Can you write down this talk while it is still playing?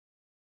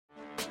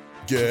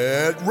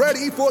Get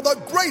ready for the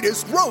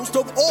greatest roast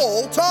of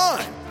all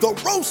time, the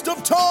Roast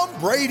of Tom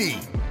Brady,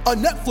 a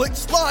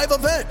Netflix live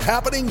event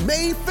happening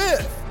May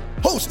 5th.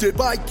 Hosted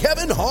by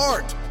Kevin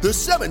Hart, the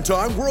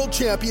 7-time world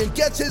champion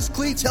gets his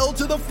cleats held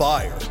to the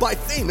fire by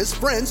famous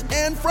friends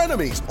and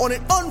frenemies on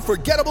an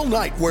unforgettable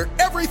night where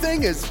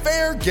everything is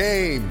fair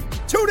game.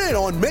 Tune in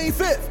on May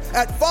 5th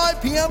at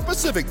 5 p.m.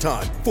 Pacific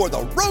time for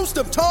the Roast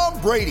of Tom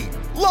Brady,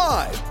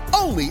 live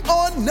only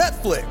on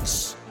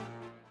Netflix.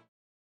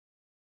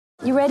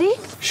 You ready?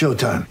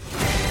 Showtime.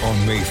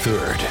 On May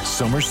 3rd,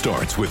 summer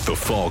starts with The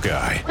Fall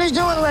Guy. Let's do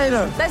it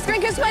later. Let's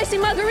drink a spicy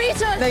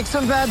margarita. Make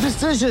some bad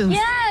decisions.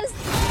 Yes!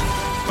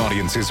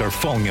 Audiences are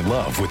falling in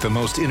love with the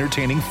most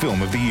entertaining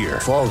film of the year.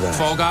 Fall Guy.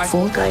 Fall Guy?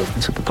 Fall guy.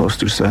 That's what the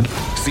poster said.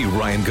 See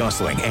Ryan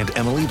Gosling and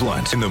Emily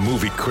Blunt in the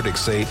movie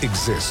critics say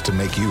exists to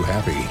make you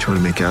happy. Trying to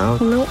make it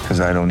out? Nope. Because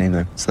I don't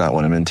either. It's not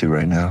what I'm into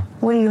right now.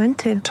 What are you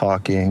into?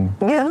 Talking.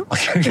 Yeah.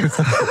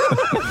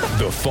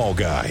 The Fall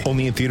Guy.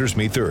 Only in theaters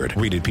May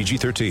 3rd. Rated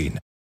PG-13.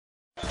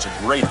 It's a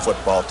great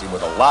football team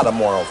with a lot of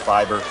moral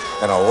fiber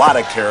and a lot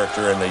of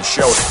character, and they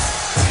showed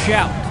it.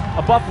 Shout,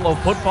 a Buffalo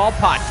football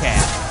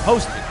podcast,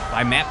 hosted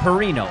by Matt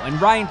Perino and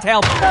Ryan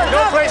Talbot.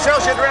 No place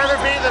else you'd rather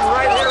be than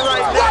right here,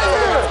 right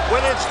now.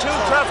 When it's too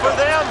tough for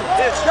them,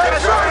 it's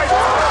just right.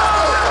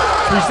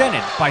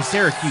 Presented by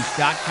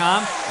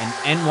Syracuse.com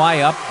and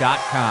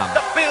NYUp.com.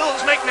 The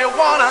Bills make me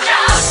wanna.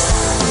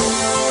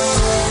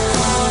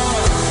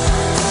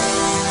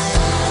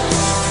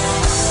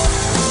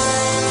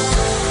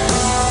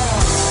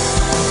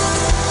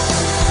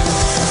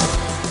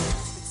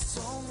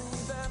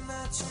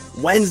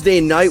 Wednesday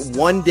night,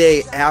 one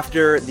day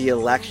after the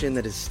election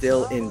that is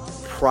still in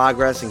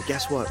progress. And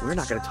guess what? We're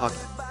not going to talk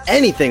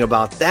anything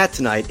about that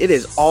tonight. It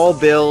is all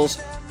Bills,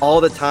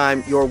 all the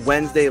time. Your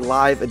Wednesday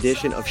live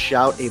edition of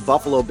Shout, a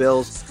Buffalo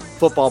Bills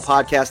football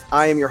podcast.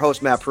 I am your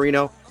host, Matt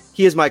Perino.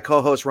 He is my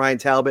co-host, Ryan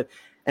Talbot.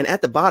 And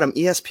at the bottom,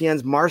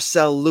 ESPN's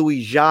Marcel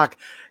Louis-Jacques.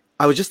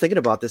 I was just thinking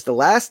about this. The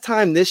last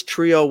time this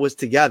trio was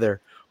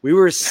together, we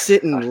were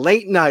sitting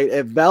late night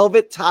at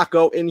Velvet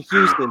Taco in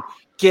Houston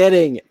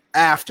getting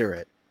after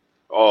it.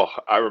 Oh,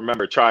 I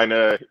remember trying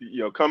to,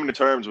 come to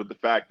terms with the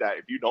fact that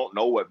if you don't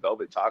know what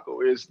Velvet Taco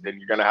is, then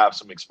you're going to have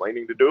some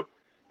explaining to do,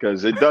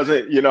 because it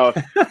doesn't,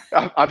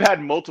 I've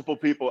had multiple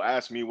people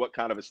ask me what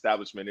kind of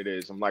establishment it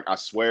is. I'm like, I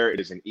swear it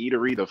is an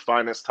eatery, the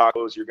finest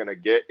tacos you're going to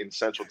get in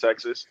Central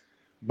Texas.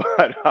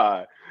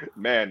 But,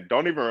 man,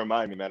 don't even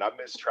remind me, man. I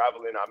miss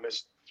traveling. I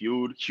miss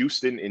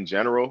Houston in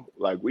general.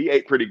 Like, we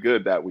ate pretty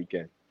good that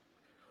weekend.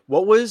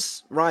 What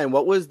was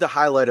the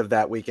highlight of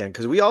that weekend?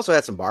 Because we also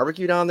had some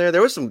barbecue down there. There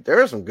were some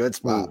good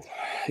spots.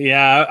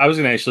 Yeah, I was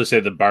going to actually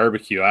say the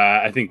barbecue.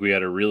 I think we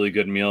had a really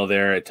good meal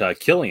there at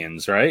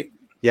Killian's, right?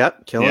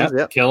 Yep, Killian's.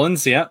 Yep.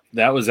 Killian's. Yep,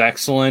 that was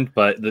excellent.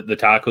 But the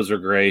tacos were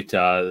great.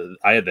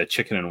 I had the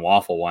chicken and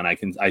waffle one.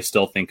 I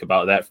still think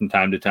about that from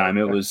time to time.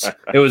 It was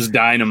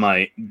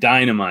dynamite.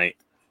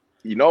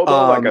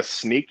 Like a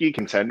sneaky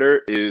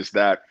contender is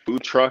that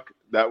food truck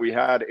that we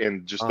had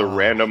in just the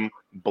random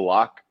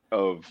block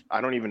of,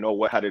 I don't even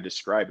know how to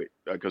describe it,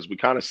 because we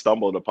kind of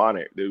stumbled upon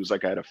it. It was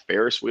like I had a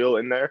Ferris wheel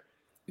in there.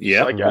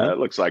 Yeah, that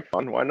looks like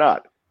fun. Why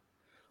not?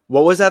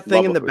 What was that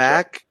thing in the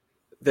back?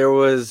 There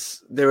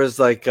was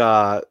like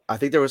I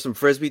think there was some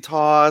frisbee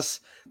toss.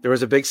 There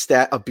was a big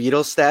a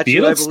Beatles statue.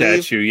 Beatles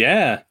statue,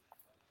 yeah.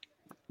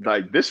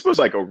 Like, this was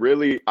like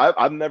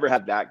I've never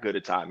had that good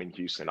a time in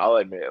Houston. I'll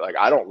admit, like,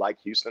 I don't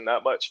like Houston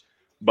that much,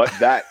 but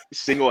that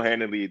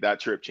single-handedly, that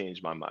trip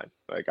changed my mind.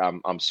 Like,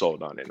 I'm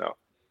sold on it now.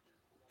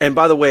 And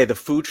by the way, the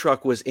food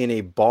truck was in a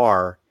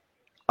bar.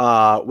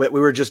 We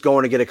were just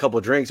going to get a couple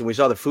of drinks, and we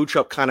saw the food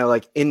truck kind of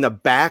like in the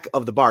back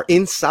of the bar,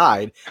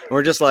 inside. And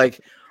we're just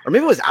like, or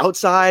maybe it was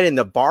outside, and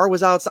the bar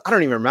was outside. I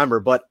don't even remember,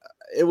 but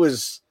it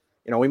was,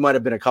 we might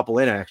have been a couple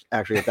in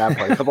actually at that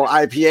point, a couple of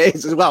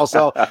IPAs as well.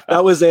 So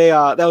that was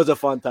a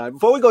fun time.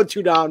 Before we go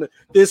too down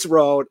this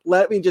road,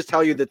 let me just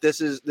tell you that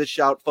this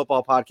Shout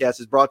Football Podcast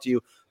is brought to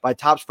you by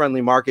Tops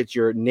Friendly Markets,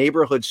 your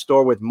neighborhood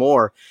store with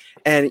more.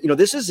 And,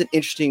 this is an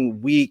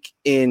interesting week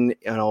in,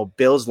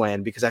 Bills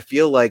land, because I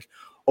feel like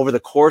over the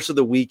course of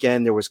the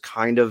weekend, there was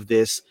kind of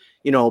this,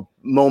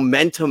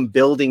 momentum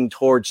building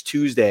towards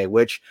Tuesday,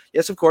 which,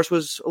 yes, of course,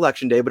 was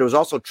election day, but it was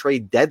also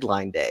trade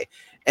deadline day.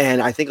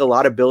 And I think a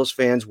lot of Bills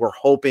fans were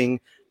hoping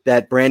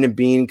that Brandon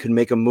Beane could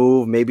make a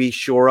move, maybe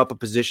shore up a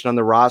position on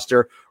the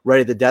roster right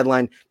at the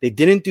deadline. They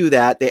didn't do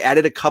that. They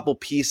added a couple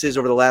pieces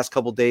over the last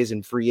couple days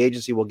in free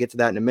agency. We'll get to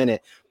that in a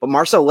minute. But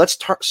Marcel, let's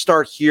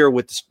start here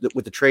with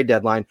the trade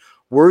deadline.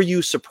 Were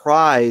you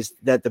surprised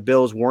that the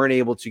Bills weren't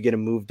able to get a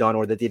move done,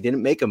 or that they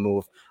didn't make a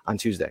move on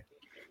Tuesday?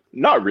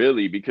 Not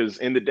really, because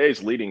in the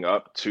days leading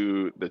up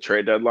to the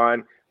trade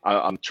deadline,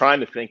 I'm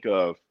trying to think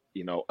of,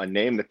 a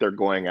name that they're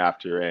going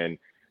after. And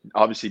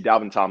obviously,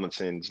 Dalvin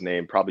Tomlinson's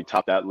name probably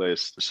topped that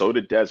list. So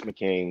did Des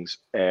McCain's.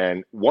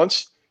 And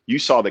once you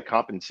saw the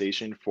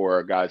compensation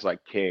for guys like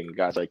King,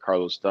 guys like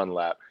Carlos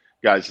Dunlap,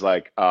 guys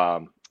like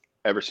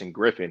Everson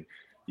Griffin,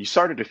 you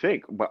started to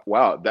think,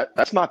 wow,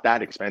 that's not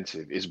that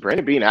expensive. Is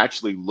Brandon Beane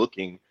actually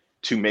looking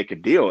to make a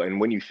deal. And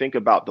when you think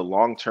about the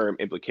long-term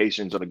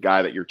implications of a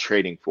guy that you're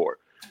trading for,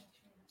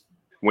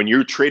 when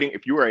you're trading,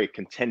 if you are a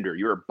contender,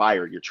 you're a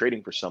buyer, you're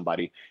trading for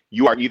somebody,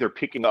 you are either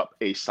picking up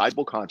a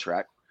sizable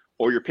contract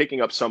or you're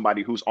picking up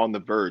somebody who's on the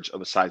verge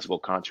of a sizable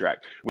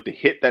contract. With the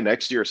hit that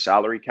next year's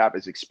salary cap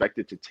is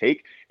expected to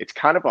take, it's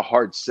kind of a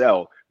hard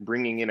sell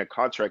bringing in a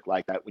contract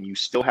like that when you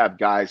still have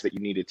guys that you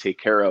need to take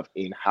care of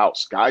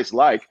in-house. Guys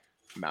like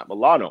Matt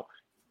Milano.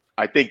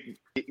 I think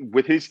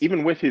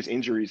even with his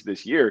injuries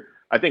this year,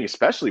 I think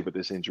especially with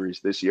his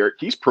injuries this year,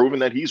 he's proven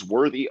that he's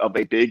worthy of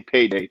a big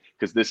payday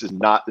because this is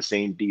not the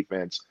same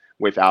defense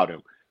without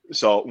him.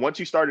 So once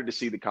you started to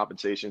see the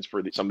compensations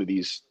for some of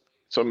these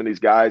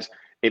guys,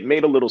 it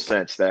made a little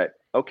sense that,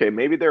 okay,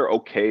 maybe they're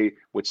okay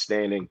with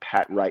standing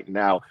pat right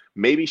now.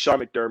 Maybe Sean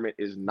McDermott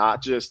is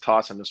not just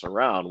tossing us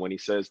around when he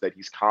says that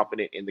he's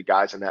confident in the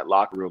guys in that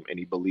locker room and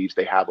he believes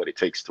they have what it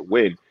takes to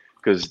win,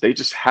 because they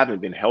just haven't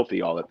been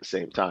healthy all at the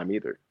same time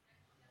either.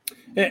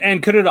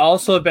 And could it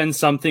also have been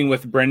something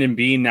with Brendan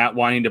Beane not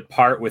wanting to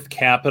part with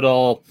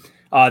capital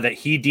that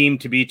he deemed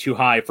to be too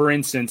high? For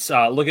instance,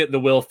 look at the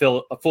Will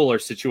Fuller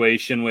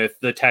situation with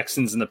the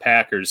Texans and the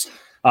Packers.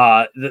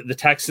 The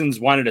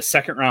Texans wanted a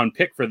second-round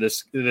pick for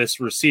this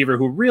receiver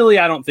who really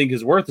I don't think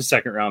is worth a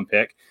second-round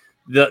pick.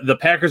 The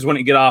Packers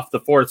wouldn't get off the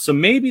fourth, so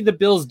maybe the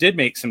Bills did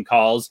make some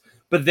calls,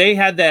 but they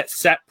had that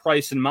set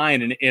price in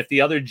mind, and if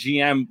the other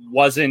GM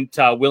wasn't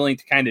willing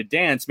to kind of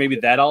dance, maybe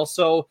that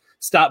also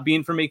stopped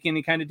Beane from making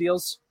any kind of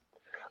deals?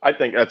 I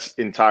think that's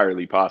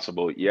entirely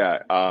possible, yeah.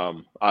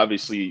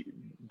 Obviously,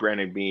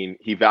 Brandon Beane,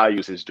 he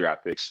values his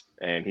draft picks,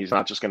 and he's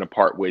not just going to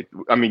part with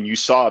 – I mean, you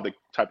saw the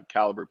type of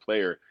caliber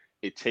player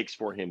it takes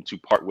for him to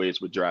part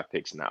ways with draft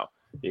picks now.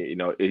 You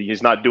know,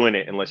 he's not doing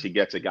it unless he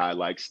gets a guy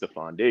like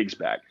Stephon Diggs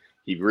back.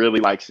 He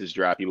really likes his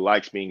draft. He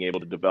likes being able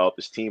to develop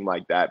his team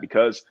like that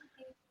because,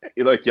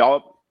 like,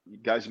 you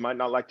guys might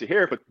not like to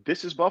hear it, but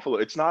this is Buffalo.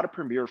 It's not a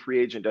premier free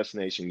agent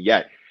destination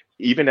yet.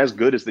 Even as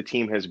good as the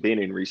team has been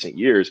in recent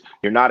years,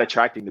 you're not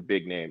attracting the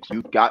big names.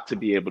 You've got to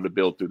be able to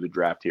build through the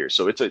draft here.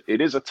 So it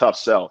is a tough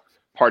sell,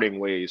 parting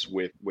ways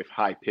with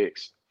high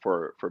picks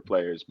for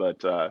players.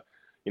 But,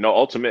 you know,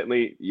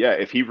 ultimately, yeah,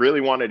 if he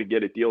really wanted to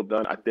get a deal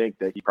done, I think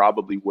that he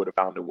probably would have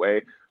found a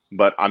way.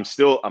 But I'm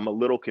a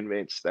little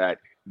convinced that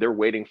they're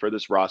waiting for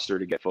this roster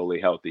to get fully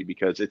healthy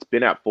because it's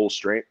been at full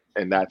strength.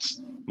 And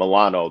that's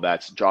Milano,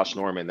 that's Josh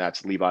Norman,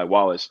 that's Levi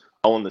Wallace,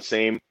 all in the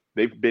same.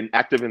 They've been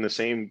active in the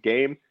same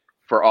game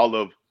for all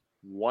of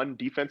one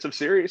defensive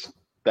series,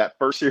 that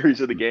first series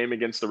of the game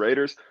against the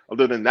Raiders.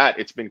 Other than that,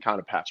 it's been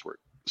kind of patchwork.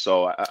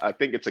 So I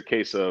think it's a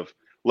case of,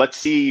 let's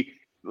see.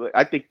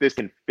 I think this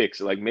can fix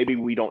it. Like, maybe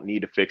we don't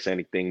need to fix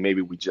anything.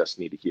 Maybe we just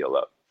need to heal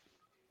up.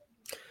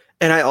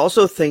 And I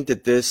also think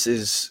that this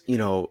is, you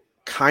know,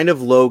 kind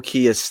of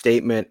low-key a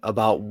statement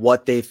about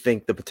what they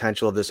think the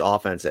potential of this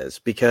offense is,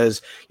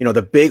 because, you know,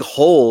 the big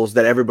holes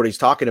that everybody's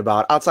talking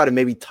about outside of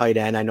maybe tight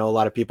end, I know a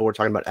lot of people were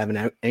talking about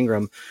Evan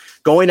Ingram,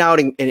 going out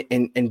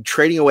and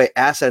trading away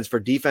assets for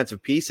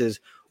defensive pieces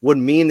would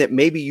mean that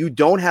maybe you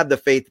don't have the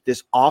faith that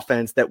this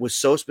offense that was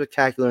so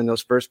spectacular in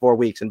those first 4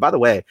 weeks. And by the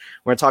way,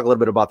 we're going to talk a little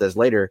bit about this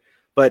later,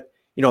 but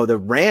you know, the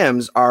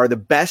Rams are the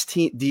best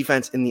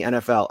defense in the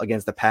NFL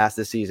against the pass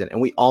this season.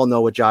 And we all know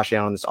what Josh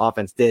Allen, this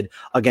offense, did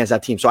against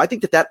that team. So I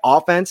think that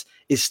offense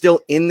is still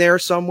in there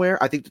somewhere.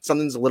 I think that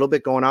something's a little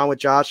bit going on with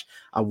Josh.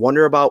 I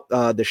wonder about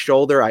the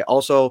shoulder. I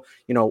also,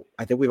 you know,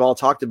 I think we've all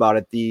talked about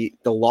it. The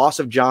loss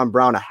of John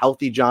Brown, a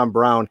healthy John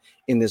Brown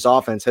in this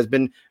offense has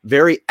been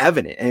very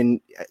evident.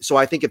 And so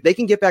I think if they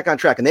can get back on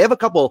track, and they have a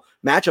couple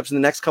matchups in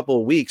the next couple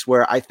of weeks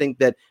where I think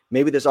that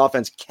maybe this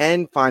offense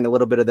can find a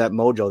little bit of that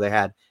mojo they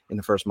had in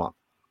the first month.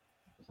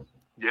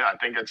 Yeah, I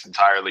think it's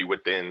entirely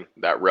within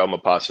that realm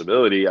of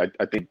possibility. I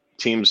think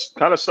teams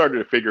kind of started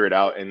to figure it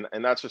out, and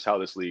that's just how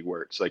this league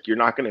works. Like, you're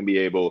not going to be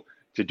able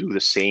to do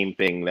the same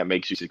thing that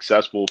makes you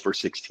successful for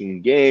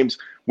 16 games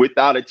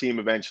without a team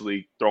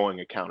eventually throwing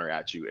a counter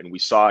at you. And we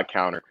saw a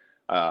counter.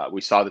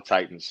 We saw the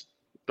Titans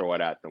throw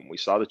it at them. We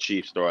saw the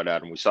Chiefs throw it at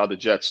them. We saw the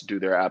Jets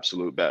do their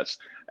absolute best.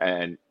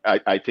 And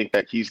I think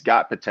that he's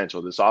got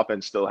potential. This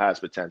offense still has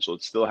potential.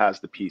 It still has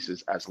the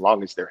pieces as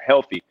long as they're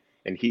healthy.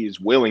 And he is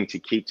willing to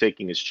keep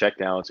taking his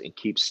checkdowns and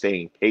keep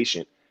staying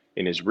patient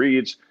in his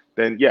reads,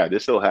 then yeah,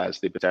 this still has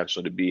the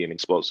potential to be an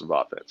explosive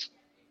offense.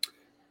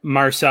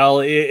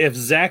 Marcel, if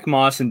Zach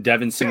Moss and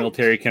Devin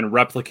Singletary can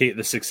replicate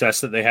the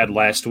success that they had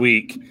last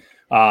week,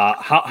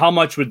 how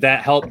much would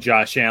that help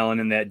Josh Allen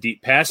in that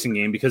deep passing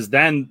game? Because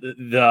then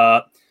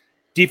the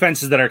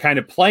defenses that are kind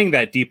of playing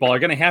that deep ball are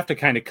going to have to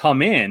kind of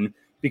come in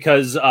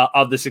because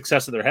of the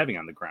success that they're having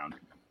on the ground.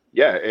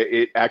 Yeah,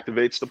 it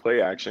activates the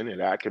play action. It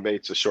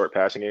activates the short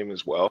passing game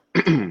as well,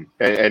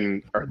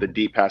 and the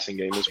deep passing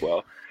game as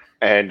well.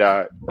 And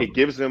it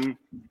gives them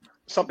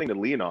something to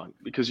lean on,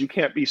 because you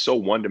can't be so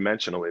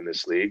one-dimensional in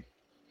this league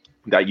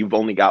that you've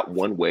only got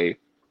one way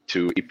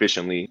to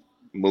efficiently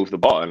move the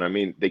ball. And I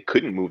mean, they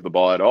couldn't move the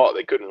ball at all.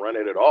 They couldn't run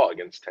it at all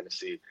against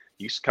Tennessee.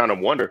 You just kind of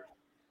wonder,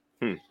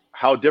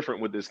 how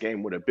different would this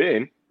game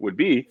would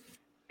be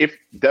if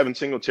Devin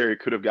Singletary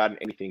could have gotten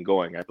anything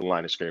going at the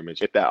line of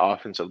scrimmage, if that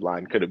offensive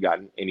line could have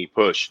gotten any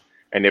push,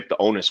 and if the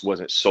onus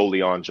wasn't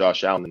solely on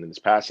Josh Allen in this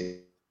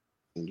passing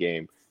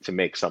game to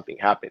make something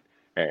happen.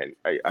 And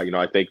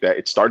I think that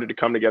it started to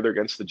come together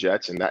against the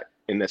Jets, and that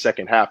in the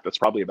second half, that's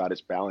probably about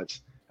as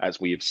balanced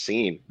as we have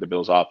seen the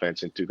Bills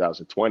offense in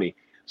 2020.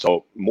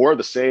 So more of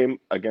the same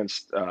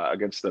against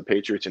the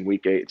Patriots in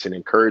Week 8. It's an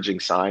encouraging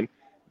sign,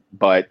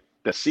 but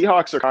the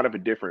Seahawks are kind of a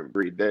different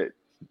breed. They're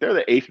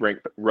the 8th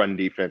ranked run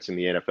defense in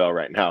the NFL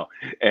right now,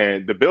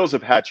 and the Bills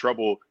have had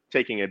trouble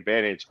taking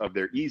advantage of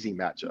their easy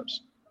matchups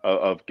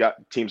of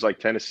teams like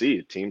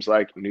Tennessee, teams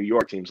like New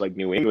York, teams like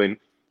New England.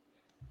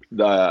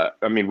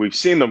 We've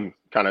seen them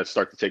kind of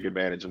start to take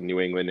advantage of New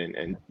England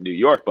and New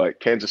York, but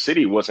Kansas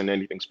City wasn't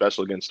anything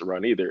special against the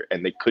run either,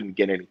 and they couldn't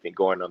get anything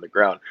going on the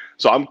ground.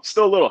 So I'm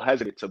still a little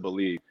hesitant to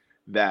believe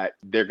that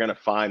they're going to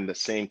find the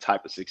same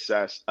type of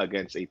success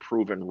against a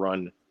proven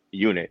run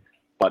unit.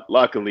 But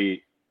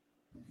luckily,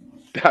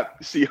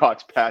 that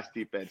Seahawks pass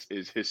defense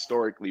is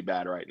historically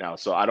bad right now,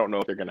 so I don't know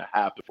if they're going to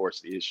have to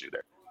force the issue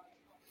there.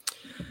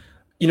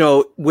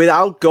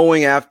 Without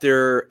going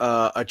after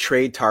a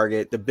trade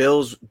target, the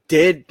Bills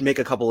did make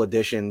a couple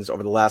additions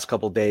over the last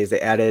couple of days.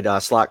 They added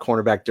slot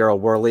cornerback Daryl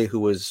Worley, who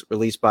was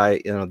released by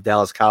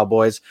Dallas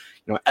Cowboys.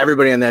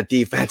 Everybody on that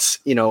defense,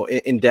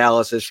 in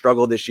Dallas has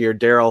struggled this year.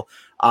 Daryl,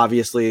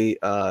 obviously,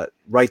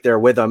 right there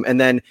with them. And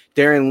then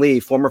Darren Lee,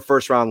 former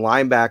first-round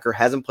linebacker,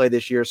 hasn't played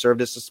this year, served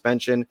a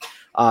suspension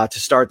to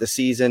start the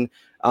season.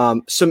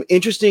 Some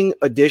interesting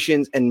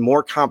additions and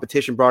more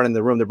competition brought in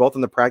the room. They're both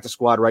in the practice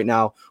squad right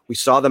now. We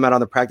saw them out on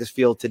the practice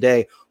field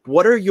today.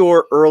 What are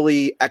your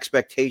early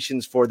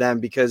expectations for them?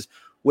 Because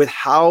with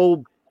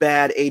how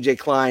bad AJ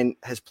Klein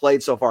has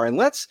played so far, and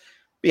let's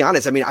be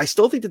honest, I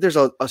still think that there's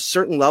a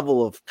certain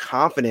level of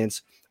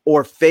confidence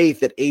or faith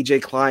that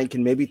AJ Klein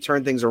can maybe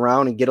turn things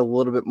around and get a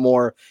little bit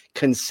more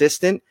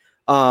consistent.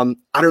 I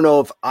don't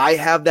know if I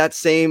have that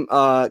same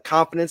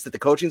confidence that the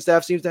coaching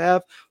staff seems to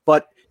have,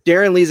 but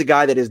Darren Lee's a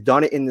guy that has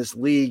done it in this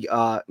league,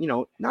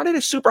 not at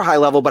a super high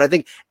level, but I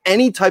think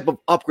any type of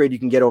upgrade you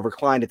can get over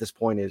Klein at this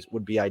point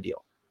would be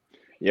ideal.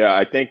 Yeah,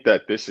 I think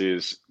that this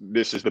is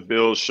the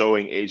Bills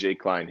showing AJ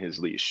Klein his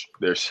leash.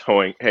 They're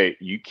showing, hey,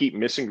 you keep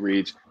missing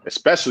reads,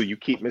 especially you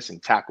keep missing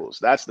tackles.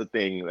 That's the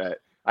thing that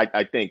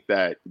I think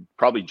that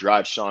probably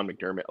drives Sean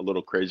McDermott a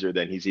little crazier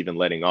than he's even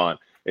letting on,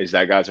 is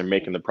that guys are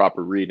making the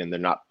proper read and they're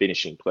not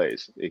finishing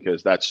plays,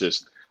 because that's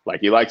just,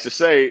 like he likes to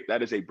say,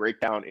 that is a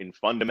breakdown in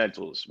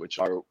fundamentals, which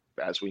are,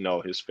 as we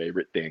know, his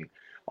favorite thing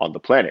on the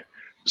planet.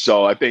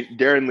 So I think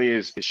Darren Lee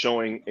is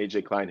showing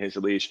AJ Klein his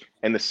leash,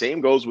 and the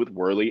same goes with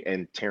Worley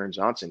and Taron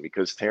Johnson,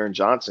 because Taron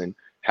Johnson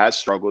has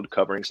struggled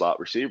covering slot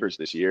receivers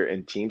this year,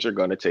 and teams are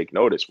going to take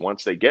notice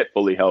once they get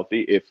fully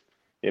healthy. If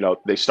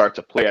they start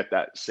to play at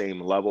that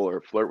same level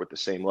or flirt with the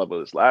same level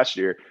as last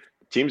year,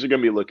 teams are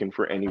going to be looking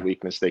for any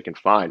weakness they can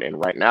find,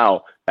 and right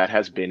now that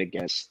has been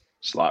against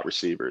slot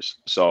receivers.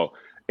 So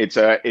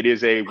it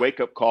is a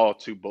wake-up call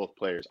to both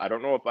players. I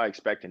don't know if I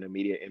expect an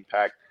immediate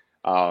impact,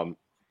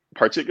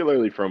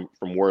 particularly from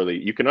Worley.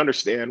 You can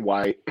understand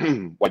why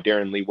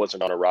Darren Lee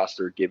wasn't on a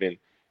roster given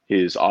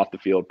his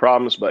off-the-field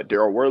problems, but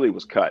Daryl Worley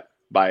was cut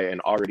by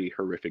an already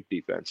horrific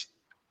defense.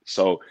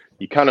 So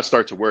you kind of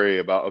start to worry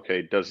about,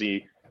 okay, does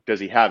he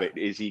have it?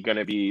 Is he going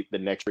to be the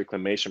next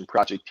reclamation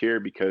project here?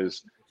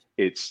 Because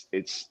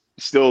it's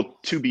still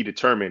to be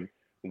determined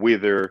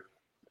whether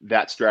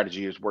that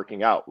strategy is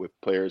working out with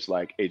players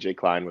like AJ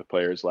Klein, with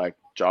players like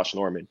Josh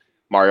Norman.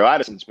 Mario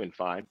Addison's been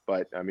fine,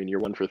 but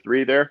you're 1 for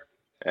 3 there,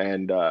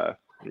 and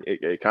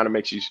it kind of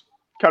makes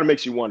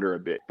you wonder a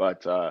bit.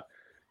 But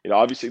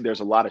obviously there's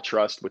a lot of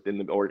trust within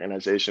the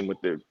organization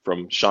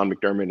from Sean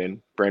McDermott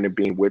and Brandon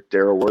Beane with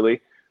Daryl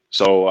Worley.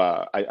 So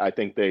I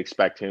think they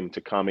expect him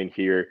to come in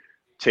here,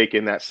 take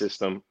in that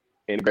system,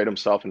 integrate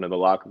himself into the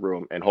locker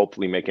room, and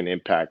hopefully make an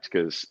impact.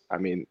 Because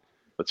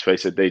let's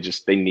face it,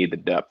 they need the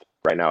depth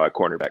right now at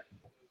cornerback.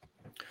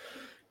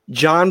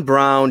 John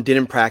Brown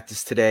didn't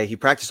practice today. He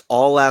practiced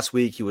all last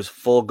week. He was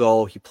full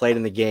go. He played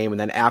in the game. And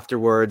then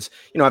afterwards,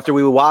 after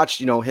we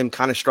watched, him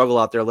kind of struggle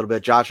out there a little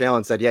bit, Josh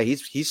Allen said, yeah,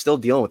 he's still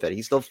dealing with it.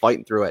 He's still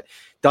fighting through it.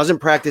 Doesn't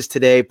practice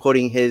today,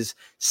 putting his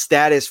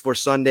status for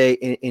Sunday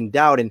in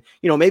doubt. And,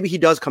 maybe he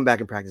does come back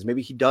and practice.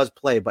 Maybe he does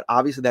play, but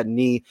obviously that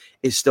knee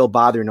is still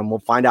bothering him. We'll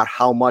find out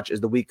how much as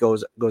the week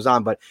goes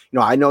on. But,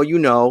 I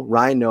know,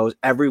 Ryan knows,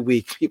 every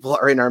week people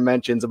are in our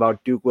mentions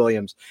about Duke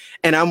Williams.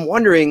 And I'm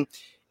wondering,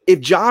 if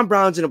John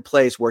Brown's in a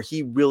place where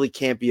he really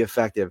can't be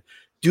effective,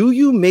 do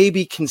you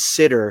maybe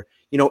consider,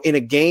 in a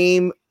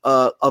game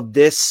of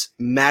this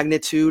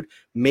magnitude,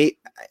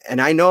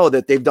 and I know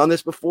that they've done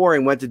this before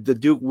and went to the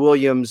Duke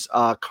Williams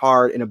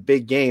card in a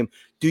big game,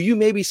 do you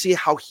maybe see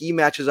how he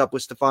matches up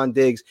with Stephon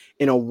Diggs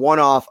in a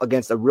one-off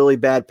against a really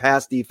bad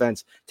pass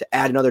defense to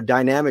add another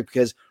dynamic?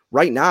 Because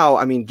right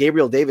now,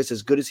 Gabriel Davis,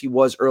 as good as he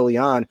was early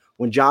on,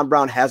 when John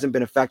Brown hasn't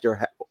been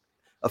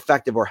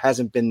effective or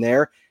hasn't been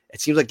there, it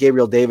seems like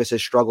Gabriel Davis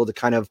has struggled to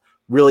kind of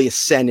really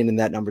ascend in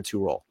that number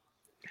 2 role.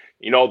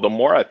 The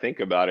more I think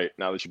about it,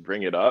 now that you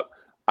bring it up,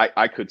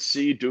 I could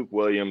see Duke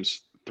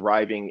Williams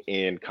thriving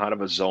in kind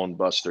of a zone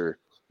buster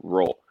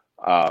role.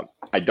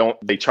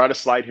 They try to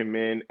slide him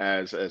in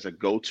as a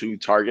go-to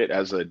target,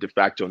 as a de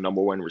facto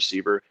number one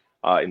receiver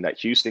in that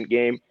Houston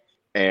game.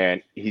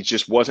 And he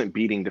just wasn't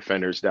beating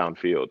defenders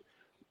downfield.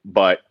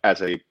 But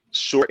as a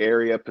short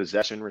area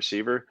possession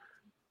receiver,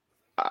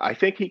 I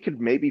think he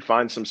could maybe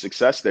find some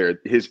success there.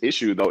 His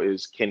issue, though,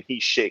 is can he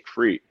shake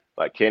free?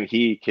 Like, can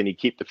he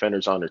keep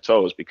defenders on their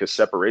toes? Because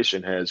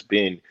separation has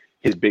been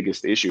his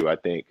biggest issue, I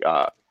think,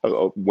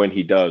 when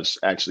he does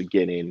actually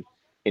get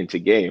into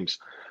games.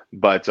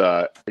 But,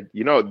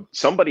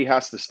 somebody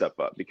has to step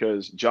up,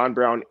 because John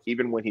Brown,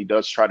 even when he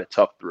does try to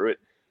tough through it,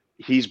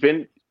 he's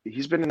been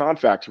a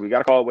non-factor. We got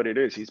to call it what it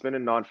is. He's been a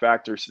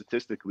non-factor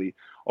statistically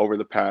over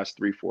the past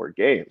 3-4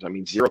 games. I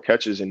mean, 0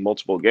 catches in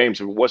multiple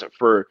games. If it wasn't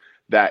for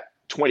that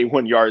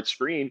 21-yard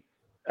screen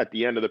at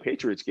the end of the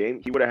Patriots game,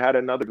 he would have had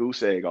another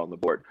goose egg on the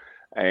board.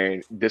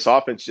 And this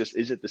offense just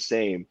isn't the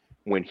same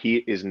when he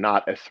is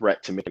not a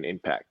threat to make an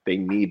impact. They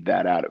need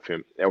that out of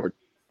him, or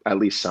at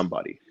least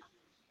somebody.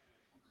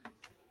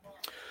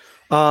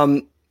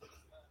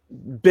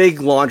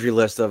 Big laundry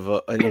list of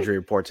an injury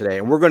report today,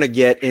 and we're going to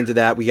get into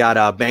that. We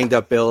got banged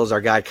up Bills,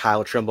 our guy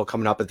Kyle Trimble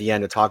coming up at the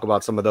end to talk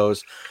about some of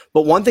those.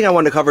 But one thing I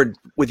wanted to cover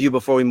with you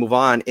before we move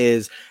on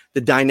is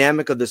the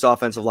dynamic of this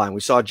offensive line.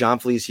 We saw John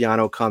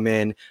Feliciano come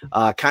in,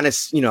 kind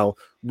of,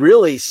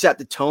 really set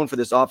the tone for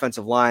this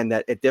offensive line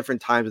that at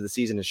different times of the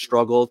season has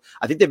struggled.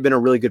 I think they've been a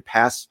really good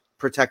pass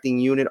protecting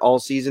unit all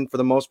season for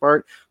the most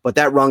part, but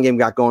that run game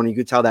got going. You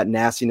could tell that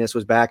nastiness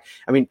was back.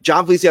 I mean,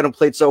 John Feliciano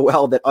played so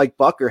well that Ike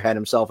Bucker had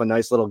himself a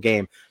nice little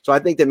game. So I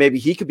think that maybe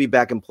he could be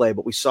back in play,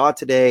 but we saw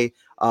today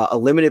a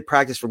limited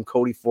practice from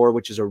Cody Ford,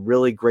 which is a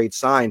really great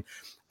sign.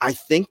 I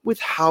think with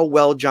how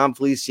well John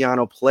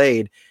Feliciano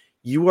played,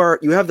 you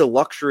have the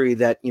luxury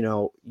that,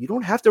 you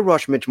don't have to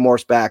rush Mitch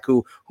Morse back,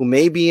 who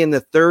may be in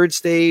the third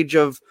stage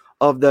of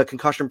the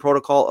concussion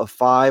protocol of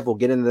 5. We'll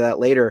get into that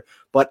later.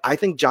 But I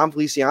think John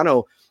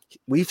Feliciano,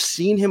 we've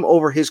seen him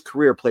over his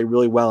career play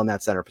really well in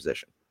that center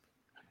position.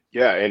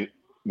 Yeah, and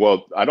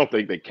I don't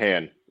think they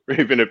can.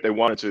 Even if they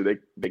wanted to,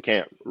 they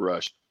can't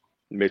rush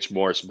Mitch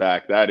Morse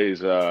back. That is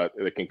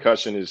the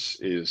concussion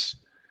is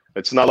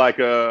it's not like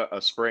a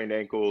sprained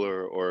ankle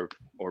or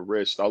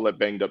wrist. I'll let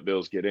banged up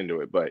Bills get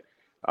into it, but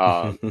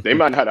they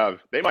might not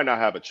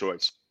have a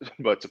choice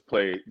but to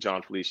play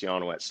John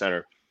Feliciano at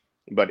center.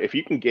 But if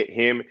you can get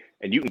him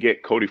and you can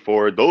get Cody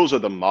Ford, those are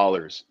the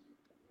maulers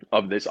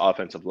of this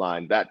offensive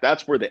line.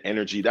 That's where the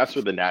energy, that's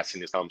where the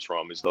nastiness comes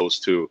from, is those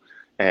two.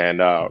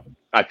 And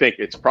I think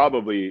it's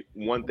probably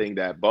one thing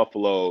that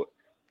Buffalo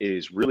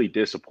is really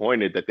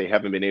disappointed that they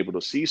haven't been able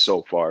to see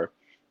so far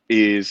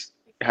is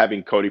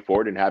having Cody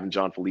Ford and having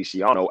John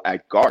Feliciano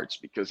at guards,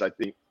 because I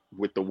think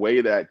with the way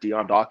that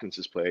Deion Dawkins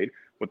has played,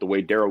 with the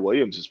way Darrell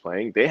Williams is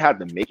playing, they had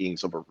the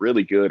makings of a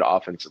really good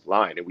offensive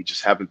line, and we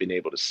just haven't been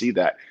able to see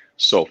that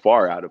so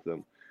far out of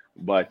them.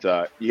 But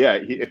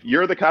if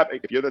you're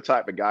the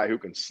type of guy who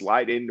can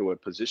slide into a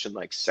position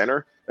like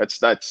center,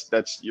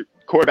 that's your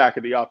quarterback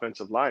of the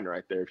offensive line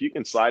right there. If you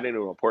can slide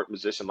into an important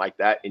position like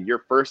that in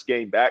your first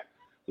game back,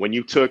 when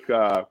you took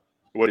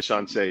what did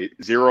Sean say,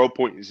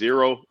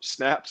 0.0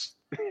 snaps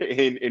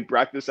in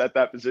practice at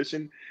that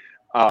position,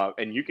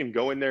 and you can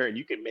go in there and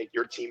you can make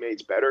your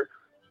teammates better,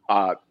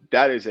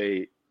 that is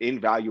a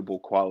invaluable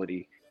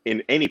quality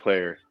in any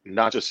player,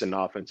 not just an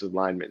offensive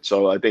lineman.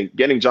 So I think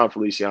getting John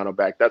Feliciano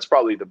back, that's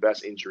probably the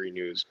best injury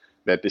news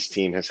that this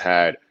team has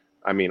had,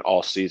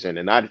 all season.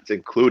 And that's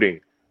including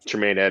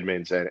Tremaine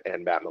Edmonds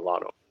and Matt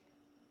Milano.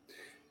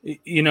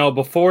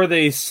 Before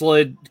they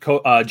slid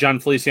John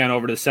Feliciano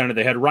over to the center,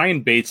 they had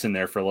Ryan Bates in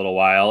there for a little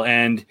while,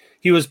 and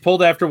he was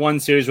pulled after one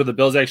series where the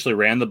Bills actually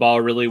ran the ball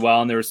really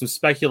well, and there was some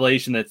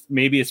speculation that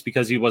maybe it's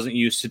because he wasn't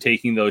used to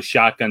taking those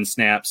shotgun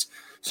snaps.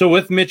 So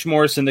with Mitch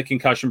Morse in the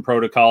concussion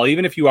protocol,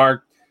 even if you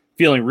are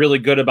feeling really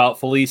good about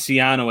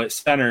Feliciano at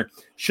center,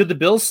 should the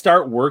Bills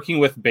start working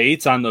with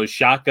Bates on those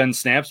shotgun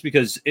snaps?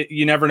 Because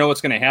you never know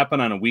what's going to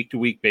happen on a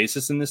week-to-week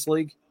basis in this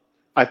league.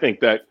 I think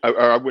that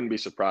I wouldn't be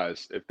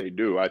surprised if they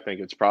do. I think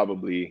it's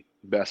probably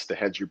best to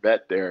hedge your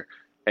bet there.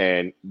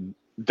 And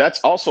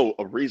that's also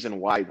a reason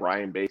why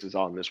Ryan Bates is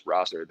on this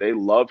roster. They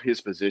love his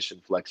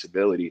position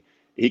flexibility.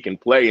 He can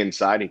play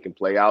inside, he can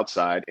play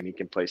outside, and he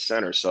can play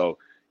center. So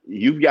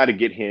you've got to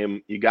get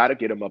him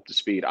up to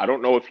speed. I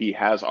don't know if he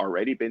has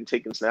already been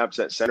taking snaps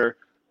at center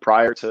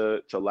prior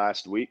to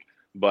last week,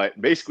 but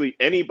basically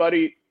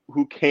anybody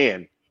who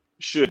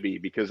should be,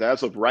 because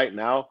as of right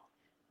now,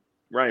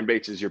 Ryan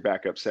Bates is your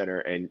backup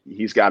center, and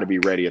he's got to be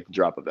ready at the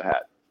drop of the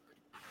hat.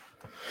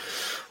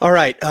 All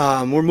right,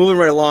 we're moving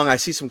right along. I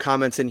see some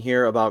comments in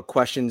here about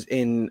questions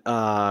during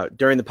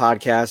the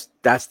podcast.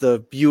 That's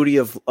the beauty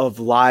of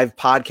live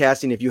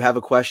podcasting. If you have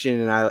a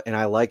question and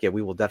I like it,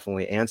 we will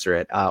definitely answer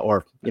it.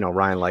 Or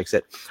Ryan likes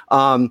it.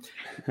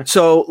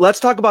 So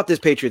let's talk about this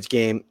Patriots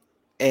game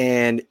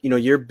and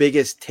your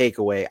biggest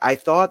takeaway. I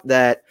thought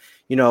that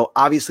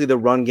Obviously the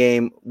run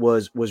game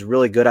was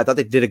really good. I thought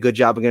they did a good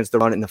job against the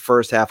run in the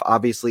first half.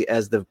 Obviously,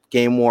 as the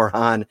game wore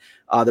on,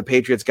 the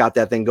Patriots got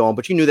that thing going.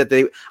 But you knew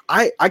that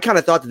I kind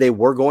of thought that they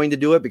were going to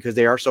do it because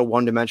they are so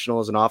one-dimensional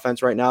as an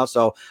offense right now.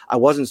 So I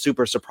wasn't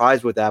super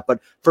surprised with that. But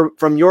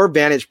from your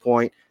vantage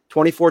point,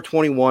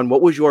 24-21,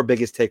 what was your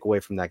biggest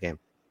takeaway from that game?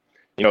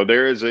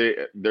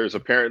 There's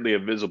apparently a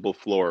visible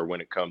floor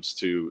when it comes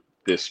to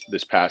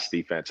this pass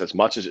defense. As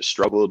much as it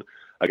struggled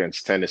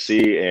against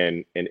Tennessee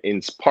and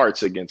in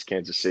parts against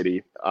Kansas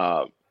City,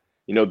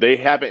 they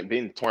haven't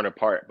been torn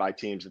apart by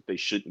teams that they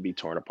shouldn't be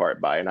torn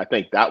apart by. And I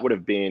think that would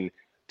have been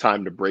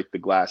time to break the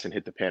glass and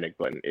hit the panic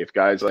button. If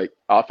guys like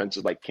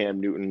offenses like Cam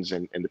Newton's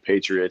and the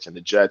Patriots and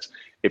the Jets,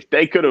 if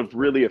they could have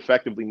really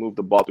effectively moved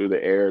the ball through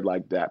the air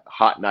like that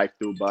hot knife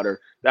through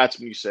butter, that's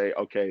when you say,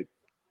 okay,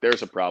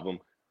 there's a problem.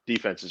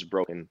 Defense is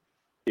broken,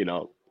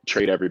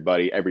 trade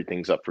everybody,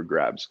 everything's up for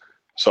grabs.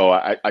 So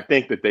I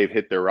think that they've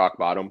hit their rock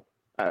bottom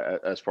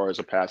as far as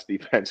a pass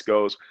defense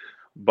goes,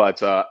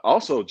 but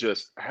also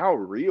just how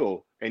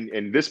real,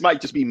 and this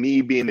might just be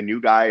me being the new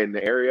guy in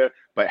the area,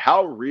 but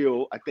how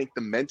real I think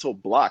the mental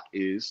block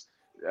is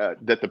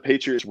that the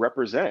Patriots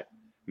represent.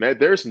 Man,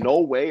 there's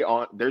no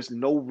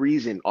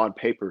reason on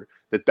paper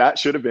that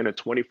should have been a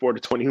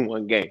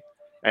 24-21 game.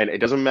 And it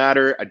doesn't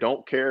matter. I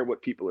don't care what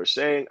people are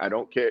saying. I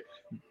don't care.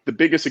 The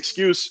biggest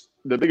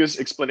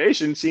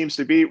explanation seems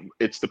to be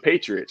it's the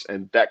Patriots.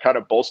 And that kind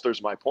of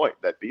bolsters my point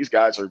that these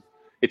guys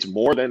it's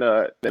more than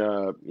a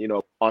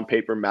on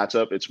paper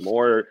matchup. It's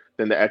more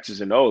than the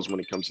X's and O's when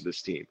it comes to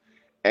this team.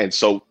 And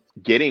so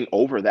getting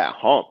over that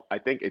hump, I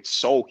think it's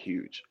so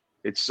huge.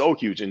 It's so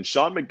huge. And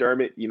Sean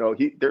McDermott,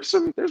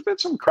 there's been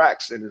some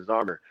cracks in his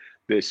armor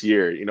this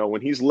year,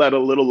 when he's let a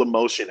little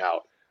emotion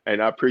out. And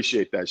I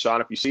appreciate that,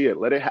 Sean. If you see it,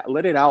 let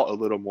it out a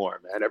little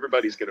more, man.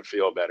 Everybody's gonna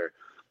feel better.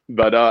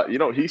 But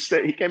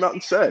he came out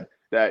and said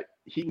that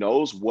he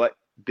knows what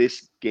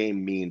this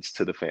game means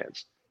to the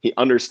fans. He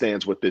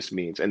understands what this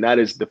means, and that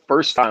is the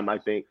first time I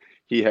think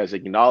he has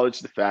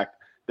acknowledged the fact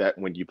that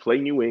when you play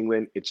New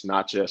England, it's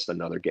not just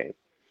another game.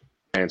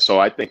 And so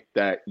I think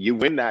that you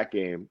win that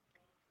game,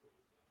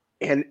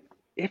 and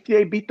if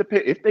they beat the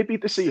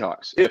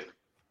Seahawks,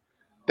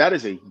 that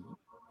is a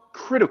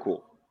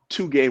critical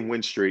 2-game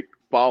win streak.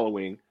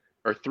 Following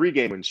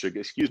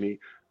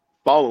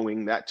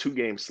that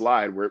 2-game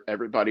slide where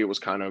everybody was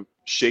kind of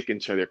shaken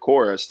to their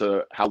core as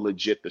to how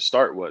legit the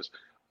start was.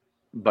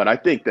 But I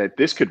think that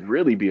this could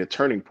really be a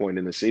turning point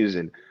in the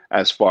season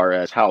as far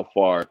as how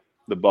far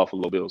the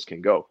Buffalo Bills can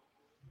go.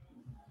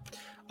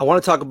 I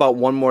want to talk about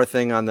one more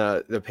thing on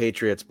the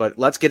Patriots, but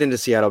let's get into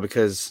Seattle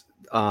because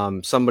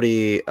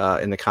somebody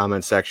in the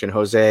comments section,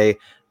 Jose,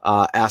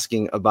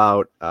 asking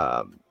about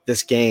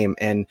this game.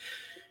 And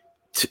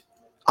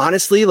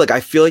honestly, I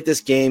feel like this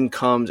game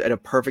comes at a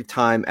perfect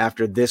time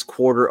after this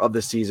quarter of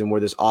the season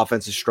where this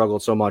offense has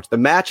struggled so much. The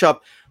matchup,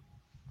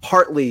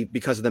 partly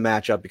because of the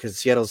matchup, because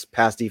Seattle's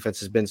pass defense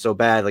has been so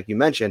bad, like you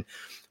mentioned,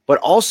 but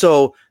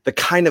also the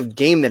kind of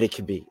game that it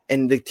could be.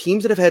 And the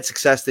teams that have had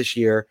success this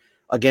year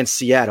against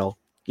Seattle,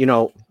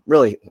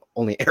 really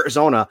only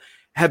Arizona,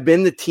 have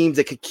been the teams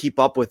that could keep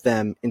up with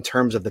them in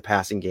terms of the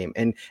passing game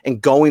and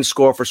going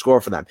score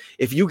for them.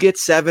 If you get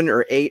 7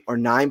 or 8 or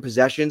 9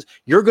 possessions,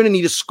 you're going to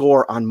need to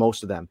score on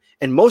most of them.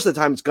 And most of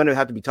the time it's going to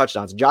have to be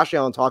touchdowns. Josh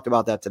Allen talked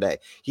about that today.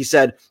 He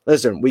said,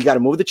 listen, we got to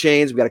move the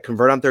chains. We got to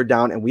convert on third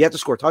down and we have to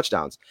score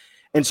touchdowns.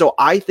 And so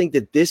I think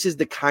that this is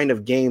the kind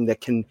of game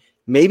that can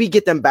maybe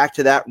get them back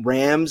to that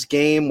Rams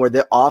game where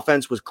the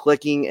offense was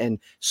clicking and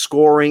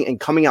scoring and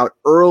coming out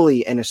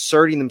early and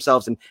asserting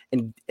themselves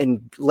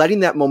and letting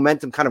that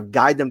momentum kind of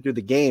guide them through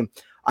the game.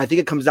 I think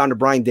it comes down to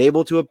Brian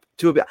Daboll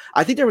to a bit.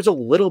 I think there was a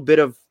little bit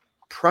of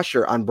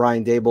pressure on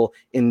Brian Daboll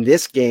in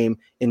this game,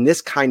 in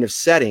this kind of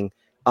setting.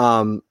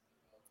 And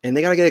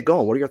they got to get it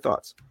going. What are your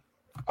thoughts?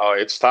 Oh,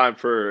 it's time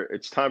for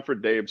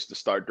Dabes to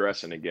start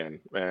dressing again,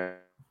 man.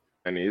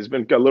 And he's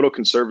been a little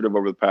conservative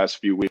over the past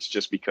few weeks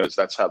just because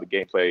that's how the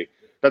game flow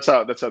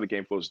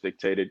is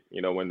dictated.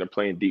 When they're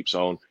playing deep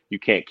zone, you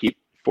can't keep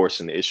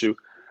forcing the issue.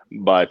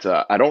 But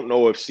I don't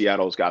know if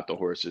Seattle's got the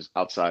horses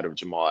outside of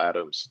Jamal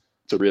Adams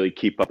to really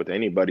keep up with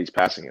anybody's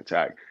passing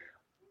attack.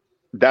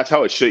 That's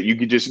how it should. You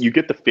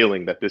get the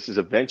feeling that this is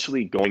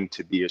eventually going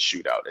to be a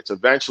shootout. It's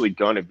eventually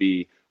going to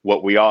be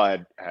what we all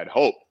had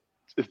hoped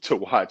to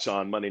watch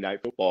on Monday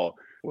Night Football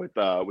with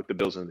the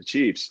Bills and the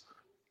Chiefs.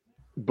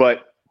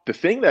 But the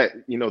thing that,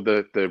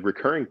 the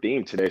recurring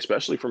theme today,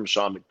 especially from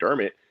Sean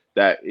McDermott,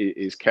 that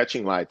is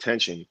catching my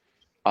attention,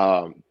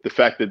 the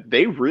fact that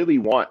they really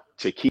want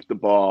to keep the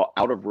ball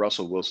out of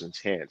Russell Wilson's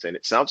hands. And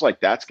it sounds like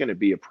that's going to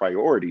be a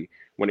priority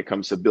when it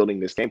comes to building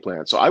this game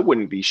plan. So I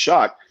wouldn't be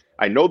shocked.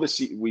 I know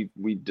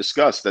we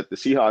discussed that the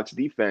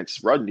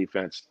Seahawks run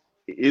defense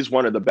is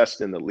one of the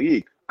best in the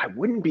league. I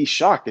wouldn't be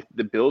shocked if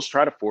the Bills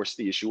try to force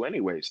the issue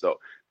anyways, though.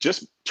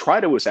 Just try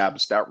to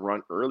establish that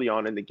run early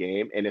on in the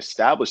game and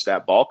establish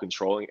that ball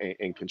controlling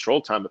and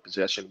control time of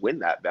possession, win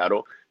that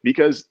battle,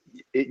 because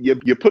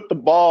you put the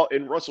ball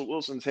in Russell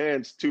Wilson's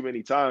hands too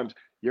many times,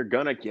 you're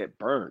going to get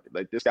burned.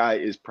 Like, this guy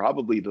is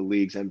probably the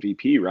league's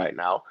MVP right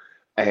now.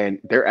 and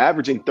they're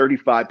averaging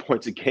 35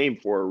 points a game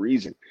for a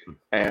reason.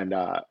 And,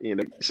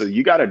 so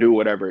you got to do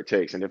whatever it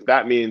takes. And if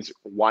that means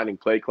winding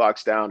play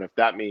clocks down, if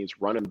that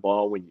means running the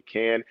ball when you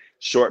can,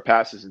 short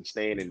passes and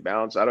staying in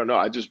bounds, I don't know.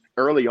 I just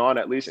early on,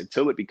 at least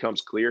until it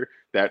becomes clear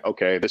that,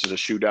 okay, this is a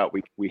shootout,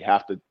 we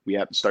have to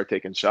start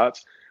taking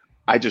shots.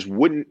 I just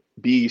wouldn't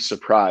be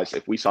surprised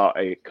if we saw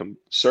a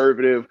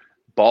conservative,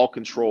 ball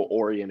control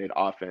oriented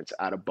offense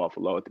out of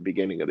Buffalo at the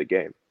beginning of the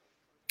game.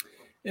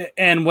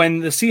 And when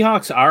the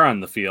Seahawks are on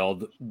the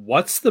field,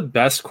 what's the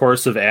best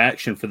course of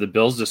action for the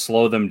Bills to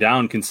slow them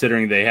down,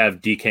 considering they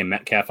have DK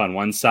Metcalf on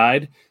one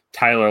side,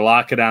 Tyler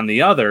Lockett on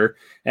the other,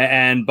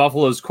 and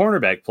Buffalo's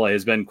cornerback play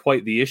has been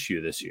quite the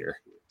issue this year?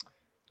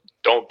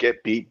 Don't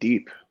get beat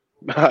deep.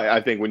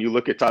 I think when you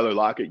look at Tyler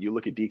Lockett, you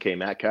look at DK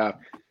Metcalf,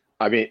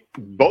 I mean,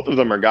 both of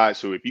them are guys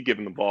who, if you give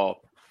them the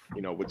ball,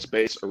 with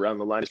space around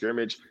the line of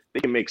scrimmage, they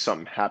can make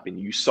something happen.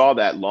 You saw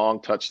that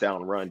long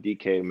touchdown run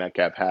DK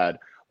Metcalf had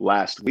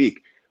last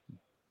week.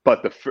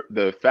 But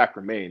the fact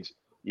remains,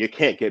 you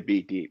can't get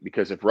beat deep,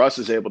 because if Russ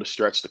is able to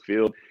stretch the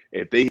field,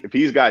 if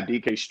he's got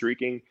DK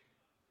streaking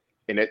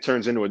and it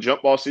turns into a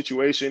jump ball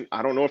situation,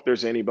 I don't know if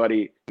there's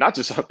anybody, not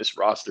just on this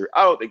roster,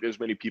 I don't think there's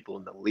many people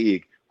in the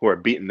league who are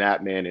beating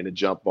that man in a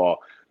jump ball.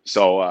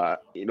 So,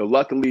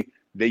 luckily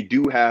they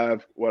do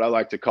have what I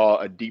like to call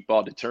a deep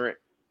ball deterrent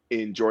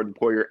in Jordan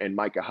Poyer and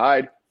Micah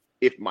Hyde,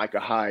 if Micah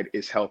Hyde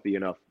is healthy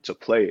enough to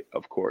play,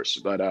 of course.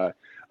 But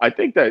I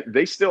think that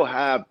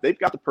they've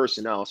got the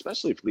personnel,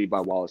 especially if Levi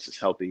Wallace is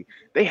healthy.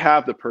 They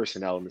have the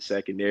personnel in the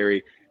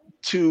secondary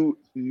to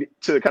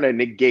kind of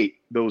negate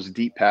those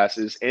deep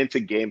passes and to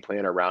game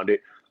plan around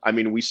it. I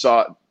mean, we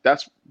saw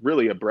that's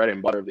really a bread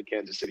and butter of the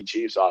Kansas City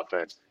Chiefs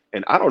offense.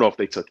 And I don't know if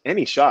they took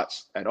any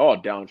shots at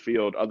all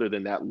downfield other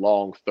than that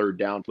long third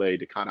down play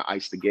to kind of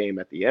ice the game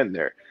at the end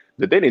there.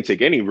 That they didn't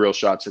take any real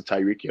shots at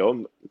Tyreek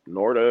Hill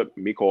nor to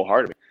Mecole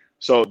Hardman.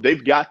 So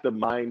they've got the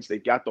minds,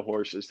 they've got the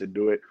horses to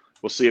do it.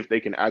 We'll see if they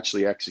can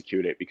actually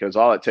execute it, because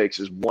all it takes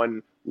is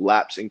one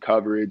lapse in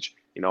coverage,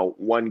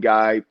 one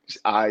guy's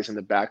eyes in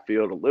the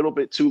backfield a little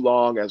bit too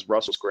long as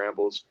Russell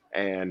scrambles,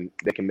 and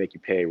they can make you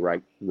pay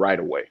right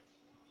away.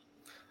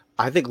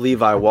 I think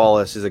Levi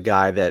Wallace is a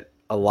guy that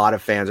a lot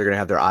of fans are going to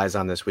have their eyes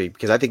on this week,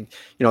 because I think,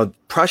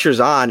 pressure's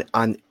on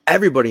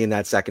everybody in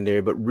that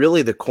secondary, but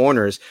really the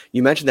corners.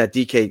 You mentioned that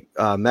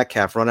DK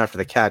Metcalf run after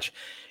the catch.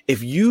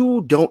 If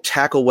you don't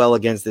tackle well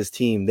against this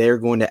team, they're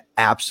going to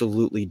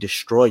absolutely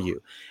destroy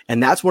you.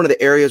 And that's one of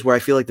the areas where I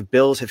feel like the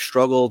Bills have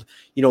struggled,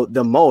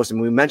 the most.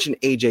 And we mentioned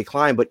AJ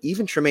Klein, but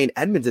even Tremaine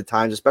Edmonds at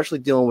times, especially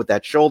dealing with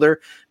that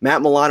shoulder,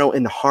 Matt Milano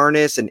in the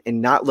harness and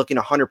not looking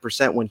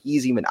 100% when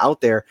he's even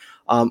out there.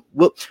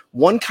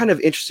 One kind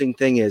of interesting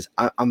thing is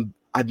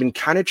I've been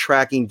kind of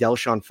tracking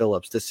Del'Shawn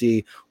Phillips to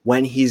see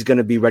when he's going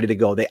to be ready to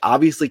go. They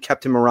obviously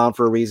kept him around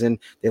for a reason.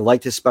 They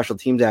liked his special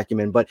teams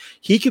acumen, but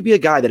he could be a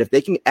guy that if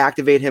they can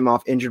activate him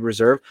off injured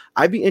reserve,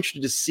 I'd be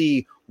interested to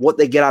see what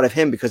they get out of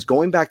him, because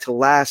going back to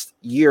last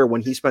year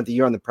when he spent the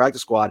year on the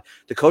practice squad,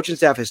 the coaching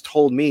staff has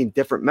told me,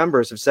 different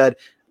members have said,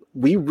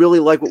 we really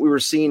like what we were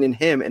seeing in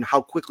him and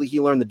how quickly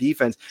he learned the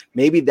defense.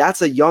 Maybe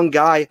that's a young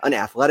guy, an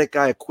athletic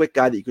guy, a quick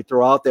guy that you could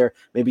throw out there,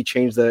 maybe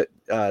change the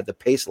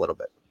pace a little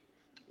bit.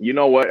 You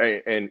know what?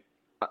 And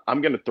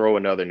I'm going to throw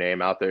another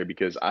name out there,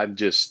 because I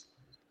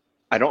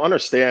don't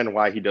understand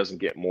why he doesn't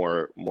get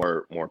more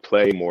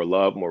play, more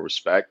love, more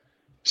respect.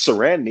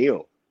 Siran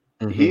Neal.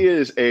 Mm-hmm. He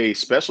is a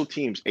special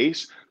teams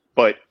ace,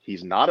 but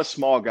he's not a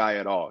small guy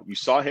at all. You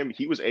saw him.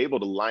 He was able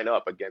to line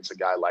up against a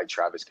guy like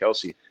Travis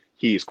Kelce.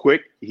 He's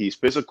quick, he's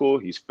physical,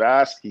 he's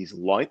fast, he's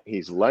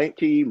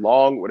lanky,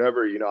 long,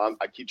 whatever.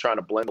 I keep trying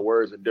to blend the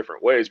words in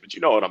different ways, but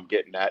you know what I'm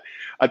getting at.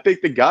 I think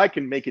the guy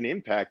can make an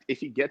impact if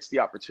he gets the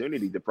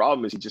opportunity. The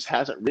problem is he just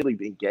hasn't really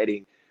been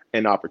getting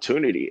an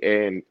opportunity.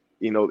 And,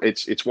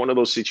 it's one of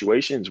those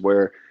situations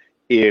where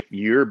if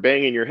you're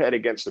banging your head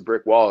against the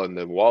brick wall and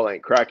the wall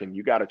ain't cracking,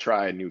 you got to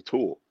try a new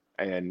tool.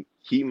 And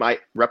he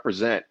might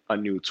represent a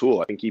new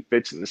tool. I think he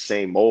fits in the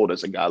same mold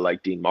as a guy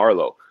like Dean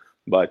Marlowe.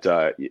 But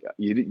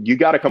you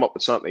got to come up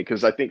with something,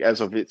 because I think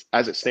as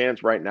it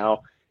stands right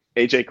now,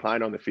 AJ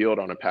Klein on the field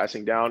on a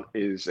passing down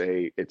it's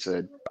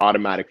an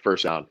automatic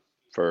first down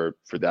for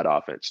that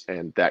offense,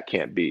 and that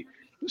can't be.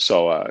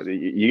 So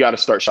you got to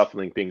start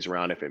shuffling things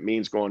around. If it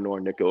means going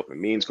nor nickel, if it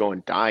means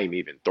going dime,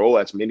 even throw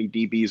as many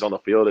DBs on the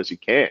field as you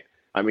can.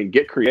 I mean,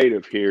 get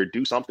creative here,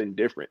 do something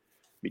different,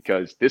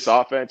 because this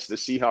offense, the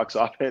Seahawks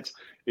offense,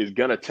 is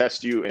gonna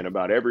test you in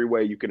about every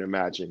way you can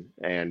imagine,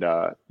 and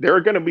there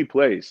are gonna be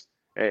plays.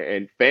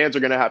 And fans are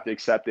going to have to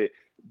accept it.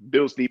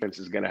 Bills defense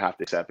is going to have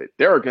to accept it.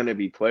 There are going to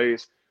be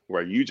plays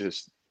where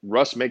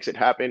Russ makes it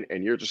happen,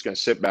 and you're just going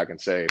to sit back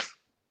and say,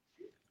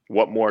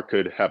 what more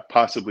could have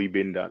possibly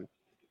been done?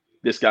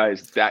 This guy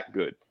is that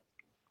good.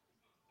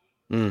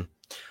 All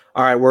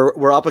right,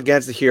 we're up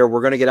against it here.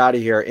 We're going to get out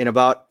of here in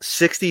about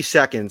 60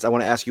 seconds. I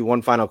want to ask you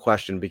one final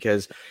question,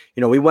 because,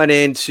 we went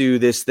into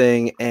this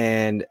thing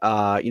and,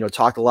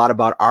 talked a lot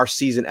about our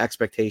season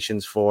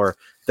expectations for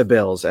the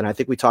Bills. And I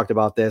think we talked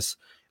about this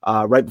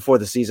right before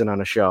the season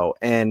on a show.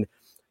 And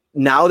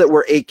now that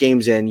we're 8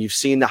 games in, you've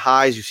seen the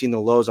highs, you've seen the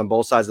lows on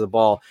both sides of the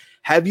ball.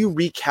 Have you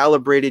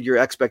recalibrated your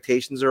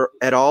expectations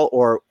at all,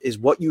 or is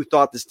what you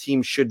thought this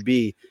team should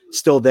be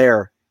still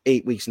there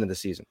 8 weeks into the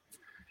season?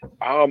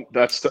 I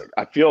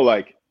feel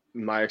like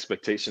my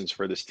expectations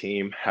for this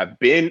team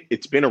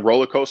it's been a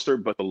roller coaster,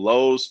 but the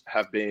lows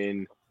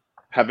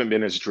haven't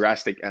been as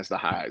drastic as the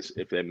highs,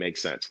 if that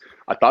makes sense.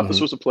 I thought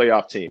this was a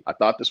playoff team. I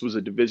thought this was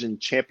a division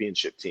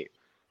championship team.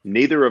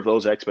 Neither of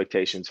those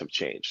expectations have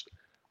changed.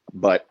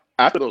 But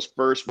after those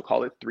first, we'll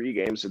call it 3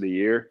 games of the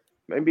year,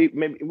 maybe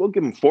we'll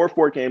give them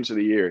 4 games of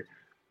the year,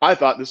 I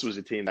thought this was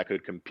a team that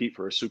could compete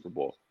for a Super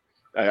Bowl.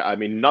 I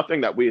mean,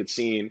 nothing that we had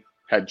seen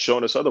had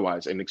shown us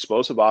otherwise. An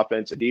explosive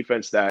offense, a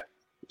defense that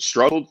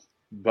struggled,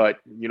 but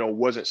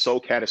wasn't so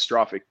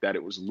catastrophic that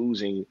it was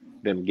losing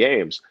them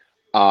games.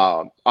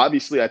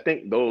 Obviously, I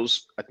think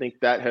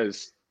that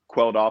has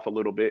quelled off a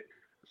little bit.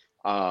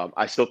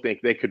 I still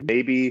think they could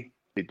maybe.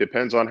 It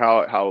depends on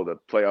how the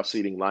playoff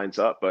seeding lines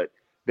up, but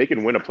they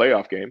can win a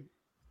playoff game,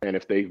 and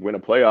if they win a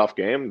playoff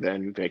game,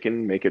 then they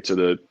can make it to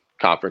the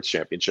conference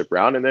championship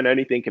round, and then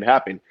anything can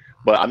happen.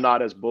 But I'm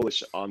not as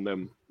bullish on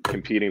them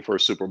competing for a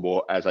Super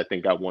Bowl as I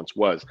think I once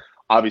was.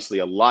 Obviously,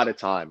 a lot of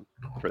time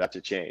for that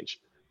to change,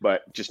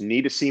 but just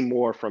need to see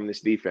more from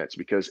this defense,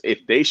 because if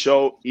they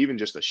show even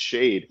just a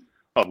shade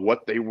of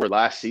what they were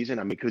last season,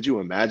 I mean, could you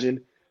imagine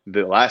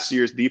the last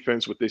year's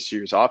defense with this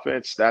year's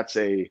offense?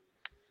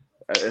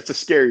 It's a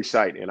scary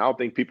sight, and I don't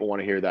think people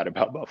want to hear that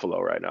about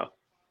Buffalo right now.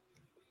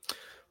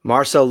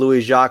 Marcel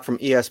Louis-Jacques from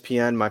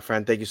ESPN, my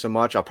friend, thank you so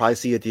much. I'll probably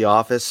see you at the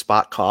office,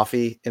 spot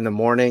coffee in the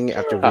morning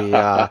after we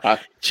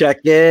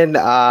check in.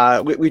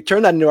 We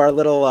turned that into our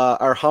little,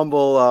 our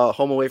humble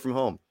home away from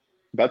home.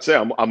 That's it.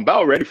 I'm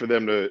about ready for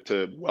them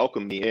to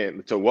welcome me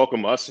in, to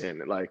welcome us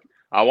in. Like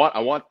I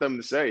want them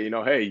to say,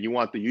 hey, you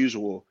want the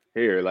usual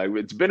here. Like,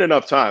 it's been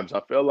enough times.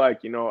 I feel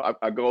like,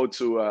 I go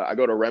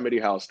to Remedy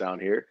House down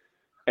here,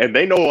 and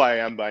they know who I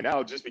am by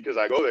now just because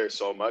I go there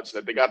so much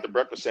that they got the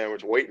breakfast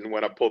sandwich waiting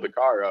when I pull the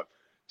car up.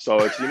 So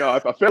it's,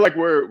 I feel like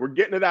we're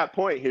getting to that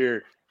point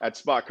here at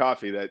Spot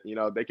Coffee that,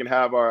 they can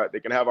have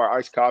our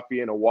iced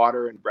coffee and a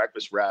water and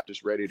breakfast wrap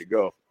just ready to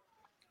go.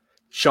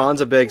 Sean's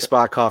a big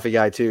Spot Coffee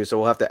guy too, so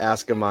we'll have to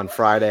ask him on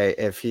Friday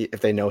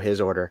if they know his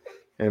order,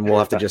 and we'll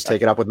have to just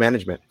take it up with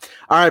management.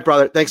 All right,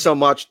 brother. Thanks so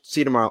much. See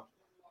you tomorrow.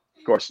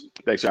 Of course.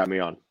 Thanks for having me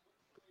on.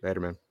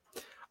 Later, man.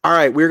 All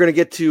right, we're going to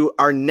get to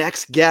our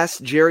next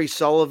guest, Jerry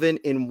Sullivan,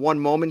 in one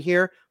moment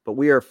here, but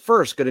we are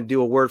first going to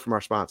do a word from our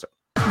sponsor.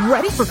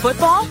 Ready for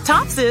football?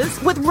 Tops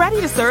is with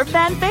ready-to-serve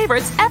fan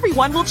favorites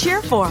everyone will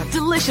cheer for.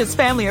 Delicious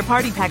family or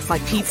party packs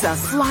like pizza,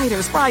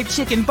 sliders, fried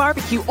chicken,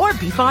 barbecue, or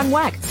beef on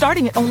whack,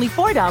 starting at only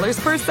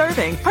 $4 per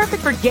serving.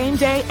 Perfect for game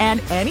day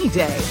and any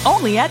day.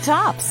 Only at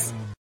Tops.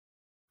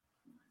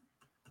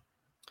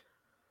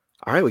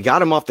 All right, we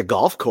got him off the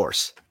golf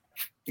course.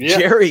 Yeah.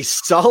 Jerry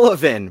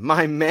Sullivan,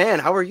 my man,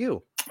 how are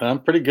you? I'm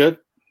pretty good.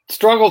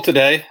 Struggle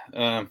today.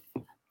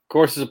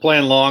 Courses are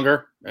playing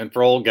longer, and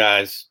for old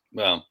guys,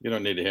 well, you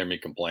don't need to hear me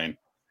complain.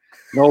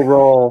 No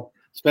roll.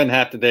 Spend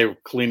half the day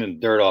cleaning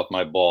dirt off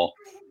my ball.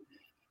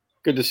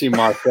 Good to see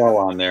Marcel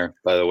on there,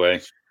 by the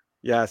way.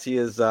 Yes, he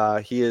is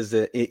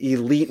an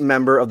elite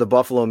member of the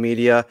Buffalo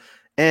media.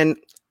 And,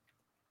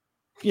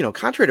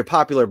 contrary to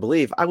popular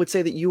belief, I would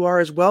say that you are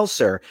as well,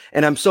 sir.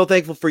 And I'm so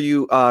thankful for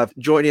you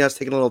joining us,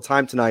 taking a little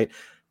time tonight.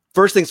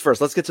 First things first,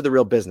 let's get to the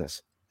real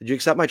business. Did you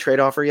accept my trade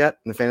offer yet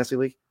in the fantasy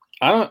league?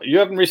 You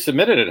haven't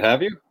resubmitted it,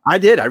 have you? I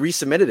did. I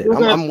resubmitted it.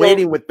 I'm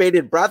waiting with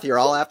bated breath here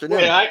all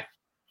afternoon.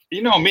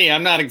 You know me.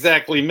 I'm not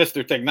exactly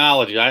Mr.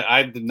 Technology.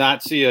 I did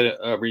not see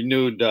a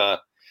renewed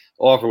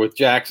offer with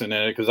Jackson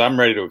in it because I'm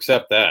ready to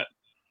accept that.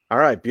 All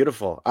right,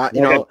 beautiful.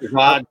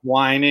 Rod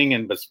whining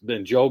and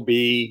Joe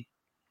B.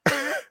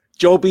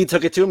 Joe B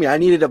took it to me. I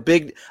needed a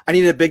big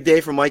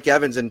day from Mike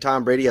Evans and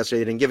Tom Brady yesterday.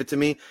 They didn't give it to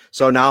me,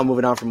 so now I'm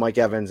moving on from Mike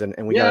Evans, and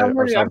we got. I'm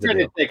ready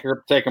to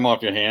take him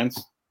off your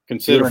hands.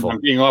 Considering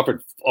I'm being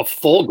offered a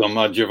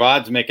Fulgham,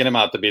 Javad's making him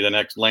out to be the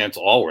next Lance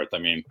Allworth. I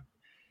mean,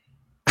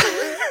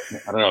 I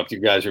don't know if you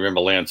guys remember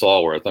Lance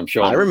Allworth.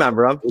 I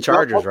remember him.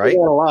 Chargers, right?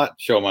 A lot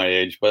show my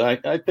age,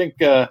 but I think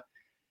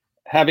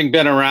having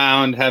been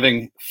around,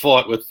 having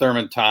fought with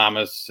Thurman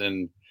Thomas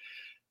and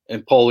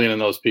Polian and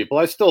those people,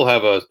 I still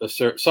have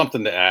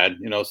something to add.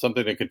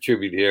 Something to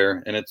contribute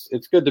here, and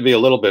it's good to be a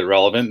little bit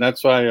relevant.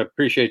 That's why I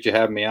appreciate you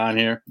having me on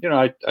here.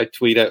 I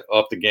tweet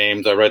off the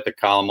games. I write the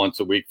column once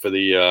a week for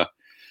the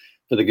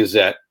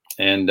Gazette,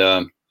 and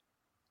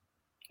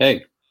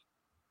hey,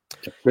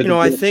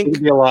 I think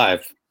to be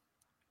alive.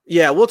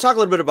 Yeah, we'll talk a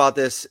little bit about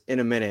this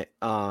in a minute,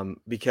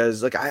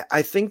 because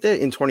I think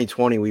that in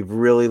 2020 we've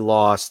really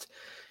lost,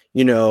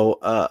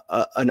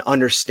 an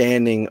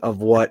understanding of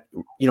what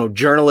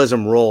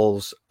journalism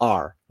roles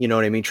are. You know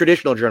what I mean?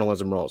 Traditional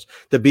journalism roles,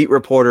 the beat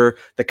reporter,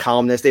 the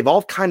columnist, they've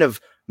all kind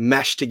of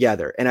meshed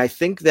together, and I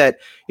think that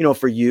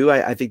for you,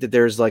 I think that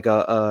there's like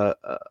a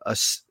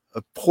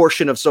a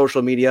portion of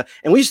social media.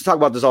 And we used to talk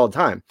about this all the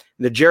time.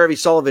 The Jeremy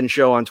Sullivan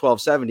show on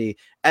 1270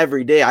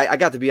 every day. I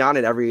got to be on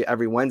it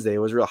every Wednesday. It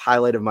was a real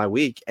highlight of my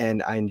week,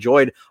 and I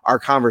enjoyed our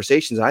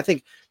conversations. And I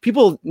think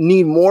people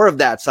need more of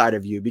that side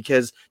of you,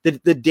 because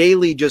the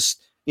daily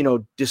just,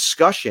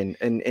 discussion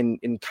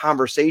and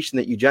conversation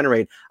that you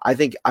generate, I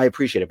think I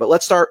appreciate it. But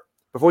let's start,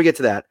 before we get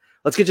to that,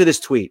 let's get to this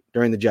tweet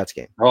during the Jets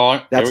game.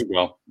 Oh, there we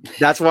go.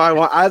 That's where I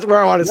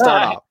want to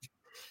start off.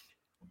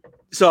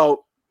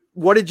 So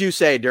what did you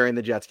say during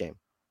the Jets game?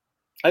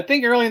 I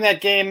think early in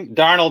that game,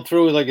 Darnold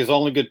threw like his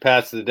only good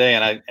pass of the day.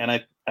 And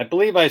I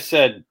believe I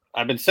said,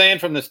 I've been saying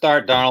from the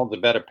start, Darnold's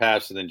a better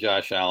passer than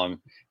Josh Allen,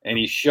 and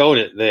he showed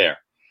it there.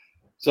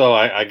 So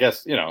I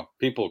guess,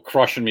 people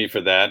crushing me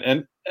for that.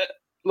 And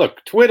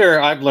look,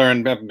 Twitter, I've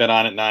learned, I've been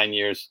on it 9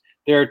 years.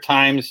 There are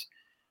times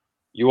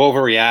you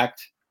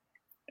overreact.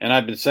 And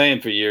I've been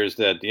saying for years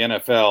that the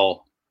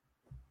NFL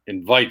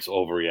invites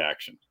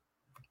overreaction.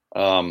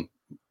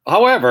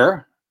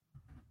 However,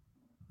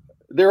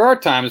 there are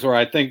times where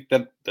I think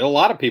that a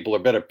lot of people are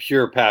better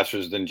pure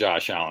passers than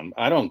Josh Allen.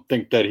 I don't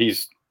think that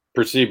he's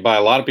perceived by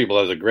a lot of people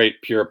as a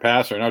great pure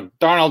passer. Now,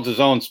 Darnold's his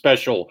own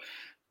special,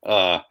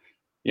 pot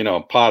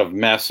of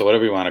mess, or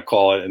whatever you want to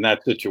call it, in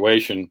that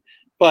situation.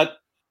 But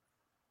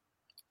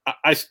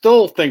I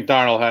still think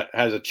Darnold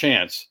has a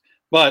chance.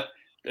 But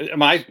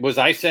was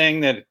I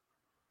saying that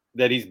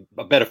he's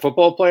a better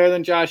football player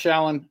than Josh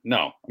Allen?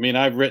 No. I mean,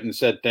 I've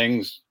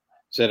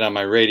said on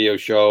my radio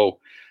show,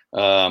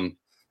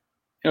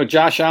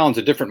 Josh Allen's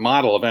a different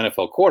model of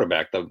NFL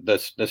quarterback.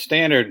 The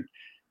standard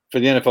for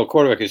the NFL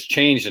quarterback has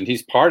changed, and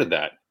he's part of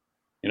that.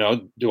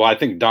 Do I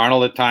think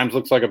Darnold at times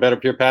looks like a better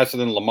pure passer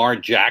than Lamar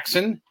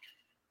Jackson?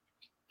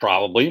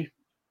 Probably,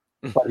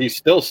 but he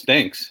still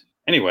stinks.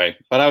 Anyway,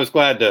 but I was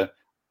glad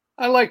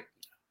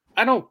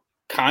I don't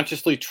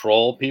consciously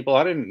troll people.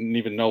 I didn't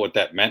even know what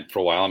that meant for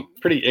a while. I'm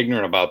pretty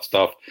ignorant about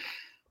stuff,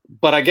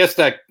 but I guess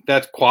that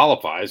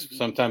qualifies.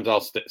 Sometimes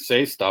I'll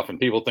say stuff and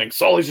people think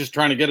Sully's just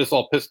trying to get us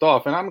all pissed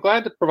off, and I'm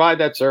glad to provide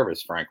that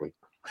service, frankly.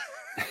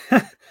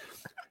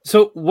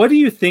 So what do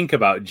you think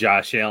about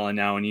Josh Allen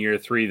now in year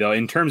 3, though,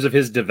 in terms of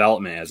his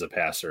development as a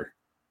passer?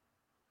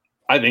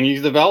 I think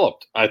he's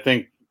developed. I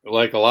think,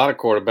 like a lot of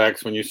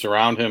quarterbacks, when you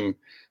surround him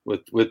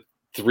with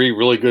 3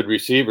 really good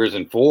receivers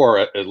and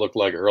 4, it looked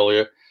like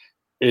earlier,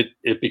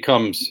 it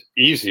becomes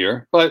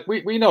easier. But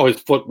we know his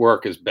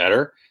footwork is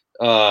better.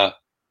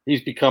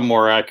 He's become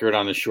more accurate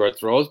on the short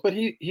throws, but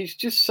he's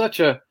just such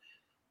a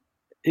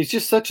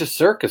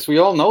circus. We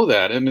all know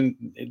that. I mean,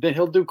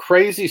 he'll do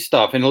crazy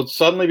stuff and he'll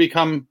suddenly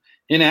become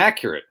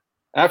inaccurate.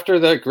 After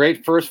the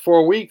great first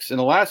 4 weeks, in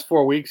the last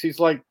 4 weeks, he's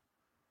like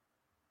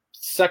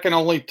second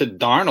only to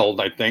Darnold,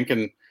 I think,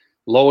 and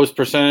lowest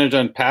percentage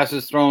on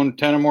passes thrown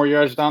 10 or more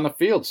yards down the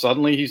field.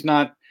 Suddenly he's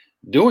not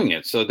doing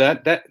it. So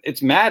that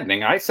it's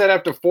maddening. I said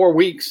after 4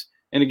 weeks,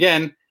 and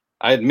again,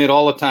 I admit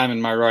all the time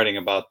in my writing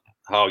about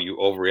how you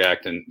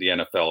overreact in the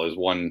NFL is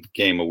 1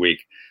 game a week.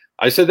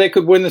 I said they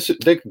could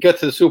they could get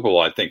to the Super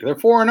Bowl. I think they're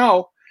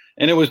 4-0,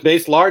 and it was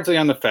based largely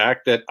on the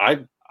fact that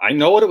I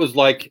know what it was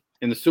like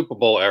in the Super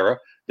Bowl era.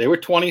 They were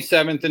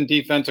 27th in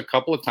defense a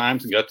couple of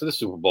times and got to the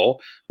Super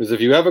Bowl, because if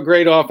you have a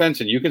great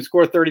offense and you can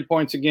score 30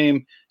 points a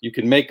game, you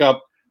can make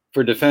up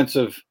for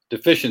defensive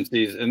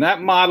deficiencies. And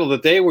that model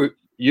that they were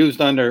used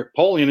under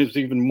Polian is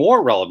even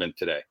more relevant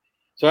today.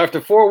 So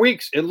after 4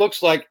 weeks, it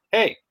looks like,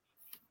 hey,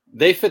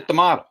 they fit the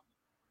model,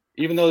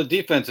 even though the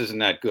defense isn't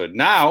that good.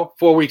 Now,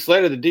 4 weeks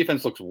later, the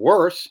defense looks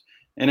worse,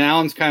 and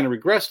Allen's kind of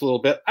regressed a little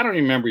bit. I don't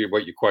even remember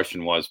what your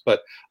question was,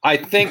 but I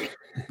think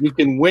you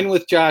can win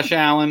with Josh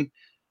Allen,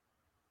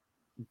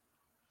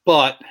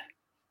 but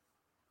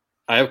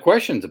I have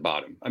questions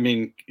about him. I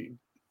mean,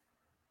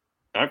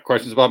 I have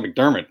questions about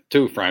McDermott,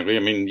 too, frankly.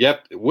 I mean, you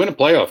have to win a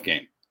playoff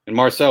game. And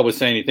Marcel was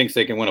saying he thinks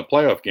they can win a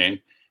playoff game.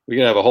 We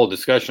could have a whole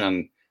discussion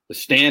on the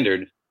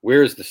standard.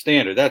 Where is the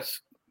standard?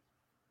 That's,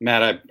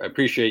 Matt, I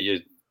appreciate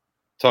you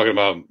talking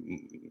about,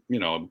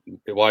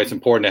 why it's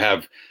important to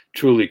have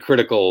truly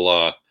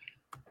critical,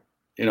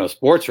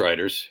 sports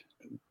writers.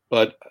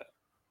 But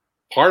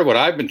part of what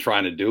I've been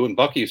trying to do, and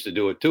Bucky used to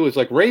do it too, is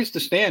like raise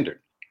the standard.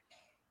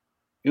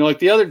 Like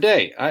the other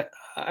day,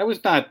 I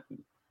was not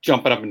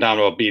jumping up and down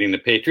about beating the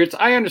Patriots.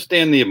 I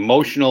understand the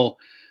emotional,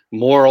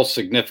 moral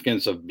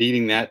significance of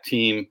beating that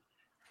team,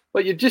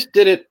 but you just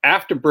did it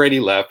after Brady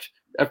left,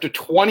 after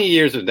 20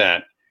 years of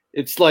that.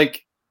 It's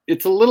like,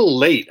 it's a little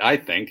late, I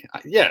think.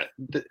 Yeah.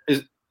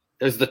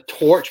 Has the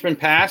torch been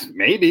passed?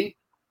 Maybe.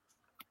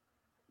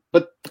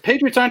 But the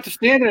Patriots aren't the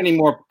standard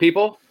anymore,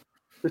 people.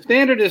 The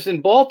standard is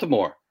in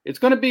Baltimore. It's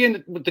going to be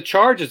with the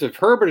Chargers if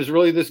Herbert is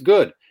really this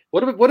good.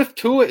 What if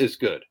Tua is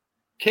good?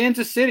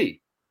 Kansas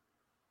City.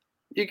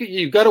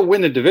 You've got to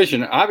win the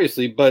division,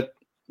 obviously, but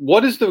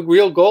what is the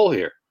real goal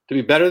here? To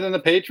be better than the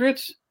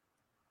Patriots?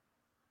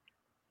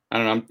 I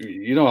don't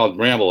know. I'll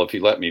ramble if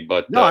you let me,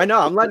 but no, I know.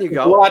 I'm letting you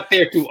go. A lot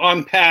there to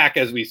unpack,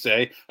 as we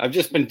say. I've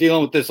just been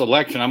dealing with this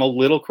election. I'm a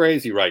little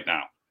crazy right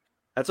now.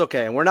 That's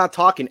okay, and we're not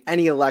talking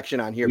any election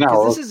on here.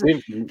 No, because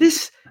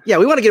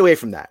we want to get away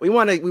from that. We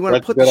want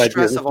to put the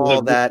stress of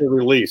all that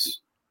release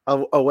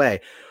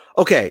away.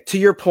 Okay, to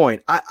your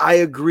point, I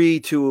agree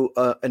to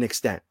an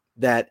extent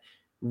that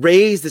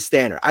raise the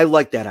standard. I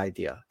like that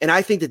idea. And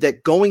I think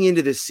that going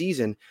into this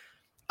season,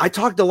 I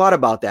talked a lot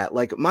about that.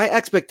 Like, my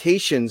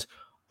expectations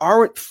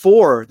aren't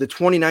for the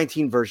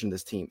 2019 version of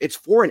this team. It's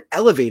for an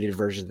elevated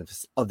version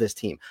of this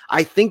team.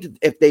 I think that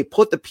if they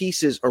put the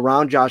pieces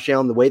around Josh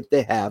Allen the way that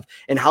they have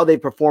and how they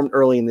performed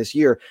early in this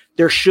year,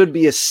 there should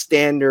be a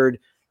standard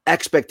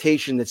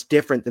expectation that's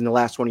different than the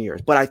last 20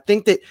 years. But I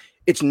think that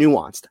it's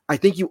nuanced. I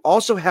think you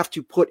also have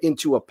to put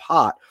into a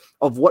pot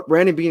of what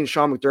Brandon Beane and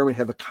Sean McDermott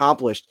have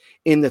accomplished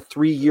in the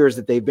 3 years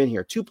that they've been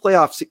here. 2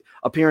 playoff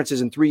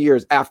appearances in 3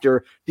 years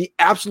after the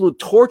absolute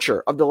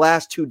torture of the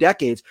last 2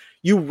 decades.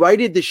 You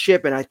righted the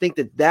ship, and I think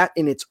that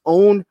in its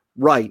own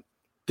right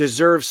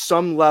deserves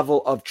some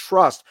level of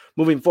trust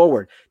moving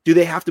forward. Do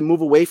they have to move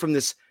away from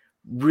this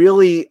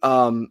really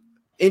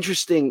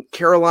interesting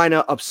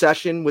Carolina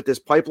obsession with this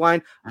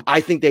pipeline? I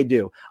think they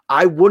do.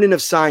 I wouldn't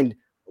have signed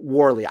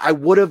Worley. I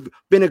would have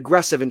been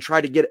aggressive and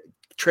tried to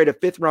trade a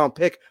 5th round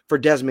pick for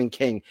Desmond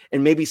King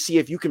and maybe see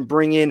if you can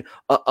bring in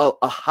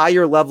a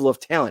higher level of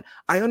talent.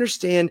 I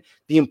understand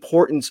the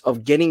importance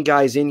of getting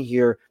guys in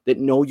here that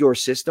know your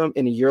system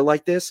in a year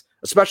like this,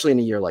 especially in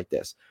a year like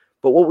this.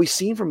 But what we've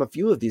seen from a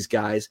few of these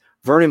guys,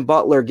 Vernon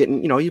Butler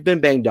getting, he's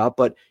been banged up,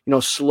 but,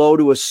 slow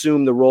to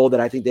assume the role that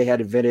I think they had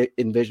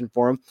envisioned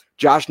for him.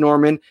 Josh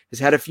Norman has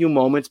had a few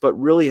moments, but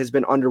really has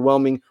been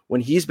underwhelming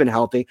when he's been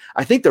healthy.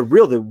 I think the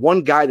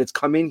one guy that's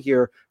come in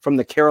here from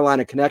the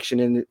Carolina connection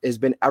and has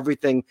been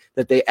everything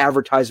that they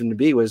advertised him to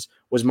be was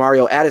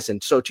Mario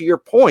Addison. So to your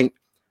point,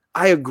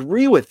 I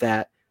agree with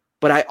that,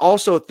 but I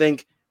also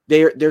think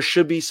there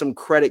should be some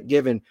credit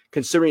given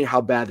considering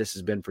how bad this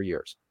has been for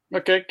years.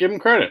 Okay, give him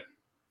credit.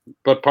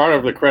 But part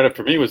of the credit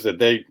for me was that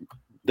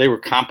they were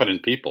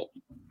competent people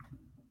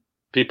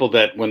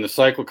that when the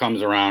cycle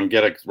comes around,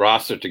 get a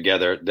roster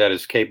together that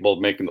is capable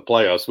of making the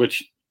playoffs,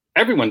 which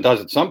everyone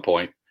does at some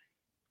point.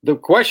 The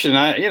question,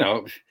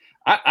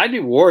 I'd be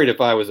worried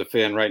if I was a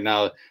fan right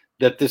now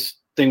that this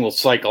thing will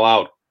cycle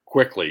out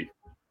quickly.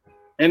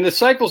 And the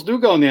cycles do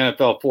go in the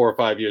NFL 4 or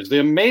 5 years. The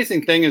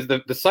amazing thing is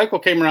that the cycle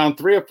came around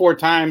 3 or 4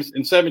 times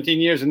in 17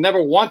 years and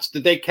never once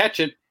did they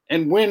catch it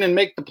and win and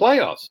make the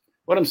playoffs.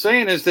 What I'm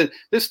saying is that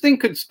this thing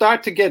could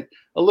start to get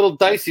a little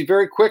dicey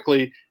very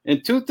quickly.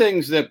 And 2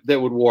 things that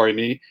would worry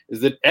me is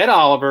that Ed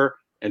Oliver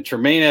and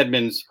Tremaine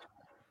Edmonds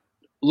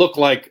look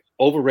like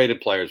overrated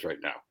players right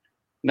now.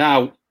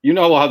 Now, you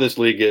know how this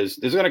league is.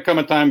 There's going to come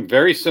a time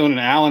very soon, and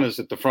Allen is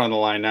at the front of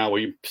the line now,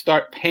 where you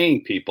start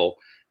paying people.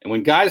 And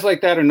when guys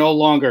like that are no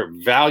longer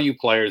value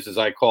players, as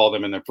I call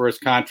them, in their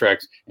first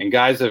contracts, and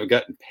guys have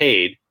gotten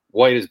paid,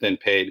 White has been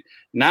paid,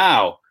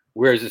 now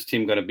where is this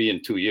team going to be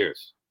in 2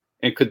 years?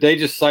 And could they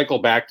just cycle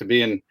back to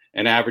being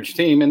an average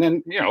team? And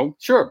then,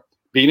 sure,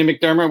 Beane and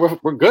McDermott,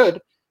 we're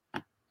good.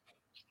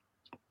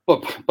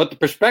 But the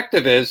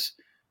perspective is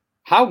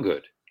how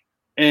good?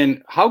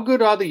 And how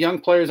good are the young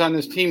players on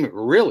this team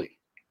really?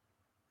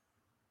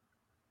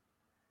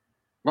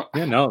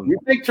 Yeah, no. You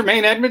think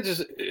Tremaine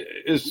Edmonds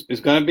is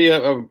going to be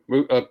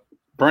a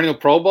perennial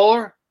Pro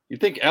Bowler? You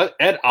think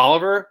Ed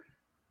Oliver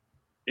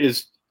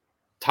is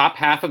top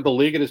half of the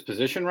league at his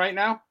position right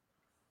now?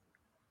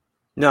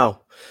 No,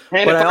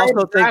 and but I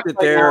also think that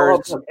there's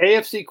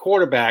AFC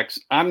quarterbacks.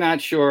 I'm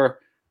not sure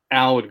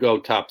Al would go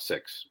top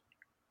 6.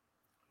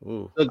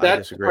 Ooh, so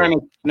that's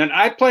and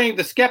I'm playing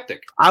the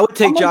skeptic. I would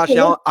take Josh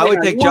Allen. I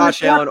would take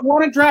Josh Allen.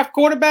 Want to draft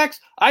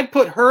quarterbacks? I'd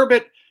put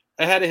Herbert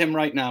ahead of him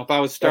right now if I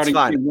was starting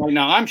right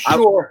now. I'm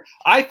sure.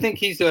 I think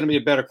he's going to be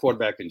a better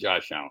quarterback than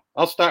Josh Allen.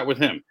 I'll start with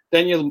him.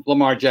 Then you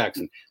Lamar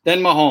Jackson. Then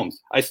Mahomes.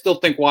 I still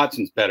think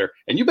Watson's better.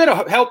 And you better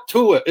help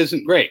Tua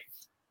isn't great.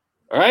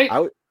 All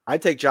right.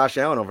 I'd take Josh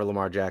Allen over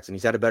Lamar Jackson.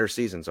 He's had a better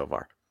season so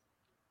far.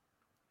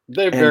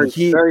 They're very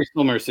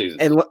similar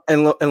seasons.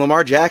 And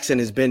Lamar Jackson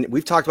has been,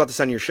 we've talked about this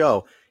on your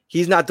show.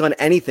 He's not done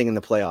anything in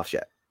the playoffs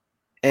yet.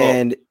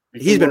 And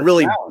he's been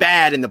really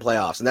bad in the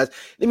playoffs.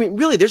 And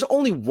really, there's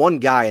only one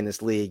guy in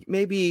this league,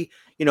 maybe,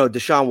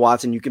 Deshaun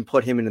Watson, you can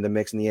put him into the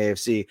mix in the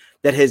AFC,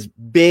 that has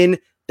been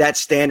that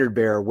standard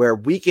bearer where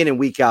week in and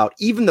week out,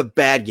 even the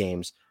bad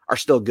games are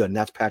still good, and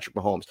that's Patrick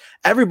Mahomes.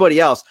 Everybody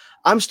else,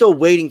 I'm still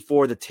waiting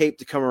for the tape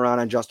to come around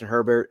on Justin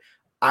Herbert.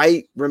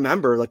 I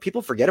remember,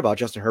 people forget about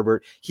Justin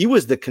Herbert. He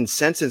was the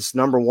consensus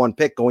number 1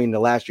 pick going into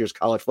last year's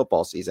college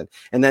football season.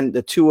 And then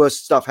the Tua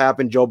stuff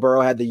happened. Joe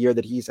Burrow had the year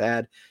that he's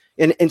had.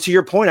 And to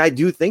your point, I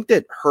do think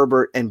that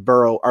Herbert and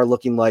Burrow are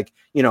looking like,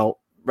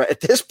 at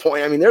this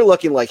point, they're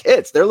looking like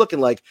hits. They're looking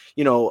like,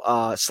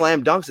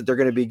 slam dunks that they're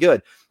going to be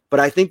good.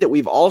 But I think that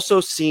we've also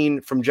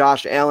seen from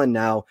Josh Allen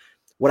now,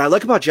 what I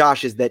like about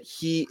Josh is that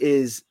he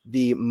is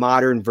the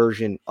modern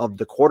version of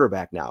the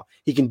quarterback now.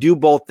 He can do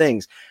both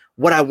things.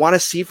 What I want to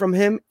see from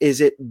him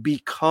is it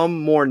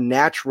become more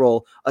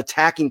natural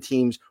attacking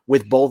teams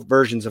with both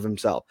versions of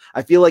himself.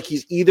 I feel like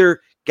he's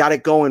either got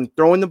it going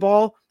throwing the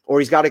ball or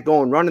he's got it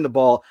going running the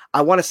ball.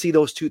 I want to see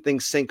those 2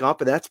 things sync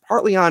up, and that's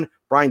partly on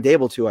Brian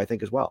Daboll too, I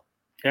think, as well.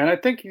 And I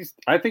think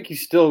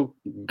he's still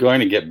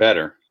going to get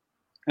better.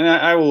 And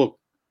I will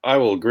I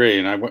will agree.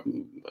 And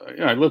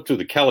I lived through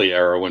the Kelly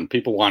era when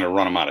people want to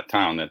run him out of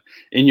town. That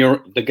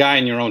the guy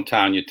in your own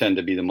town, you tend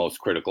to be the most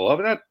critical of.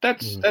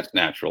 That's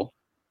natural.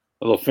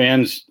 Although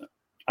fans,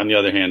 on the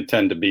other hand,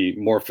 tend to be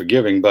more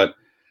forgiving. But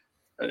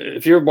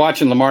if you're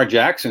watching Lamar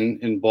Jackson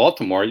in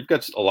Baltimore, you've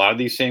got a lot of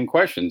these same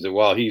questions.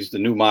 Well, he's the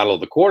new model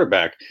of the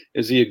quarterback.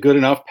 Is he a good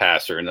enough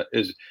passer? And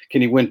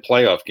can he win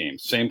playoff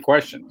games? Same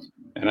questions.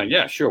 And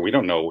yeah, sure, we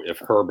don't know if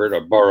Herbert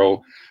or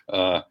Burrow,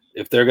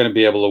 if they're going to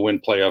be able to win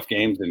playoff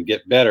games and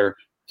get better.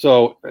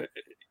 So,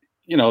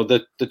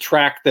 the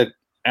track that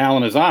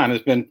Allen is on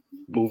has been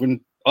moving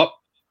up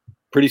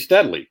pretty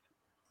steadily.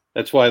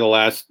 That's why the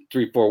last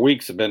 3-4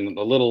 weeks have been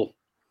a little.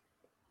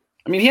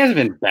 I mean, he hasn't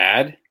been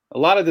bad. A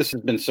lot of this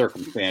has been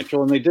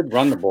circumstantial, and they did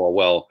run the ball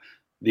well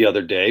the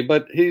other day,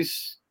 but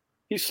he's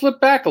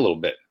slipped back a little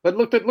bit. But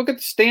look at the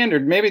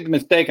standard. Maybe the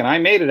mistake, and I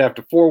made it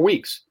after 4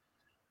 weeks.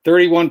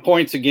 31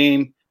 points a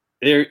game.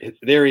 There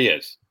he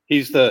is.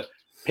 He's the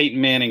Peyton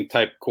Manning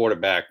type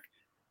quarterback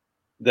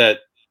that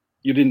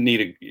you didn't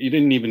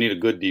even need a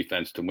good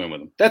defense to win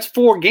with him. That's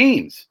 4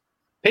 games.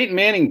 Peyton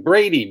Manning,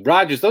 Brady,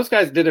 Rodgers, those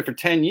guys did it for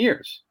 10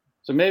 years.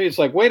 So maybe it's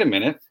like, wait a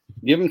minute,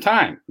 give him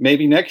time.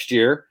 Maybe next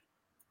year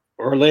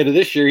or later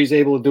this year, he's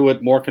able to do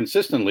it more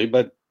consistently,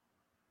 but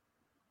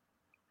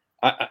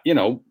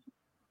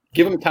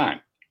give him time.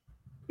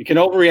 You can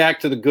overreact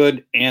to the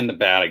good and the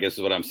bad, I guess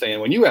is what I'm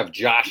saying. When you have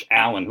Josh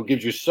Allen, who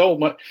gives you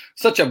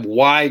such a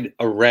wide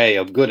array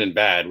of good and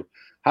bad,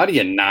 how do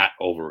you not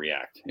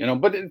overreact?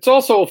 But it's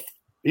also,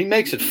 he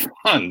makes it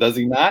fun, does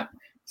he not?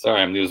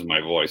 Sorry, I'm losing my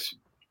voice.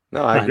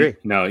 No, I agree.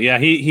 No, yeah,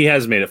 he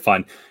has made it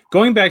fun.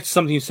 Going back to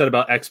something you said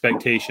about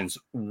expectations,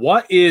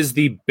 what is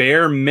the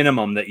bare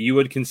minimum that you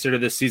would consider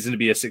this season to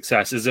be a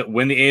success? Is it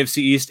win the AFC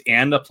East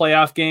and a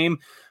playoff game?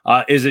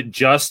 Is it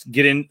just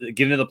get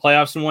into the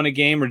playoffs and win a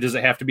game, or does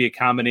it have to be a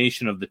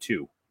combination of the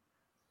two?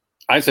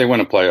 I say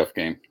win a playoff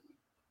game.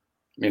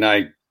 I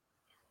mean,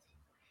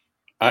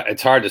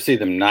 it's hard to see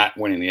them not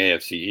winning the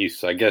AFC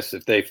East. So I guess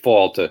if they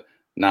fall to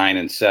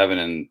 9-7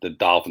 and the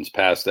Dolphins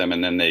pass them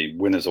and then they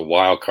win as a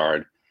wild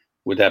card,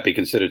 would that be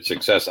considered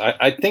success?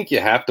 I think you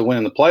have to win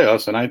in the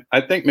playoffs, and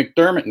I think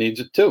McDermott needs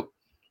it too.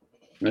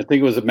 And I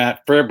think it was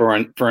Matt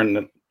Fairburn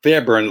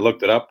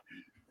looked it up.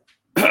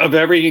 Of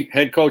every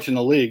head coach in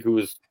the league who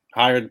was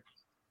hired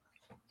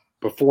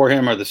before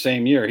him or the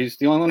same year, he's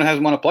the only one who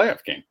hasn't won a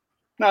playoff game.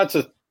 Now, it's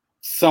a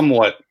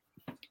somewhat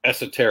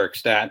esoteric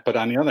stat, but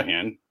on the other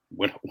hand,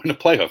 win a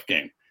playoff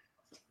game.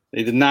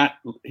 He did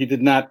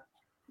not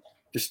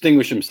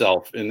distinguish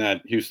himself in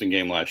that Houston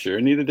game last year,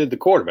 and neither did the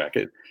quarterback.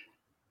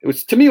 It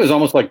was, to me, it was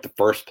almost like the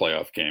first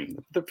playoff game.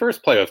 The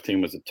first playoff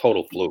team was a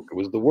total fluke. It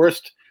was the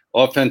worst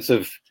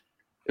offensive.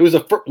 It was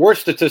the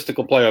worst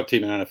statistical playoff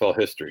team in NFL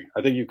history.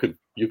 I think you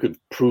could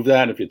prove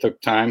that if you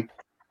took time.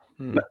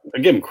 I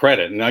give him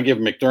credit, and I give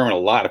McDermott a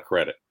lot of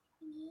credit.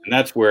 And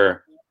that's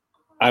where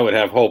I would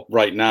have hope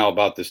right now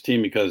about this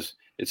team, because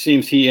it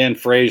seems he and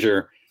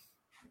Frazier,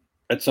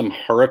 at some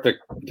horrific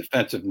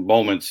defensive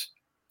moments,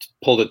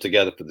 pulled it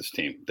together for this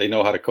team. They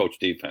know how to coach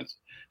defense.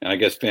 And I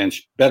guess fans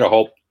better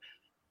hope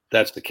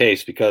that's the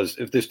case, because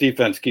if this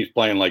defense keeps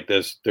playing like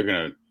this, they're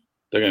gonna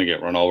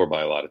get run over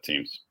by a lot of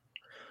teams.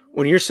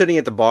 When you're sitting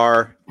at the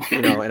bar,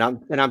 and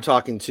I'm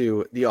talking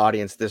to the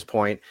audience at this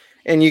point,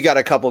 and you got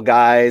a couple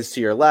guys to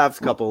your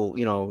left, couple,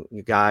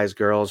 guys,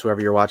 girls, whoever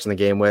you're watching the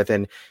game with,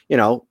 and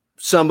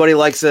somebody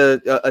likes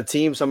a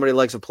team, somebody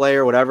likes a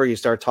player, whatever. You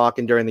start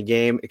talking during the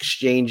game,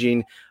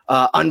 exchanging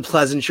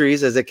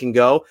unpleasantries as it can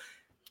go.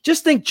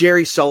 Just think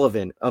Jerry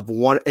Sullivan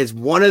is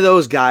one of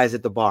those guys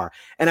at the bar.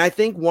 And I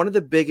think one of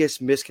the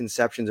biggest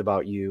misconceptions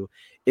about you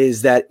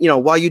is that,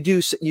 while you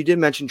did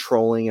mention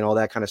trolling and all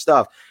that kind of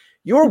stuff,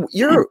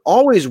 you're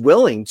always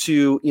willing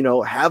to,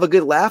 have a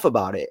good laugh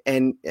about it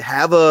and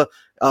have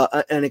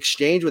an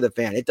exchange with a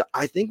fan.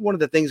 I think one of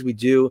the things we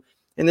do,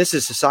 and this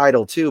is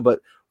societal too,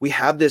 but we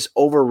have this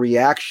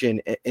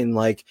overreaction in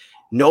like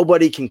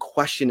nobody can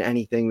question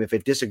anything if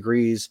it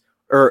disagrees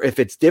or if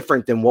it's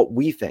different than what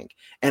we think.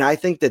 And I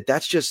think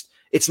that's just,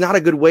 it's not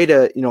a good way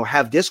to,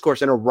 have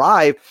discourse and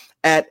arrive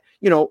at,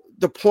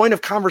 the point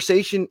of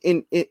conversation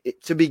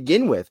to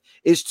begin with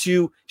is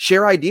to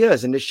share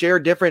ideas and to share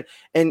different.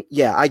 And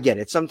yeah, I get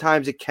it.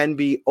 Sometimes it can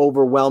be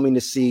overwhelming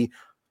to see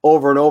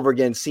over and over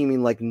again,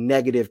 seeming like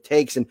negative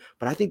takes.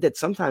 But I think that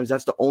sometimes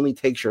that's the only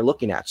takes you're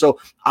looking at. So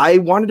I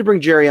wanted to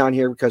bring Jerry on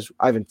here because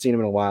I haven't seen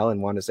him in a while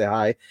and wanted to say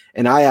hi.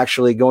 And I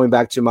actually, going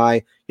back to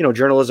my,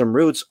 journalism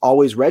roots,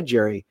 always read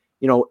Jerry,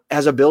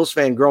 as a Bills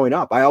fan growing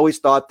up. I always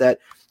thought that,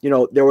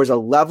 there was a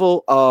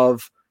level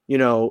of,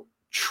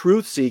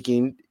 truth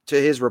seeking to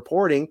his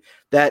reporting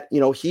that,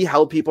 he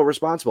held people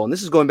responsible. And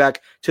this is going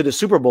back to the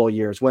Super Bowl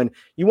years when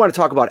you want to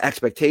talk about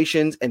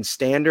expectations and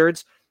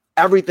standards.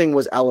 Everything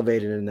was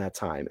elevated in that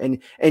time.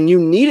 And you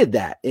needed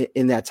that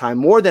in that time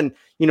more than,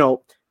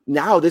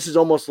 now this is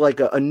almost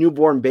like a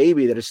newborn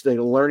baby that is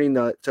still learning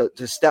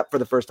to step for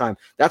the first time.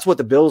 That's what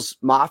the Bills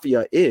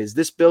Mafia is.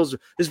 This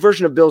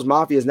version of Bills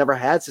Mafia has never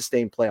had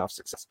sustained playoff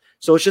success.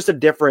 So it's just a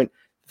different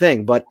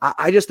thing. But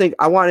I just think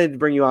I wanted to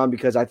bring you on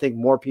because I think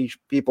more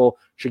people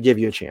should give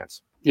you a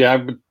chance. Yeah, I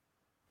would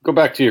go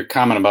back to your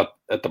comment about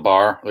at the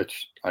bar,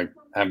 which I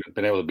haven't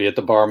been able to be at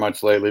the bar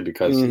much lately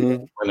because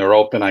when they're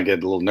open, I get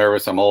a little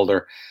nervous. I'm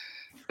older.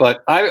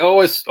 But I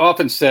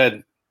often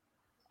said,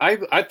 I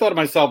thought of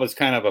myself as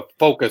kind of a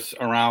focus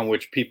around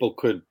which people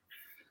could,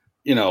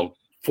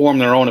 form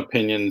their own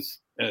opinions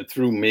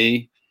through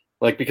me.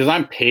 Like, because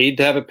I'm paid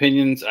to have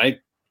opinions, I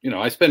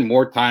spend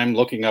more time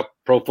looking up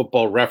Pro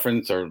Football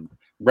Reference or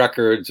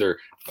records or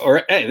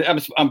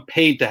I'm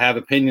paid to have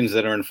opinions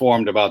that are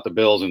informed about the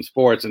Bills and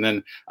sports. And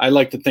then I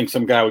like to think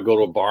some guy would go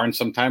to a bar and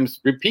sometimes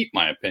repeat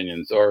my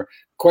opinions or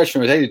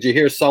question was, hey, did you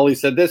hear Sully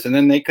said this? And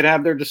then they could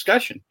have their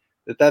discussion.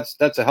 That's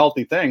a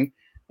healthy thing.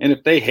 And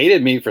if they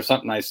hated me for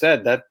something I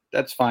said,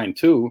 that's fine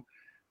too.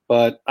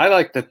 But I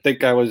like to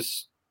think I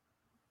was,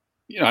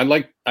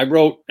 I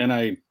wrote and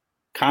I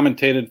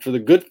commentated for the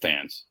good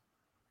fans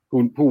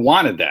who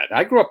wanted that.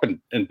 I grew up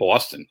in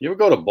Boston. You ever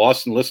go to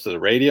Boston, listen to the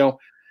radio,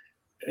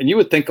 and you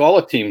would think all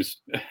the teams,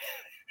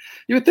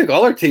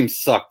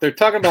 suck. They're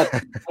talking about,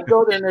 I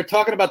go there and they're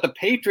talking about the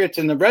Patriots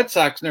and the Red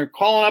Sox, and they're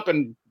calling up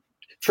and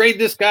trade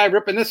this guy,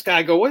 ripping this guy.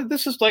 I go, what?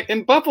 This is like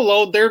in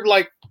Buffalo. They're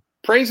like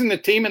praising the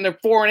team, and they're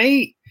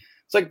 4-8.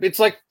 It's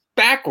like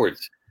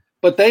backwards.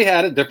 But they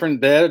had a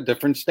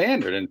different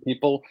standard, and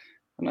people.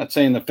 I'm not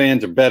saying the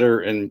fans are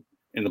better in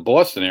the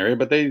Boston area,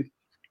 but they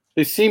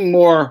seem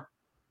more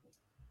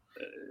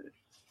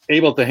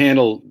able to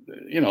handle,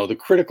 the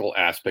critical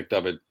aspect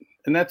of it.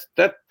 And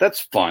that's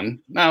fun.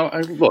 Now,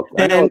 look.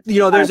 And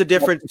there's a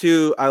difference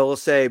too, I will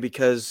say,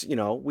 because,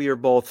 we are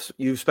both,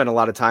 you spent a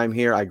lot of time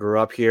here. I grew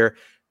up here.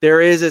 There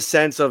is a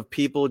sense of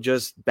people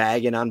just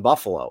bagging on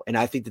Buffalo. And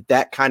I think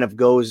that kind of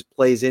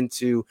plays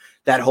into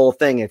that whole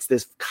thing. It's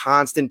this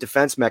constant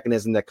defense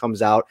mechanism that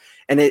comes out,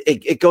 and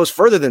it goes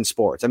further than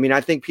sports. I mean,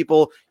 I think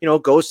people,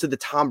 goes to the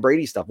Tom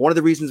Brady stuff. One of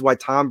the reasons why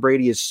Tom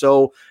Brady is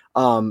so,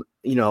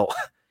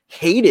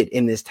 hated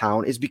in this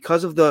town is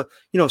because of the,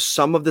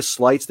 some of the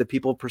slights that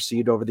people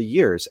perceived over the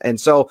years. And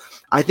so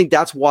I think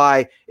that's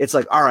why it's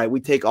like, all right,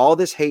 we take all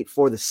this hate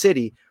for the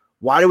city.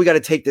 Why do we got to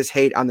take this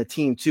hate on the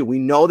team too? We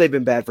know they've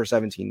been bad for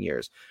 17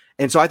 years.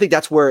 And so I think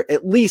that's where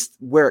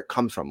it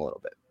comes from a little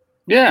bit.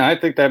 Yeah, I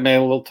think that made it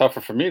a little tougher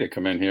for me to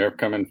come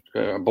in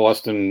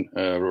Boston,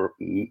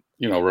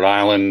 Rhode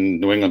Island,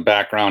 New England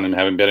background, and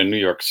having been in New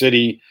York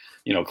City,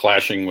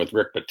 clashing with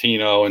Rick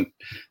Pitino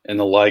and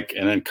the like,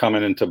 and then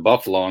coming into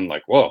Buffalo and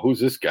like, whoa, who's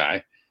this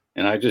guy?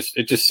 And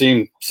it just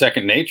seemed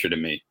second nature to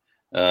me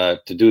to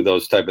do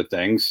those type of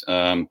things.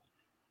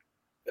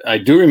 I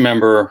do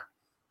remember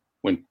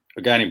when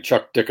a guy named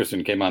Chuck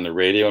Dickerson came on the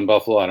radio in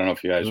Buffalo. I don't know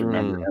if you guys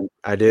remember him.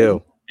 I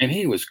do. And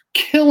he was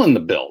killing the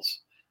Bills.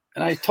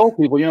 And I told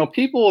people,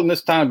 people in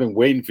this town have been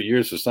waiting for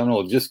years for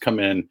someone to just come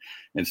in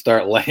and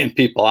start laying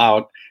people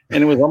out.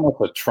 And it was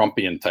almost a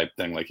Trumpian type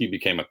thing. Like he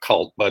became a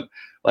cult. But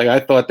like I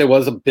thought there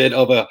was a bit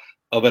of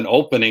an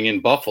opening in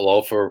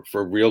Buffalo for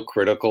real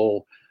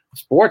critical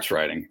sports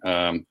writing.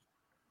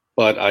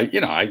 But I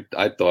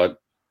thought,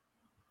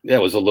 it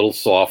was a little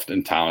soft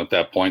in town at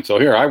that point. So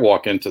here I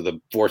walk into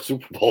the 4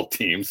 Super Bowl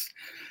teams.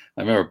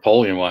 I remember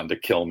Napoleon wanting to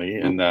kill me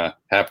and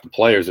half the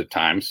players at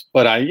times.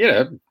 But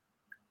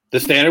the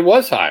standard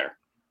was higher.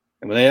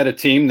 And when they had a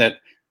team that,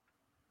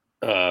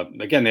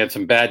 again, they had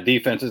some bad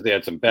defenses. They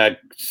had some bad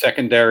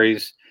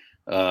secondaries.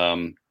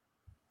 The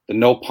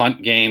no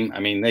punt game, I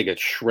mean, they get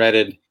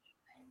shredded.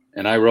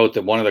 And I wrote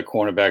that one of the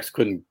cornerbacks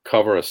couldn't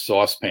cover a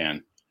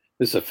saucepan.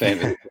 This is a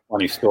famous,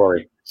 funny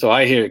story. So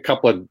I hear a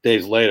couple of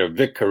days later,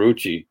 Vic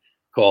Carucci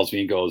calls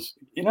me and goes,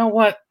 you know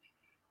what?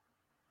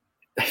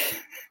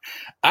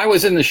 I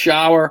was in the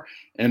shower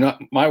and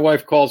my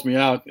wife calls me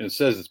out and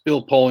says it's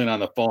Bill Polian on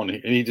the phone.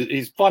 And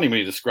he's funny when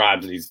he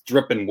describes it. He's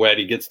dripping wet.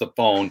 He gets the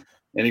phone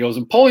and he goes,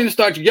 and Polian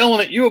starts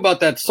yelling at you about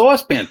that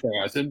saucepan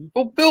thing. I said,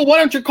 well, Bill, why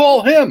don't you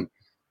call him?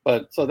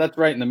 But so that's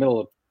right in the middle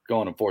of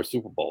going to 4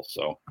 Super Bowls.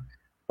 So,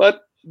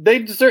 but they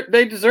deserve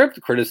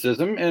the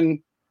criticism, and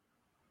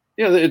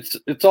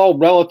it's all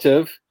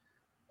relative.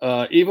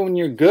 Even when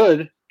you're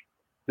good,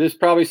 there's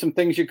probably some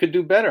things you could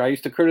do better. I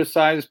used to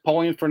criticize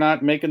Polian for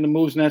not making the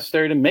moves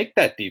necessary to make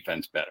that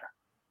defense better.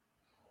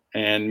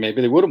 And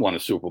maybe they would have won a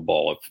Super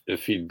Bowl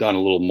if he'd done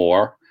a little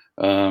more.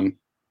 I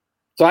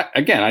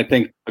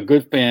think a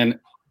good fan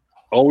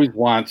always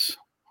wants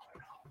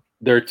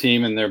their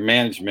team and their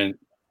management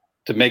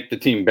to make the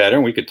team better.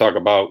 And we could talk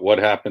about what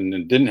happened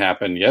and didn't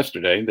happen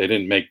yesterday. They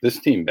didn't make this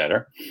team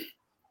better.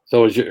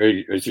 So is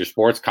your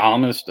sports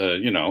columnist, a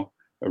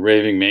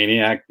raving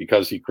maniac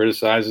because he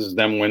criticizes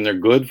them when they're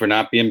good for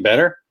not being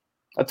better?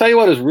 I'll tell you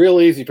what, it's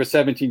real easy for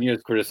 17 years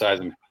to criticize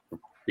them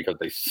because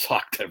they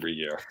sucked every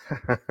year.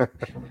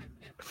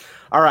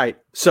 All right.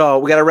 So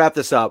we got to wrap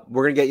this up.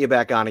 We're going to get you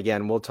back on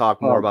again. We'll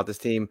talk more about this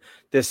team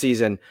this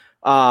season.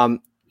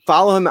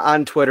 Follow him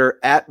on Twitter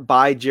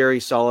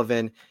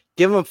 @ByJerrySullivan.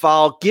 Give him a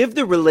follow. Give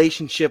the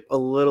relationship a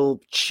little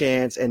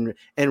chance and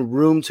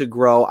room to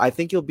grow. I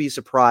think you'll be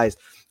surprised.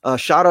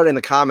 Shout out in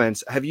the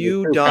comments. Have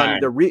you done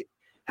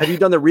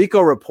the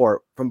Rico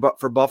report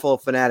for Buffalo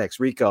Fanatics?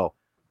 Rico,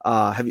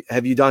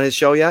 have you done his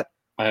show yet?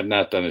 I have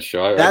not done a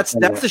show. That's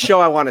the show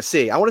I want to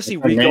see. I want to see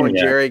Rico and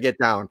Jerry get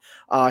down.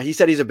 He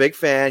said he's a big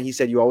fan. He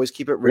said you always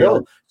keep it real.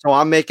 Really? So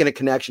I'm making a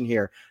connection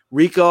here.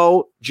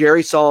 Rico,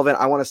 Jerry Sullivan.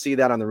 I want to see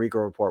that on the Rico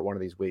Report one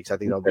of these weeks. I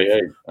think that'll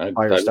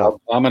be stuff.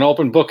 I'm an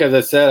open book, as I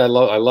said. I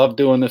love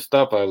doing this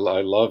stuff. I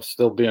love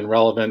still being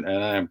relevant,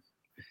 and I'm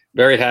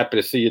very happy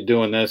to see you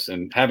doing this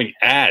and having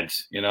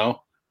ads.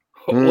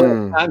 What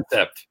a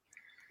concept.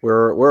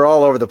 We're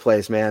all over the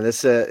place, man.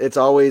 This it's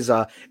always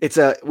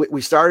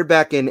we started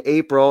back in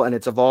April and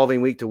it's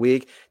evolving week to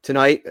week.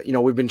 Tonight,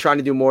 we've been trying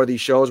to do more of these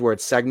shows where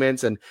it's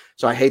segments, and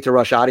so I hate to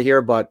rush out of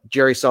here, but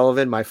Jerry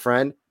Sullivan, my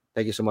friend,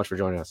 thank you so much for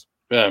joining us.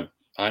 Yeah,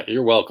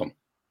 you're welcome.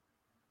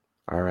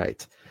 All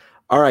right.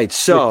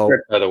 So,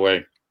 by the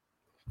way,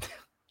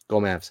 go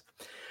Mavs.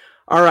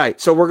 All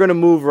right, so we're going to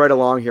move right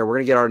along here. We're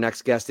going to get our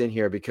next guest in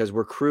here because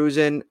we're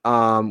cruising.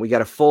 We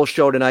got a full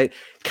show tonight.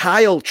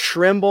 Kyle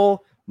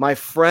Trimble, my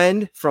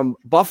friend from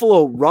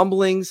Buffalo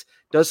Rumblings,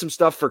 does some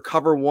stuff for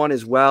Cover One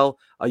as well.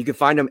 You can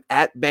find him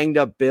at Banged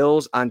Up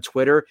Bills on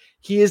Twitter.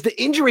 He is the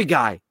injury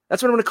guy.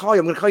 That's what I'm going to call you.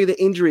 I'm going to call you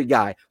the injury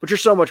guy, but you're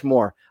so much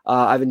more.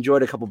 I've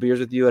enjoyed a couple beers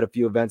with you at a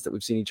few events that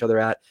we've seen each other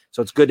at.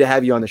 So it's good to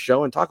have you on the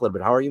show and talk a little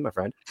bit. How are you, my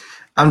friend?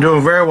 I'm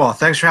doing very well.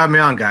 Thanks for having me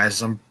on,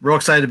 guys. I'm real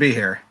excited to be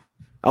here.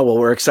 Oh, well,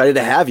 we're excited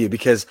to have you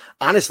because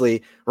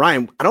honestly,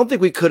 Ryan, I don't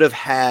think we could have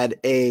had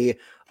a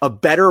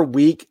better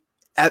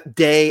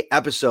day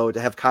episode to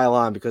have Kyle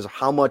on because of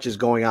how much is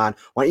going on.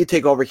 Why don't you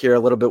take over here a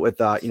little bit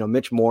with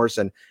Mitch Morse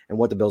and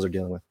what the Bills are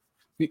dealing with?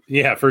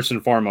 Yeah, first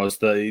and foremost,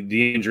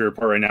 the injury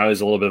report right now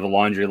is a little bit of a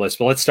laundry list,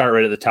 but let's start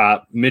right at the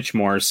top. Mitch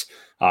Morse,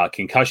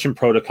 concussion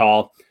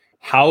protocol.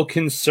 How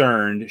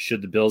concerned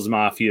should the Bills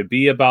Mafia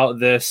be about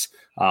this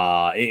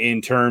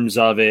in terms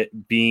of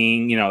it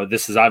being,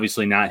 this is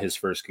obviously not his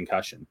first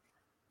concussion?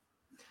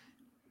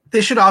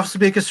 They should obviously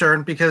be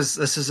concerned because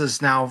this is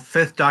his now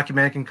 5th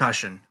documented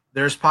concussion.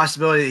 There's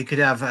possibility he could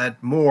have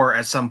had more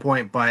at some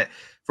point, but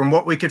from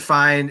what we could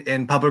find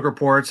in public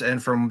reports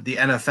and from the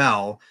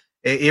NFL,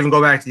 even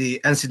go back to the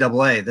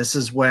NCAA, this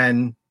is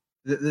when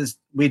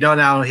we know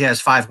now he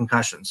has 5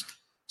 concussions.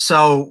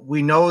 So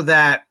we know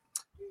that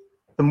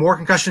the more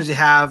concussions you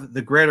have,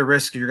 the greater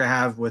risk you're going to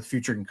have with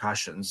future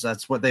concussions.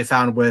 That's what they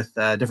found with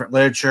different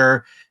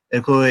literature,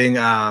 including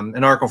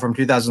an article from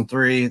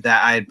 2003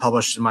 that I had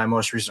published in my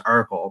most recent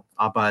article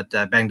up at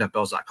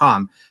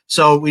bangedupbills.com.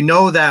 So we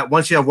know that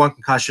once you have 1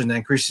 concussion, that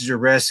increases your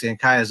risk and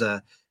kind of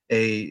has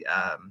a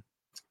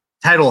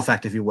tidal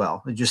effect, if you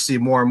will. You just see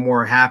more and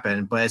more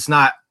happen, but it's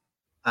not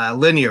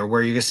linear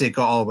where you can see it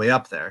go all the way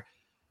up there.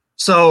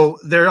 So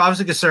they're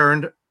obviously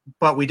concerned,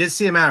 but we did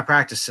see him out of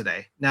practice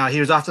today. Now, he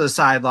was off to the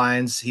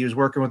sidelines. He was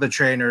working with the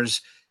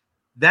trainers.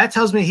 That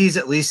tells me he's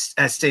at least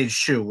at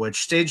stage 2,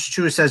 which stage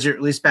 2 says you're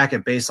at least back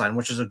at baseline,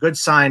 which is a good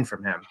sign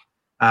from him.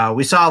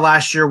 We saw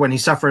last year when he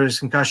suffered his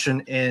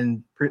concussion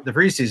in the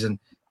preseason,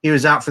 he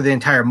was out for the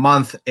entire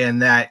month and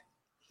that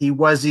he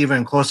was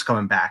even close to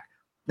coming back.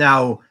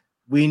 Now,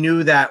 we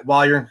knew that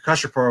while you're in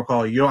concussion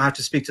protocol, you don't have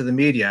to speak to the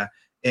media.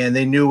 And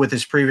they knew with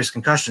his previous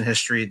concussion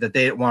history that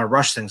they didn't want to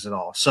rush things at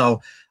all.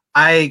 So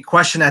I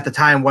questioned at the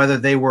time whether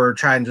they were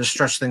trying to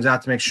stretch things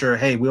out to make sure,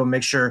 hey, we'll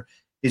make sure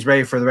he's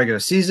ready for the regular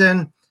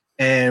season.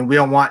 And we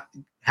don't want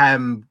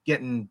him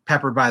getting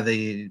peppered by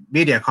the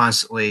media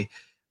constantly.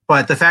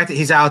 But the fact that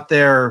he's out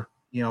there,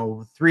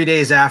 3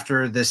 days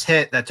after this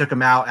hit that took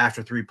him out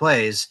after 3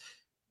 plays,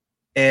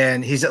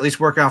 and he's at least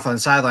working off on the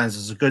sidelines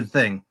is a good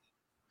thing.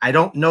 I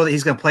don't know that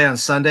he's going to play on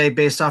Sunday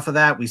based off of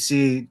that. We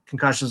see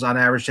concussions on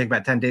average take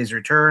about 10 days to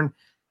return.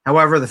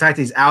 However, the fact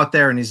that he's out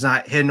there and he's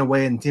not hidden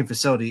away in the team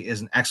facility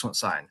is an excellent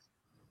sign.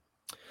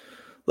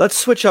 Let's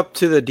switch up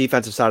to the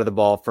defensive side of the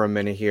ball for a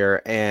minute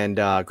here. And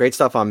great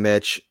stuff on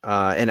Mitch.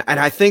 And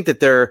I think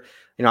that they're,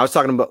 I was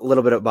talking a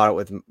little bit about it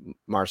with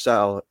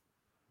Marcel.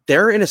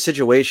 They're in a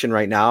situation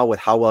right now with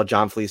how well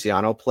John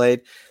Feliciano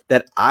played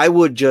that I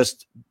would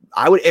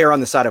err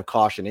on the side of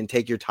caution and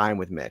take your time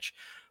with Mitch.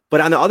 But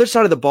on the other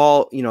side of the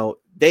ball,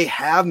 they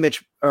have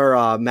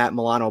Matt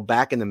Milano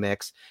back in the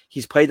mix.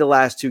 He's played the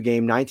last 2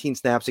 games, 19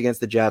 snaps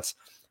against the Jets,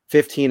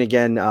 15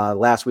 again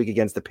last week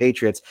against the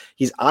Patriots.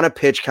 He's on a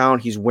pitch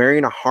count. He's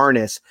wearing a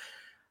harness.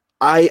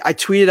 I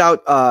tweeted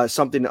out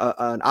something,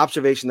 an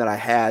observation that I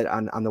had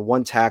on the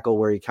one tackle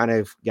where he kind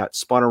of got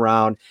spun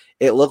around.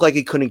 It looked like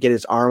he couldn't get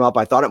his arm up.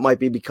 I thought it might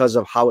be because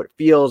of how it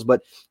feels,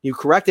 but you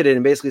corrected it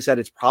and basically said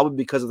it's probably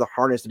because of the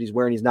harness that he's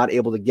wearing. He's not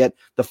able to get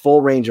the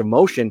full range of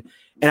motion.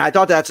 And I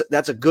thought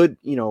that's a good,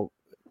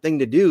 thing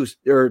to do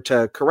or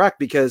to correct,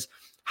 because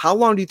how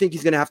long do you think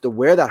he's going to have to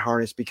wear that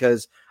harness?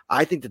 Because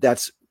I think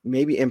that's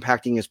maybe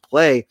impacting his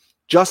play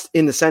just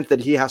in the sense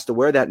that he has to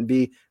wear that and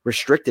be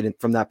restricted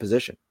from that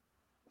position.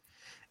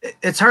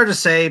 It's hard to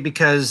say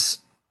because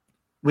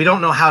we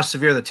don't know how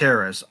severe the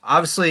tear is.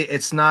 Obviously,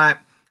 it's not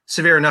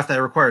severe enough that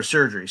it requires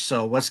surgery.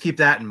 So let's keep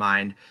that in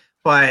mind.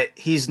 But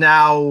he's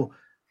now,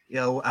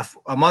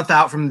 a month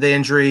out from the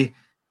injury.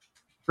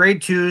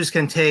 Grade 2s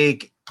can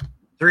take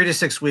 3 to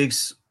 6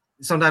 weeks,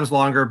 sometimes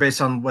longer based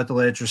on what the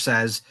literature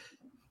says.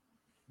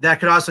 that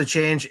could also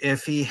change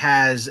if he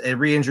has a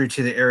re-injury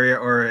to the area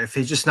or if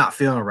he's just not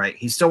feeling right.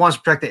 He still wants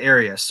to protect the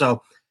area.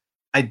 So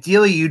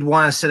ideally, you'd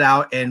want to sit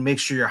out and make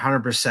sure you're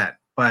 100%.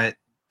 But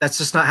that's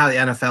just not how the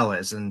NFL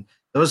is. And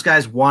those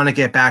guys want to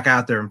get back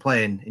out there and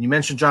play. And you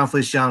mentioned John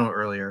Feliciano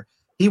earlier.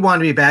 He wanted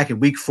to be back in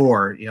week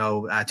 4,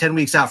 10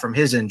 weeks out from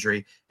his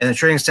injury. And the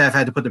training staff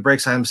had to put the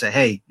brakes on him and say,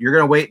 hey, you're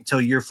going to wait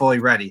until you're fully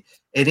ready.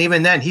 And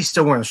even then, he's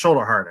still wearing a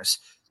shoulder harness.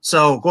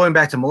 So going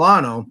back to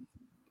Milano,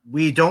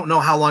 we don't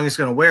know how long he's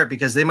going to wear it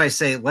because they might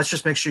say, let's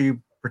just make sure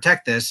you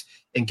protect this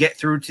and get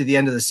through to the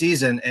end of the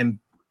season and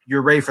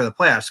you're ready for the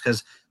playoffs.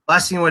 Because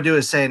last thing you want to do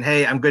is saying,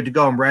 hey, I'm good to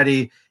go, I'm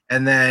ready.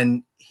 And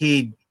then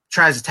he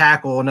tries to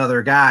tackle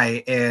another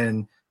guy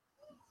and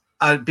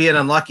being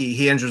unlucky,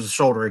 he injures the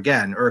shoulder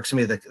again, or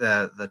excuse me,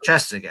 the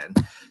chest again.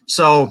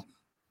 So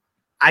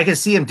I can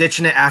see him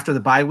ditching it after the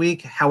bye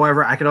week.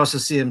 However, I could also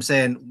see him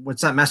saying,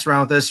 let's not mess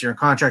around with this. You're in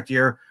contract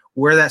year.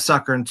 Wear that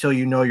sucker until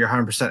you know you're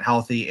 100%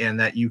 healthy and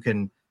that you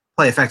can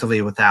play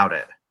effectively without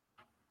it.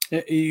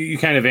 You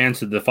kind of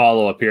answered the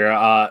follow-up here.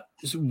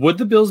 Would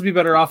the Bills be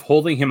better off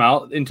holding him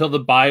out until the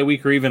bye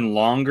week or even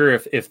longer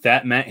if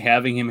that meant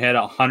having him hit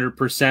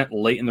 100%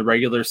 late in the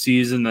regular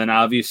season, then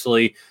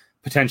obviously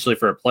potentially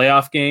for a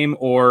playoff game?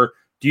 Or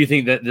do you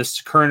think that this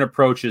current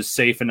approach is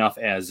safe enough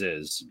as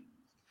is?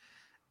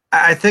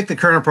 I think the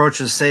current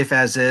approach is safe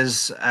as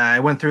is. I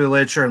went through the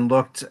literature and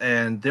looked,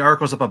 and the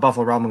article's up at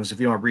Buffalo Rumblings if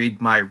you want to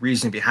read my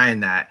reasoning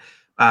behind that.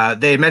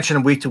 They mentioned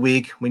him week to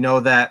week. We know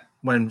that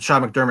when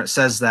Sean McDermott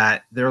says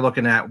that, they're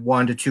looking at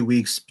 1 to 2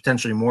 weeks,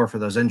 potentially more for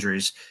those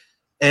injuries.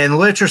 And the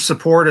literature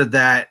supported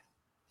that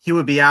he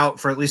would be out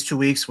for at least 2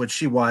 weeks, which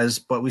he was,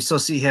 but we still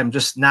see him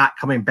just not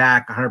coming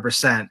back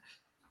 100%.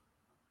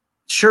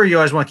 Sure, you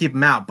always want to keep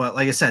him out, but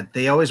like I said,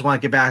 they always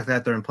want to get back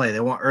out there and play. They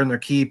want to earn their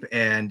keep,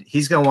 and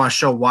he's going to want to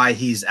show why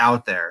he's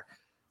out there.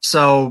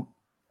 So,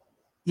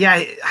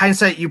 yeah,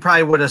 hindsight, you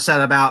probably would have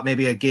set him out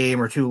maybe a game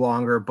or two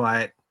longer,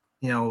 but,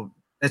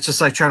 it's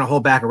just like trying to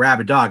hold back a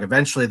rabid dog.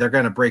 Eventually, they're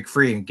going to break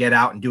free and get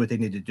out and do what they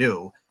need to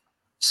do.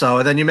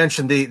 So then you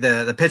mentioned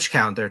the pitch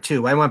count there,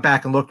 too. I went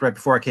back and looked right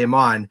before I came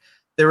on.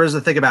 There was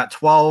a thing about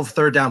 12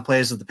 third down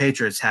plays that the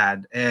Patriots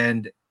had,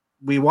 and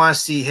we want to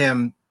see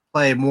him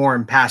play more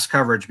in pass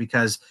coverage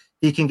because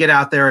he can get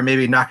out there and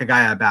maybe knock a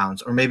guy out of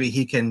bounds, or maybe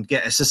he can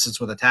get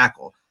assistance with a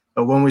tackle.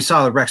 But when we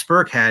saw the Rex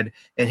Burkhead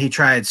and he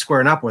tried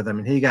squaring up with him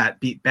and he got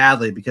beat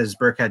badly because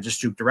Burkhead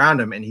just juked around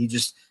him and he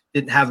just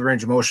didn't have the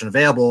range of motion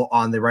available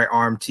on the right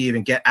arm to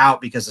even get out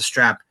because the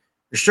strap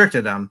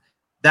restricted him.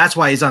 That's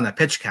why he's on that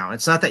pitch count.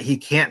 It's not that he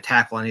can't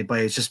tackle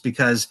anybody. It's just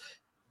because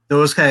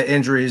those kind of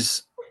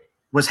injuries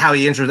was how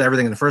he injured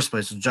everything in the first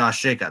place with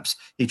Josh Jacobs.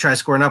 He tried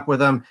squaring up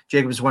with him.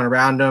 Jacobs went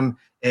around him.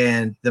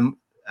 And the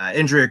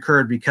injury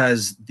occurred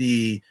because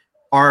the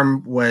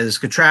arm was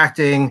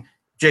contracting.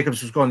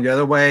 Jacobs was going the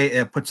other way.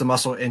 It puts the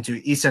muscle into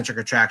eccentric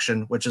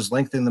contraction, which is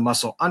lengthening the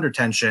muscle under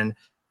tension,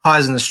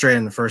 causing the strain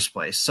in the first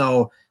place.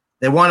 So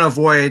they want to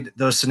avoid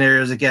those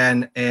scenarios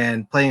again,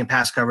 and playing in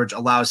pass coverage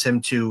allows him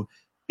to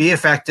be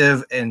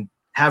effective and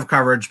have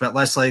coverage, but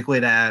less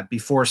likely to be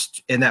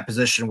forced in that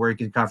position where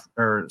he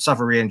can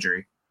suffer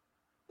re-injury.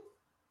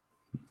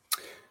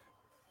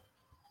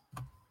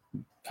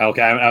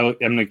 Okay, I'm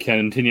going to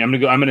continue. I'm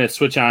going to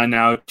switch on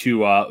now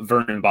to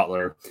Vernon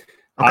Butler.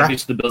 Okay.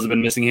 Obviously, the Bills have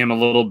been missing him a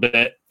little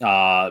bit.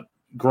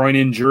 Groin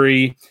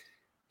injury.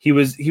 He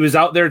was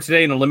out there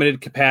today in a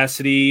limited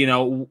capacity.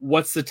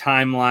 What's the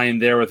timeline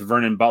there with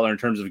Vernon Butler in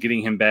terms of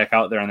getting him back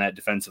out there on that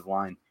defensive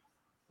line?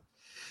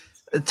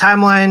 The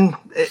timeline,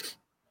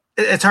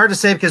 it's hard to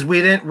say because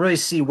we didn't really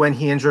see when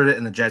he injured it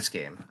in the Jets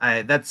game.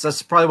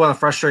 That's probably one of the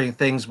frustrating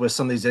things with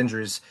some of these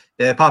injuries.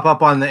 They pop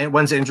up on the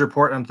Wednesday injury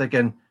report, and I'm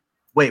thinking,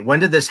 wait, when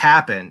did this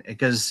happen?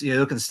 Because you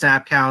look at the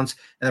snap counts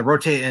and they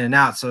rotate in and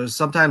out. So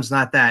sometimes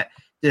not that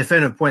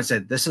definitive point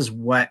said this is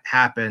what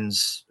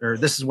happens, or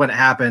this is when it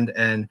happened,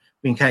 and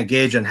we can kind of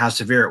gauge on how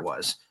severe it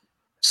was.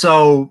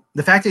 So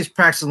the fact that he's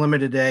practicing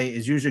limited today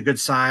is usually a good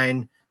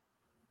sign.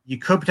 You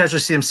could potentially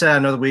see him sit out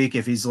another week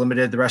if he's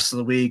limited the rest of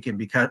the week and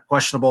be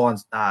questionable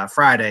on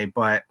Friday,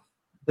 but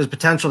there's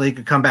potential that he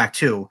could come back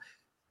too.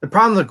 The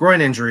problem with groin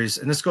injuries,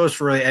 and this goes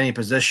for really any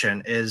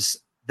position, is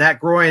that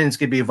groin is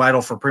going to be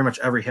vital for pretty much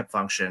every hip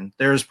function.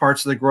 There's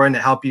parts of the groin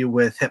that help you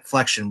with hip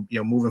flexion,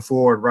 moving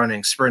forward,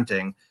 running,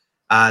 sprinting.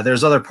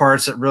 There's other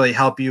parts that really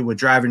help you with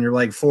driving your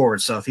leg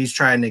forward. So if he's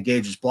trying to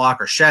engage his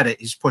block or shed it,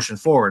 he's pushing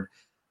forward.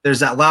 There's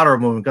that lateral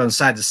movement going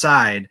side to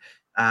side.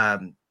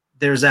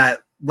 There's that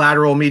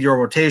lateral medial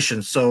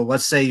rotation. So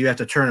let's say you have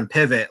to turn and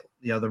pivot.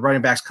 The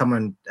running back's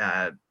coming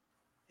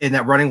in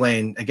that running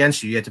lane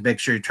against you. You have to make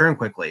sure you turn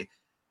quickly.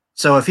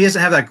 So if he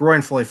doesn't have that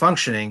groin fully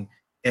functioning,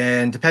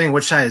 and depending on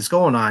which side it's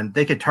going on,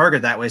 they could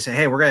target that way, say,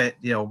 hey, we're going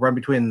to run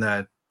between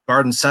the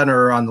guard and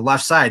center on the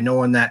left side,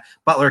 knowing that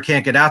Butler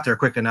can't get out there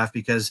quick enough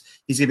because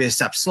he's going to be a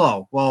step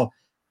slow. Well,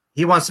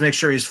 he wants to make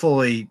sure he's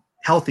fully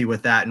healthy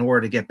with that in order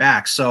to get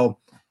back. So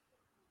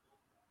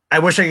I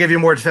wish I could give you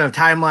a more definitive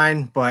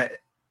timeline, but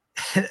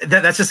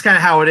that's just kind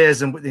of how it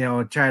is. And,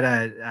 try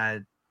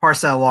to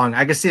parse that along.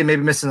 I can see it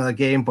maybe missing another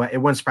game, but it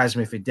wouldn't surprise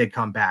me if he did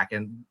come back.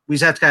 And we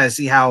just have to kind of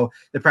see how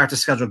the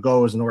practice schedule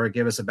goes in order to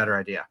give us a better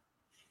idea.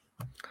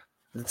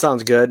 That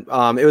sounds good.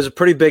 It was a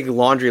pretty big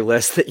laundry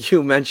list that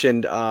you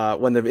mentioned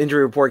when the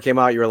injury report came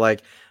out. You were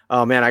like,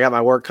 oh man, I got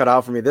my work cut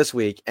out for me this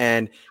week.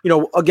 And,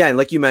 again,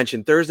 like you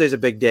mentioned, Thursday's a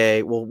big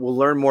day. We'll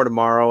learn more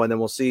tomorrow, and then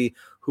we'll see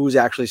who's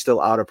actually still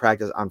out of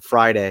practice on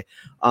Friday.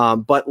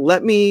 But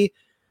let me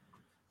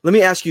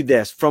ask you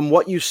this. From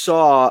what you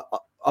saw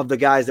of the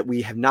guys that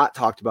we have not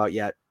talked about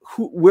yet,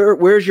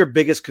 where's your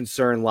biggest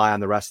concern lie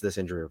on the rest of this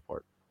injury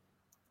report?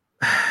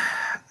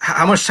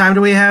 How much time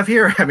do we have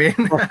here? I mean,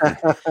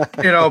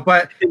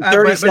 but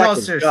 30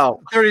 seconds.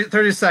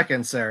 30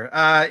 seconds there.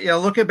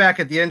 Looking back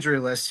at the injury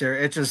list here,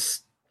 it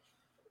just,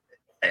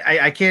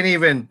 I can't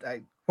even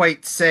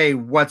quite say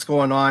what's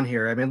going on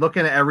here. I mean,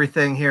 looking at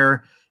everything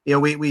here,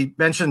 we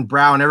mentioned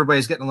Brown.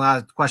 Everybody's getting a lot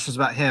of questions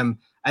about him.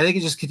 I think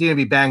he just continued to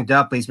be banged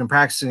up, but he's been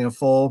practicing in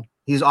full.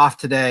 He's off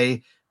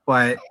today,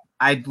 but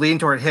I'd lean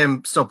toward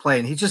him still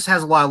playing. He just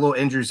has a lot of little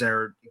injuries that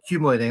are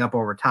accumulating up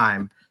over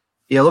time.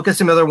 Look at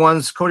some other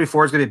ones. Cody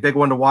Ford's going to be a big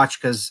one to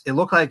watch because it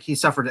looked like he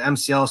suffered an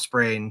MCL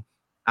sprain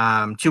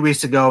 2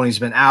 weeks ago, and he's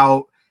been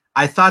out.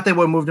 I thought they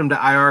would have moved him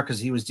to IR because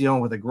he was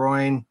dealing with a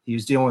groin. He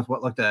was dealing with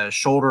what looked like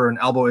shoulder and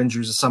elbow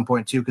injuries at some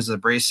point, too, because of the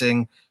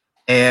bracing.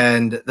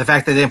 And the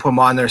fact that they didn't put him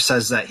on there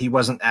says that he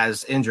wasn't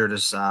as injured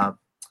as I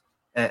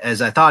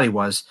thought he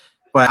was.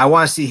 But I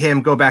want to see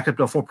him go back up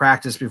to a full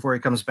practice before he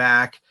comes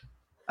back.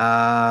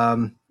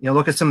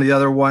 Look at some of the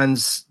other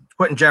ones.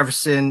 Quentin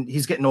Jefferson,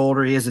 he's getting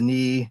older. He has a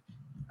knee.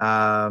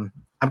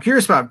 I'm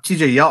curious about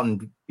TJ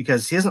Yeldon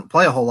because he doesn't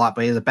play a whole lot,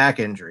 but he has a back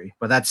injury.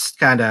 But that's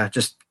kind of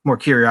just more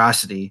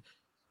curiosity.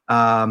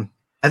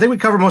 I think we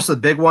covered most of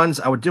the big ones.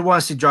 I did want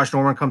to see Josh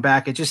Norman come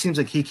back. It just seems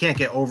like he can't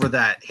get over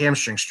that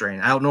hamstring strain.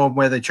 I don't know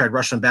whether they tried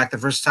rushing him back the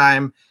first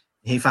time.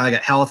 He finally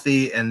got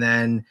healthy, and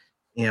then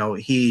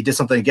he did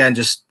something again,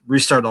 just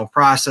restart the whole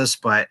process.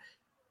 But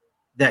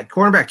that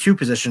cornerback 2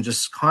 position,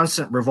 just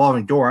constant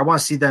revolving door. I want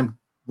to see them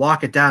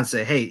lock it down and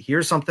say, hey,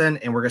 here's something,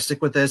 and we're going to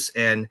stick with this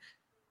and,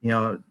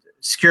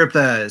 secure up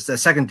the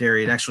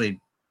secondary and actually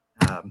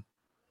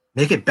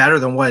make it better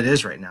than what it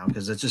is right now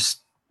because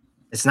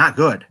it's not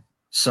good.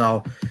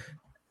 So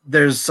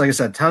there's, like I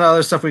said, a ton of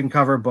other stuff we can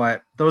cover,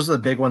 but those are the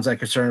big ones I'm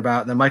concerned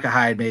about. And then Micah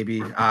Hyde,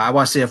 maybe. I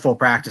want to see a full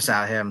practice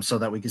out of him so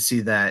that we can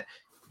see that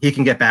he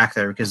can get back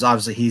there because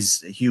obviously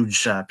he's a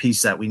huge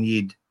piece that we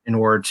need in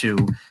order to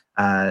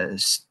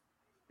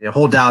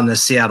hold down the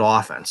Seattle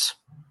offense.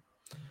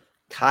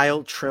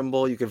 Kyle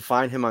Trimble, you can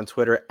find him on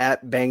Twitter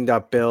at Banged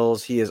Up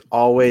Bills. He is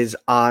always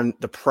on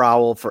the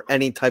prowl for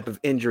any type of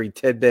injury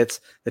tidbits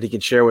that he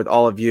can share with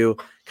all of you.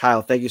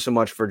 Kyle, thank you so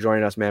much for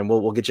joining us, man.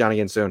 We'll get you on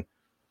again soon.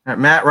 All right,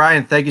 Matt,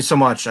 Ryan, thank you so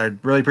much. I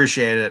really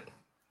appreciate it.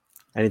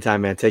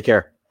 Anytime, man. Take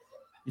care.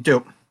 You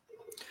too.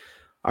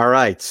 All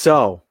right,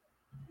 so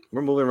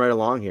we're moving right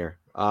along here.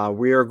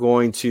 We are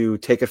going to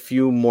take a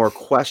few more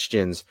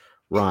questions,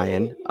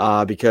 Ryan,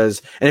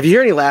 because if you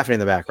hear any laughing in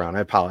the background,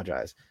 I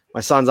apologize. My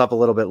son's up a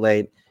little bit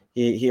late.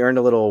 He earned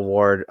a little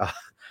award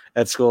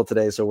at school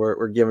today, so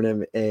we're giving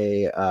him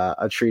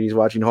a treat. He's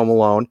watching Home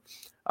Alone.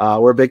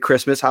 We're a big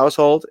Christmas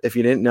household. If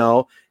you didn't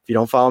know, if you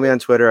don't follow me on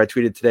Twitter, I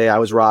tweeted today I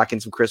was rocking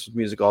some Christmas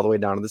music all the way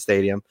down to the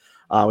stadium.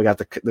 We got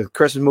the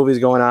Christmas movies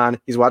going on.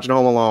 He's watching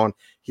Home Alone.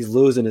 He's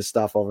losing his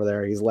stuff over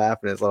there. He's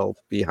laughing his little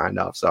behind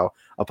off. So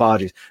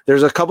apologies.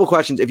 There's a couple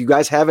questions. If you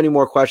guys have any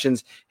more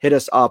questions, hit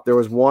us up. There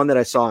was one that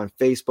I saw on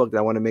Facebook that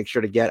I want to make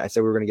sure to get. I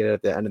said we were going to get it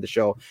at the end of the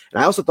show.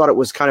 And I also thought it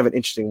was kind of an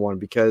interesting one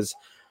because,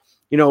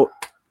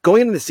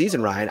 going into the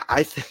season, Ryan,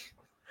 I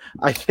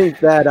think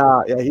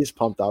that, he's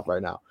pumped up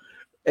right now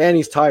and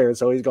he's tired.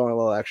 So he's going a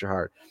little extra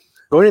hard.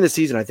 Going into the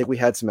season, I think we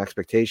had some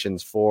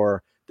expectations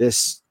for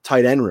this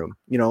tight end room,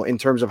 in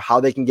terms of how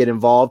they can get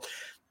involved.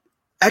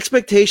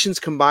 Expectations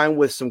combined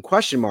with some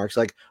question marks,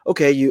 like,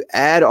 okay, you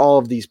add all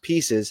of these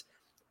pieces.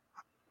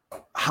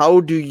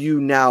 How do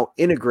you now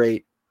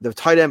integrate the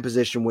tight end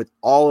position with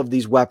all of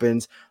these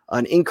weapons,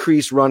 an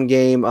increased run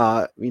game,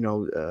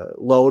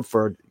 load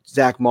for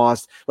Zach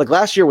Moss? Like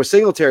last year with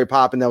Singletary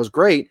popping, that was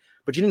great,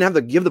 but you didn't have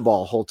to give the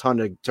ball a whole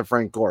ton to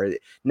Frank Gore.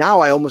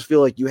 Now I almost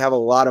feel like you have a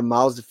lot of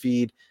mouths to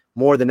feed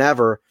more than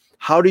ever.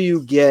 How do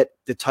you get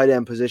the tight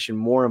end position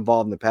more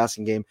involved in the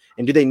passing game?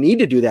 And do they need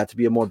to do that to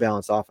be a more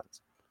balanced offense?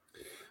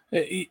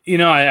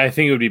 I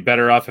think it would be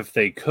better off if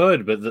they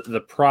could, but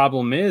the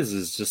problem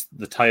is just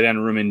the tight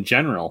end room in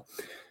general.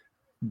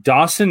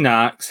 Dawson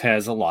Knox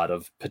has a lot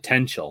of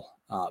potential,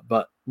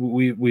 but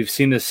we've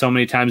seen this so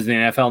many times in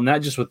the NFL,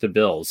 not just with the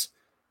Bills.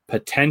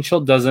 Potential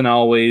doesn't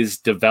always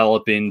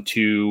develop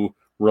into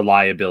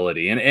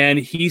reliability, and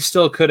he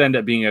still could end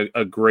up being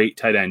a great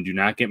tight end. Do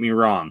not get me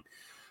wrong.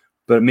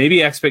 But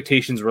maybe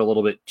expectations were a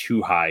little bit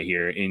too high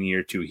here in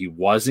year 2. He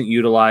wasn't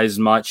utilized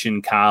much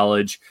in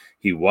college.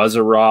 He was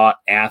a raw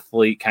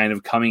athlete kind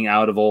of coming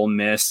out of Ole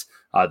Miss.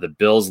 The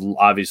Bills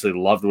obviously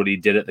loved what he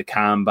did at the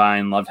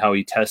Combine, loved how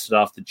he tested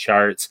off the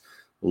charts,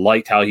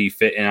 liked how he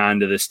fit in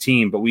onto this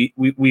team. But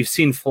we've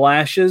seen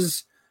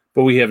flashes,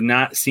 but we have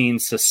not seen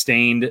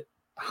sustained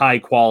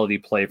high-quality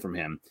play from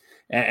him.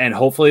 and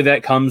hopefully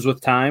that comes with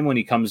time when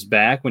he comes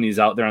back, when he's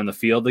out there on the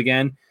field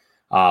again.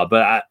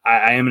 But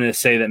I am going to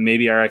say that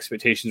maybe our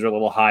expectations are a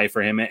little high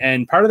for him.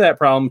 And part of that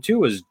problem, too,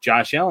 was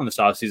Josh Allen this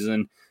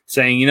offseason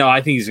saying,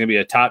 I think he's going to be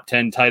a top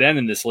 10 tight end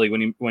in this league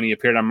when he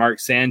appeared on Mark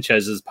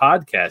Sanchez's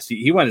podcast.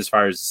 He went as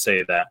far as to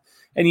say that.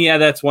 And, yeah,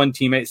 that's one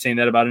teammate saying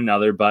that about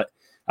another. But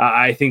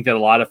I think that a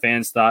lot of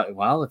fans thought,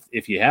 well,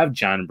 if you have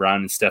John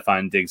Brown and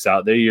Stephon Diggs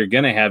out there, you're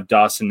going to have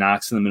Dawson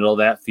Knox in the middle of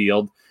that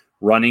field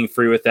running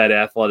free with that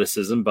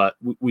athleticism. But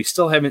we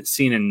still haven't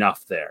seen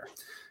enough there.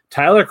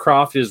 Tyler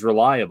Kroft is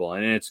reliable,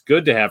 and it's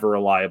good to have a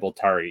reliable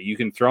target. You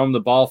can throw him the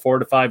ball 4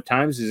 to 5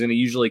 times. He's going to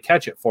usually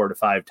catch it 4 to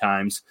 5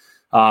 times,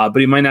 but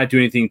he might not do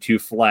anything too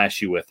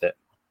flashy with it.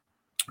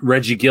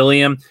 Reggie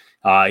Gilliam,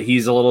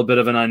 he's a little bit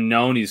of an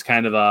unknown. He's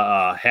kind of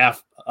a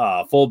half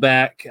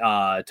fullback,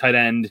 tight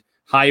end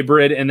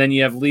hybrid. And then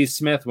you have Lee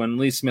Smith. When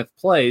Lee Smith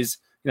plays,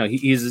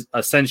 he's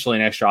essentially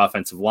an extra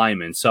offensive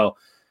lineman. So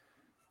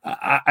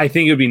I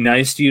think it would be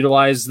nice to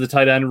utilize the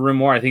tight end room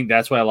more. I think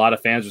that's why a lot of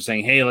fans are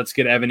saying, hey, let's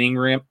get Evan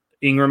Ingram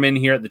in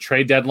here at the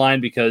trade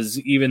deadline, because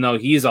even though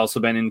he's also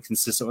been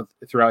inconsistent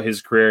throughout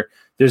his career,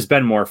 there's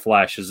been more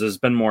flashes. There's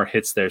been more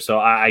hits there.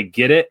 So I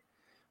get it,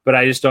 but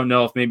I just don't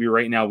know if maybe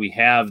right now we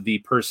have the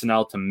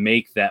personnel to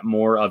make that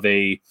more of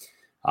a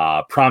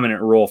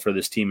prominent role for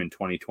this team in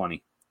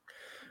 2020.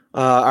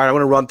 All right, I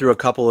want to run through a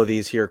couple of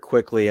these here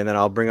quickly, and then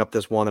I'll bring up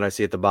this one that I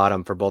see at the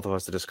bottom for both of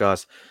us to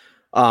discuss.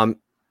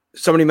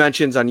 Somebody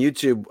mentions on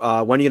YouTube,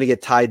 when are you going to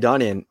get Ty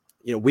Dunn in?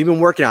 We've been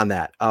working on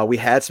that. We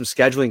had some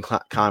scheduling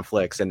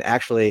conflicts, and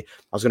actually I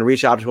was going to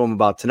reach out to him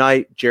about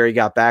tonight. Jerry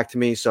got back to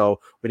me, so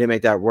we didn't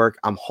make that work.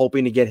 I'm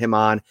hoping to get him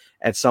on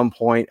at some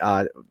point.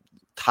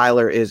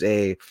 Tyler is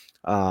a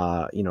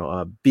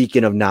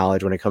beacon of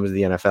knowledge when it comes to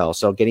the NFL.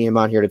 So getting him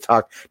on here to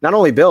talk not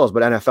only Bills,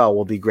 but NFL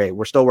will be great.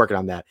 We're still working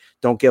on that.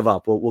 Don't give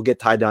up. We'll get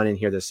Ty Dunn in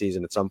here this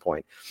season at some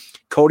point.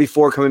 Cody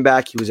Ford coming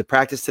back. He was at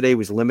practice today. He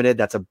was limited.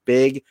 That's a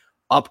big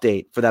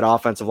update for that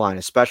offensive line,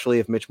 especially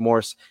if Mitch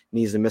Morse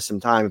needs to miss some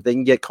time. If they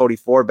can get Cody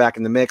Ford back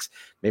in the mix,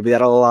 maybe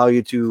that'll allow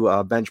you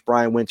to bench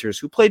Brian Winters,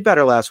 who played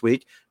better last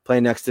week,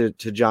 playing next to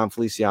John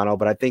Feliciano.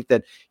 But I think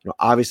that,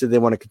 obviously they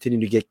want to continue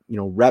to get,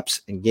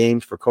 reps and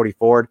games for Cody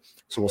Ford.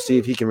 So we'll see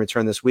if he can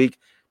return this week.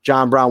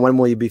 John Brown, when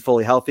will you be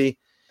fully healthy?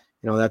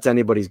 That's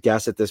anybody's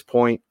guess at this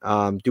point.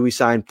 Do we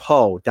sign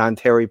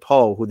Dontari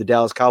Poe, who the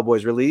Dallas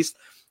Cowboys released?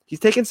 He's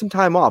taking some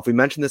time off. We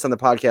mentioned this on the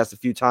podcast a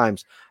few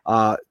times.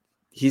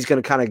 He's going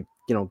to kind of,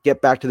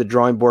 get back to the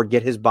drawing board,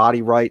 get his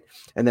body right,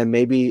 and then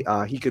maybe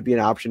he could be an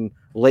option,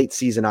 late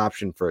season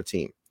option for a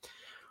team.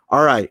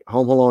 All right,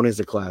 Home Alone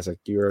is a classic.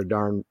 You're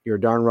darn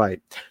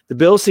right. The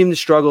Bills seem to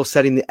struggle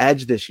setting the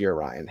edge this year,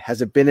 Ryan.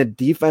 Has it been a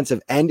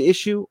defensive end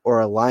issue or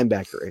a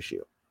linebacker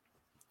issue?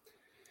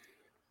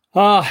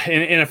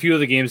 In a few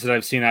of the games that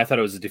I've seen, I thought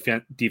it was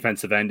a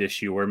defensive end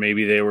issue where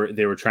maybe they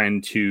were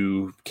trying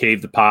to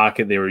cave the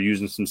pocket. They were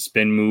using some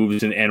spin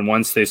moves, and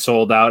once they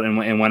sold out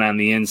and went on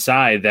the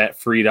inside, that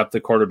freed up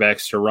the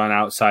quarterbacks to run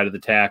outside of the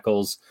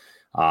tackles.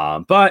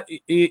 But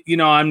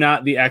I'm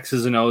not the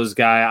X's and O's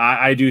guy.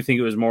 I do think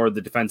it was more of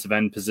the defensive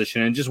end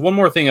position. And just one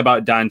more thing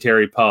about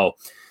Dontari Poe.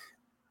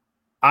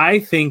 I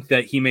think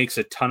that he makes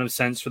a ton of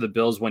sense for the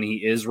Bills when he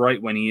is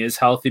right, when he is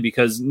healthy,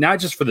 because not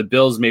just for the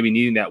Bills maybe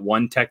needing that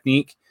one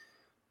technique,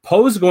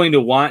 Poe's going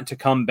to want to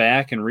come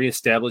back and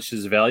reestablish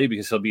his value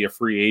because he'll be a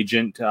free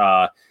agent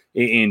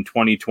in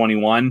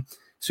 2021.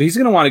 So he's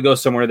going to want to go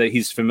somewhere that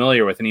he's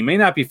familiar with. And he may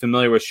not be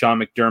familiar with Sean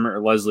McDermott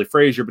or Leslie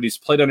Frazier, but he's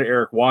played under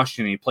Eric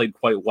Washington. And he played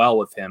quite well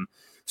with him.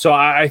 So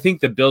I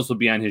think the Bills will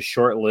be on his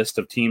short list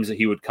of teams that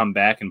he would come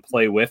back and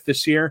play with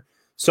this year.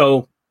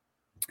 So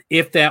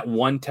if that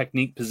one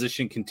technique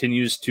position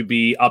continues to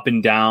be up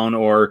and down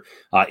or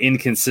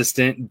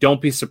inconsistent,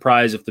 don't be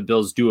surprised if the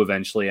Bills do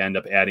eventually end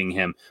up adding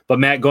him. But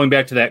Matt, going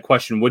back to that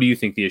question, what do you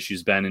think the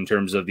issue's been in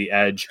terms of the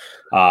edge,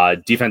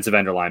 defensive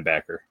end or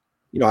linebacker?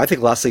 I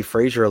think Leslie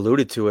Frazier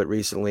alluded to it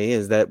recently,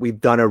 is that we've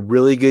done a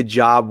really good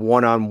job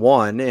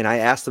one-on-one. And I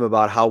asked him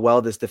about how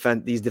well these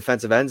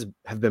defensive ends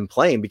have been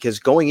playing, because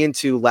going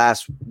into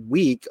last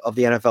week of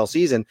the NFL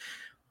season,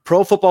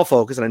 Pro Football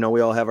Focus, and I know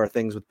we all have our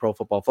things with Pro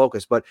Football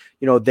Focus, but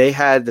they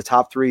had the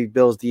top 3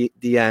 Bills D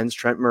ends,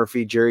 Trent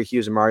Murphy, Jerry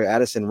Hughes, and Mario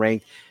Addison,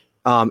 ranked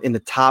in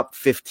the top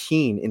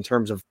 15 in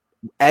terms of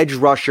edge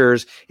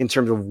rushers, in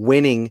terms of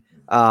winning,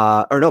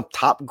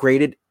 top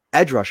graded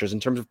edge rushers in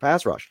terms of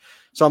pass rush.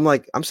 So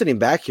I'm sitting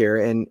back here,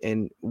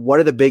 and what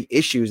are the big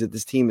issues that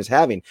this team is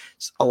having?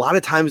 A lot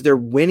of times they're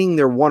winning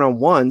their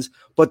one-on-ones,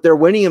 but they're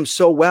winning them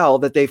so well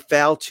that they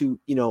fail to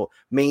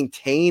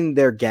maintain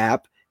their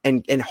gap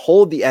and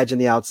hold the edge on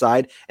the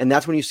outside. And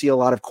that's when you see a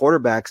lot of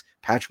quarterbacks.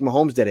 Patrick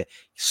Mahomes did it.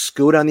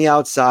 Scoot on the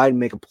outside,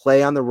 make a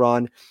play on the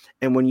run.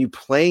 And when you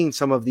playing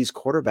some of these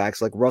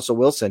quarterbacks like Russell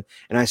Wilson,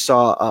 and I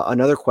saw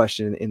another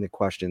question in the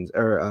questions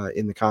or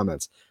in the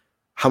comments,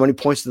 how many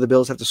points do the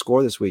Bills have to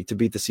score this week to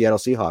beat the Seattle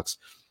Seahawks?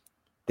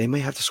 They may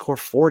have to score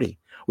 40.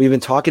 We've been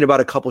talking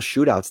about a couple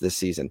shootouts this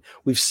season.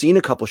 We've seen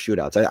a couple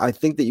shootouts. I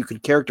think that you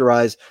could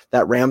characterize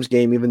that Rams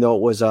game, even though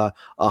it was a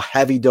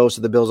heavy dose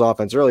of the Bills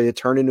offense early, it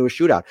turned into a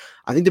shootout.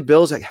 I think the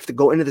Bills have to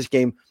go into this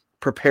game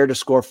prepared to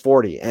score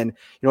 40. And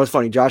it's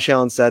funny. Josh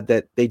Allen said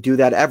that they do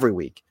that every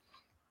week.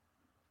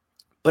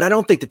 But I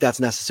don't think that that's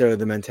necessarily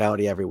the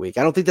mentality every week.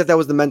 I don't think that that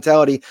was the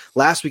mentality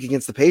last week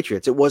against the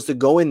Patriots. It was to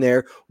go in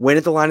there, win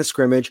at the line of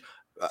scrimmage,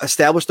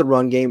 establish the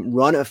run game,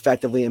 run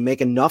effectively, and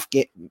make enough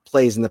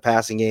plays in the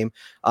passing game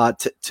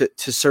to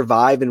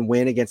survive and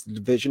win against the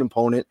division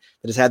opponent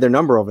that has had their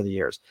number over the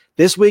years.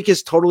 This week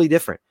is totally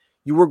different.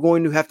 You are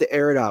going to have to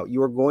air it out.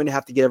 You are going to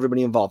have to get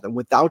everybody involved. And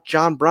without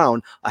John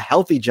Brown, a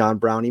healthy John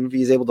Brown, even if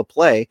he's able to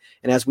play,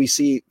 and as we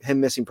see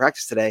him missing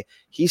practice today,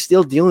 he's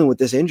still dealing with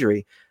this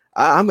injury.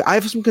 I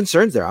have some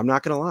concerns there. I'm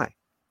not going to lie.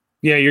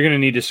 Yeah, you're going to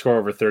need to score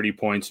over 30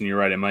 points, and you're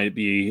right. It might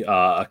be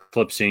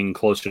eclipsing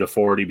closer to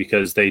 40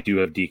 because they do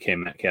have DK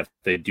Metcalf.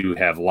 They do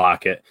have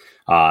Lockett.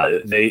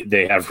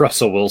 They have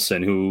Russell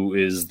Wilson, who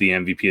is the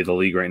MVP of the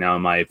league right now,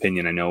 in my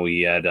opinion. I know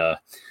he had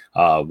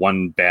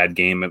one bad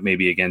game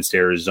maybe against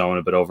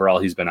Arizona, but overall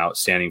he's been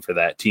outstanding for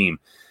that team.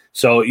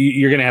 So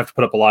you're going to have to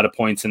put up a lot of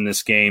points in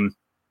this game.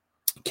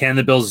 Can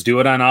the Bills do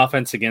it on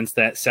offense against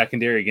that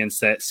secondary,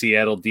 against that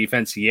Seattle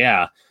defense?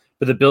 Yeah.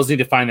 But the Bills need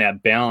to find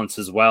that balance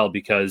as well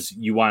because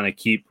you want to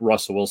keep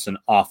Russell Wilson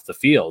off the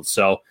field.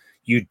 So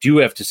you do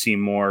have to see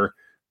more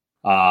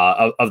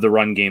of the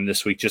run game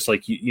this week, just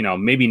like,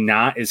 maybe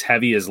not as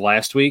heavy as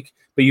last week,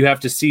 but you have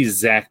to see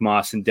Zach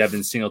Moss and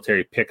Devin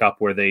Singletary pick up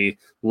where they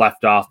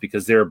left off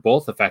because they were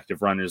both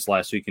effective runners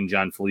last week in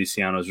John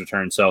Feliciano's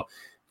return. So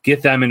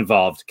get them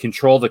involved,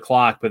 control the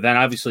clock, but then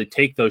obviously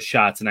take those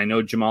shots. And I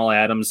know Jamal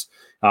Adams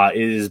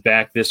is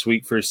back this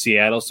week for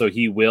Seattle, so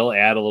he will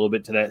add a little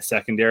bit to that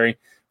secondary.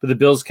 But the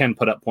Bills can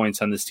put up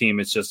points on this team.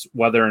 It's just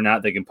whether or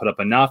not they can put up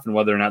enough and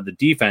whether or not the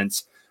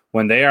defense,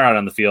 when they are out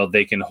on the field,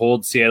 they can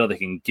hold Seattle, they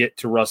can get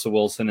to Russell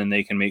Wilson, and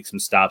they can make some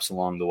stops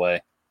along the way.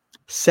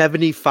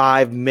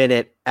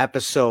 75-minute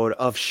episode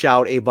of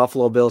Shout, a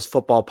Buffalo Bills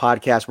football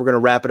podcast. We're going to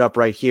wrap it up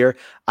right here.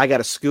 I got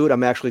to scoot.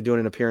 I'm actually doing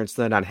an appearance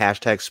then on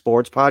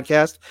 #Sports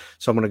Podcast,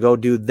 so I'm going to go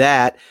do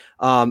that.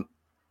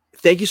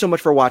 Thank you so much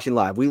for watching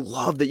live. We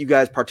love that you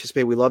guys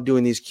participate. We love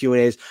doing these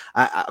Q&As.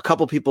 A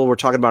couple people were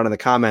talking about in the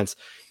comments,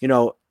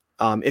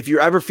 if you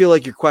ever feel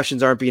like your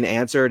questions aren't being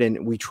answered,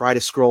 and we try to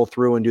scroll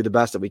through and do the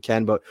best that we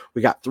can, but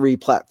we got 3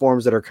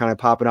 platforms that are kind of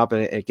popping up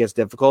and it gets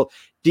difficult,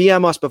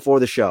 DM us before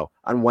the show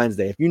on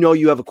Wednesday. If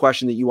you have a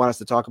question that you want us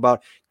to talk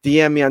about,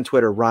 DM me on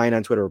Twitter, Ryan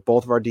on Twitter.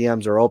 Both of our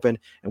DMs are open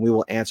and we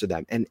will answer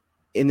them. And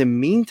in the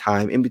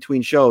meantime, in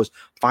between shows,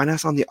 find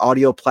us on the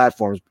audio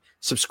platforms.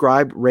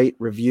 Subscribe, rate,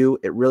 review.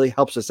 It really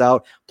helps us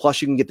out.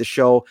 Plus, you can get the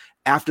show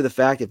after the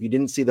fact. If you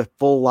didn't see the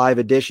full live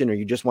edition or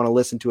you just want to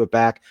listen to it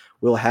back,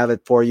 we'll have it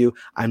for you.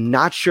 I'm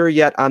not sure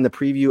yet on the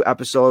preview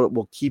episode.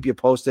 We'll keep you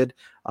posted.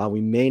 We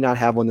may not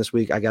have one this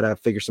week. I got to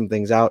figure some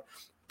things out.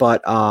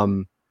 But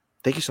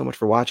thank you so much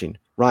for watching.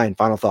 Ryan,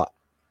 final thought.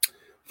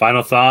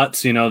 Final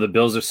thoughts. The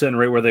Bills are sitting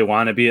right where they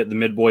want to be at the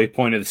midway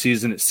point of the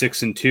season at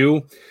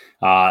 6-2.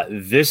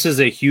 This is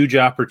a huge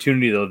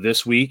opportunity, though,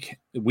 this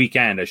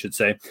weekend, I should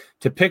say,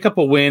 to pick up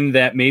a win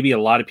that maybe a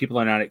lot of people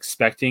are not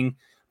expecting.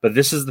 But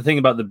this is the thing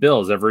about the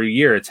Bills. Every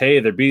year, it's, hey,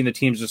 they're beating the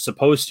teams they're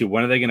supposed to.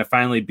 When are they going to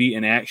finally beat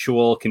an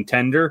actual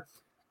contender?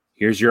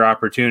 Here's your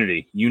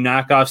opportunity. You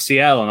knock off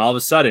Seattle, and all of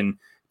a sudden,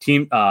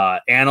 team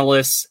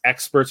analysts,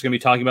 experts are going to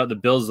be talking about the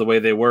Bills the way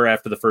they were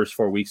after the first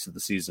 4 weeks of the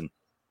season.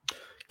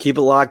 Keep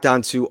it locked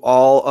on to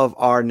all of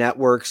our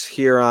networks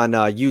here on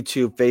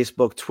YouTube,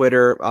 Facebook,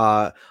 Twitter,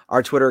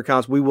 our Twitter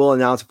accounts. We will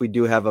announce if we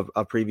do have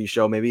a preview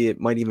show. Maybe it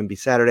might even be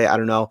Saturday. I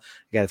don't know.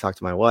 I got to talk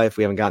to my wife.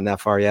 We haven't gotten that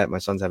far yet. My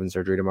son's having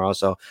surgery tomorrow,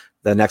 so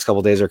the next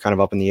couple of days are kind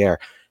of up in the air.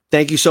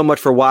 Thank you so much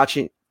for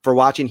watching.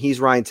 He's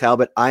Ryan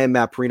Talbot. I am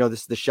Matt Perino.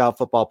 This is the Shout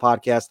Football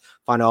Podcast.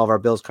 Find all of our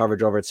Bills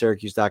coverage over at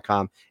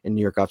Syracuse.com and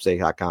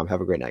NewYorkUpstate.com.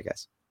 Have a great night,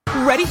 guys.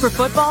 Ready for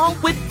football?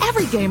 With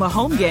every game a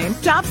home game,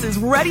 Tops is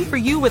ready for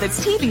you with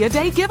its TV a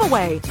Day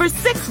giveaway. For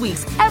 6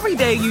 weeks, every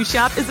day you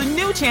shop is a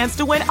new chance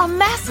to win a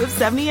massive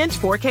 70-inch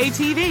 4K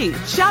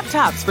TV. Shop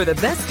Tops for the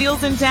best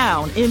deals in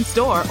town,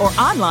 in-store, or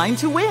online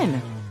to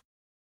win.